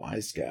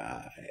 Wise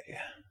guy.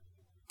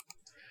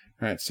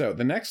 All right. So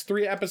the next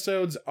 3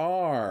 episodes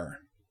are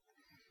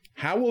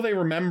How Will They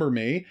Remember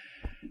Me?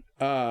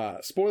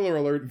 Spoiler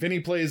alert, Vinny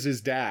plays his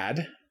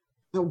dad.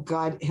 Oh,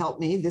 God, help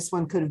me. This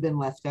one could have been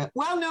left out.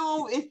 Well,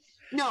 no,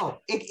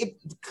 it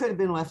could have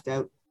been left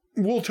out.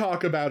 We'll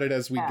talk about it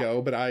as we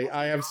go, but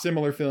I have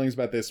similar feelings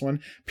about this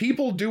one.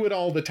 People Do It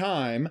All the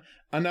Time.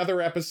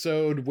 Another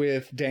episode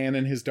with Dan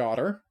and his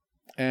daughter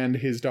and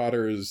his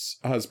daughter's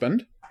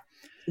husband.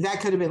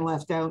 That could have been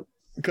left out.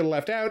 Could have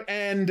left out.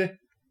 And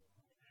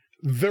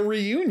The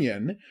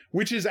Reunion,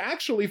 which is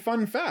actually,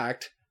 fun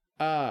fact,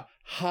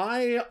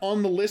 high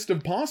on the list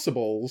of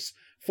possibles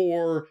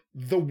for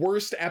the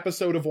worst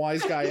episode of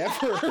Wise Guy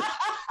ever.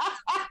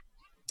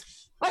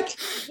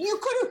 You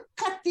could have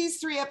cut these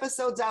 3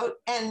 episodes out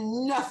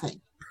and nothing.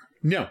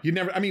 No, you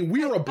never. I mean,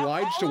 we are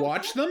obliged to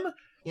watch them,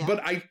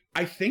 but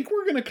I think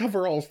we're going to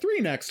cover all 3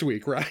 next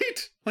week,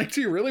 right?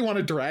 Do you really want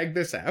to drag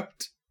this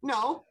out?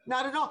 No,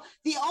 not at all.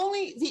 The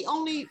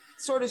only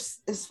sort of,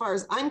 as far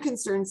as I'm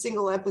concerned,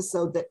 single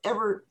episode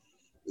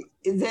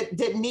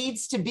that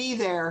needs to be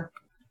there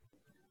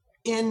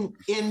in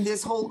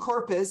this whole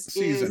corpus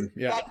season,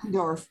 is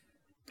Bettendorf.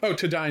 Oh,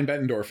 To Die in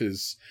Bettendorf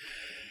is.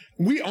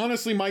 We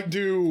honestly might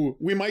do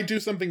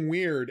something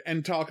weird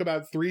and talk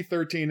about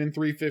 313 and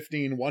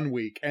 315 one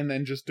week and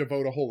then just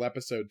devote a whole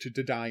episode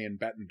to Die in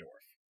Bettendorf.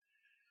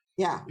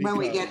 Yeah, when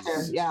we get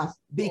there. Yeah,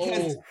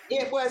 because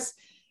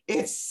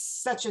it's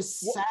such a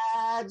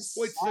sad,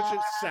 such a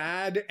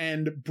sad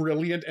and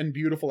brilliant and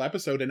beautiful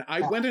episode. And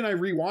I went and I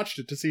rewatched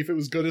it to see if it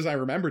was good as I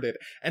remembered it.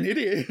 And it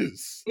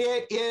is.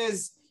 It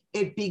is.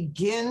 It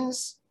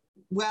begins,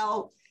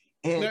 well,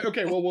 And,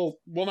 Okay, well,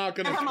 we're not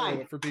going to Never spoil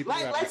mind. it for people. who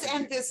haven't Let's seen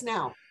end it. this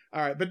now.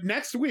 All right, but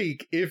next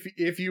week,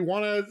 if you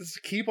want to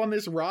keep on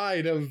this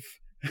ride of,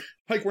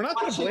 like, we're not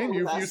going to Watching blame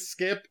you with if you us.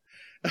 skip,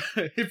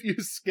 if you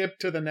skip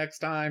to the next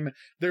time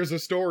there's a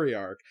story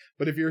arc.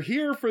 But if you're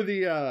here for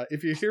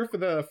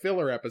the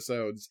filler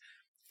episodes,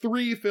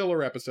 3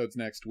 filler episodes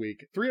next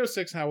week.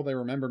 306, How Will They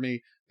Remember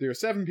Me?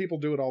 307, People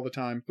Do It All the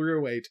Time.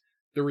 308,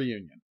 The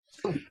Reunion.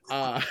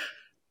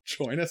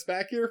 Join us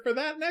back here for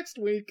that next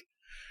week.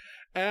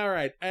 All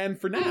right, and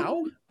for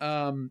now,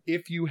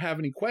 if you have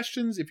any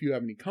questions, if you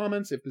have any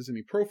comments, if there's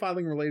any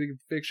profiling related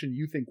fiction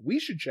you think we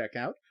should check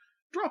out,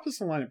 drop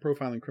us a line at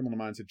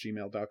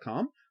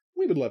profilingcriminalminds@gmail.com.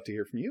 We would love to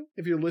hear from you.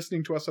 If you're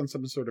listening to us on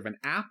some sort of an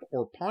app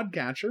or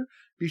podcatcher,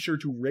 be sure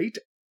to rate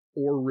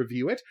or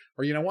review it,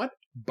 or you know what?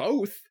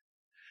 Both.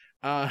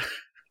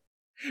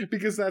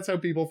 Because that's how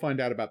people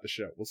find out about the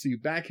show. We'll see you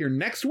back here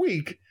next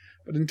week,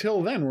 but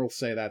until then, we'll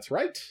say that's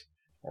right.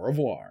 Au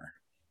revoir.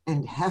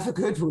 And have a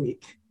good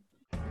week.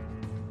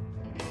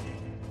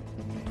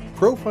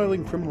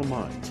 Profiling Criminal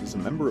Minds is a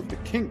member of the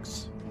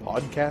Kinks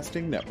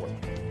Podcasting Network.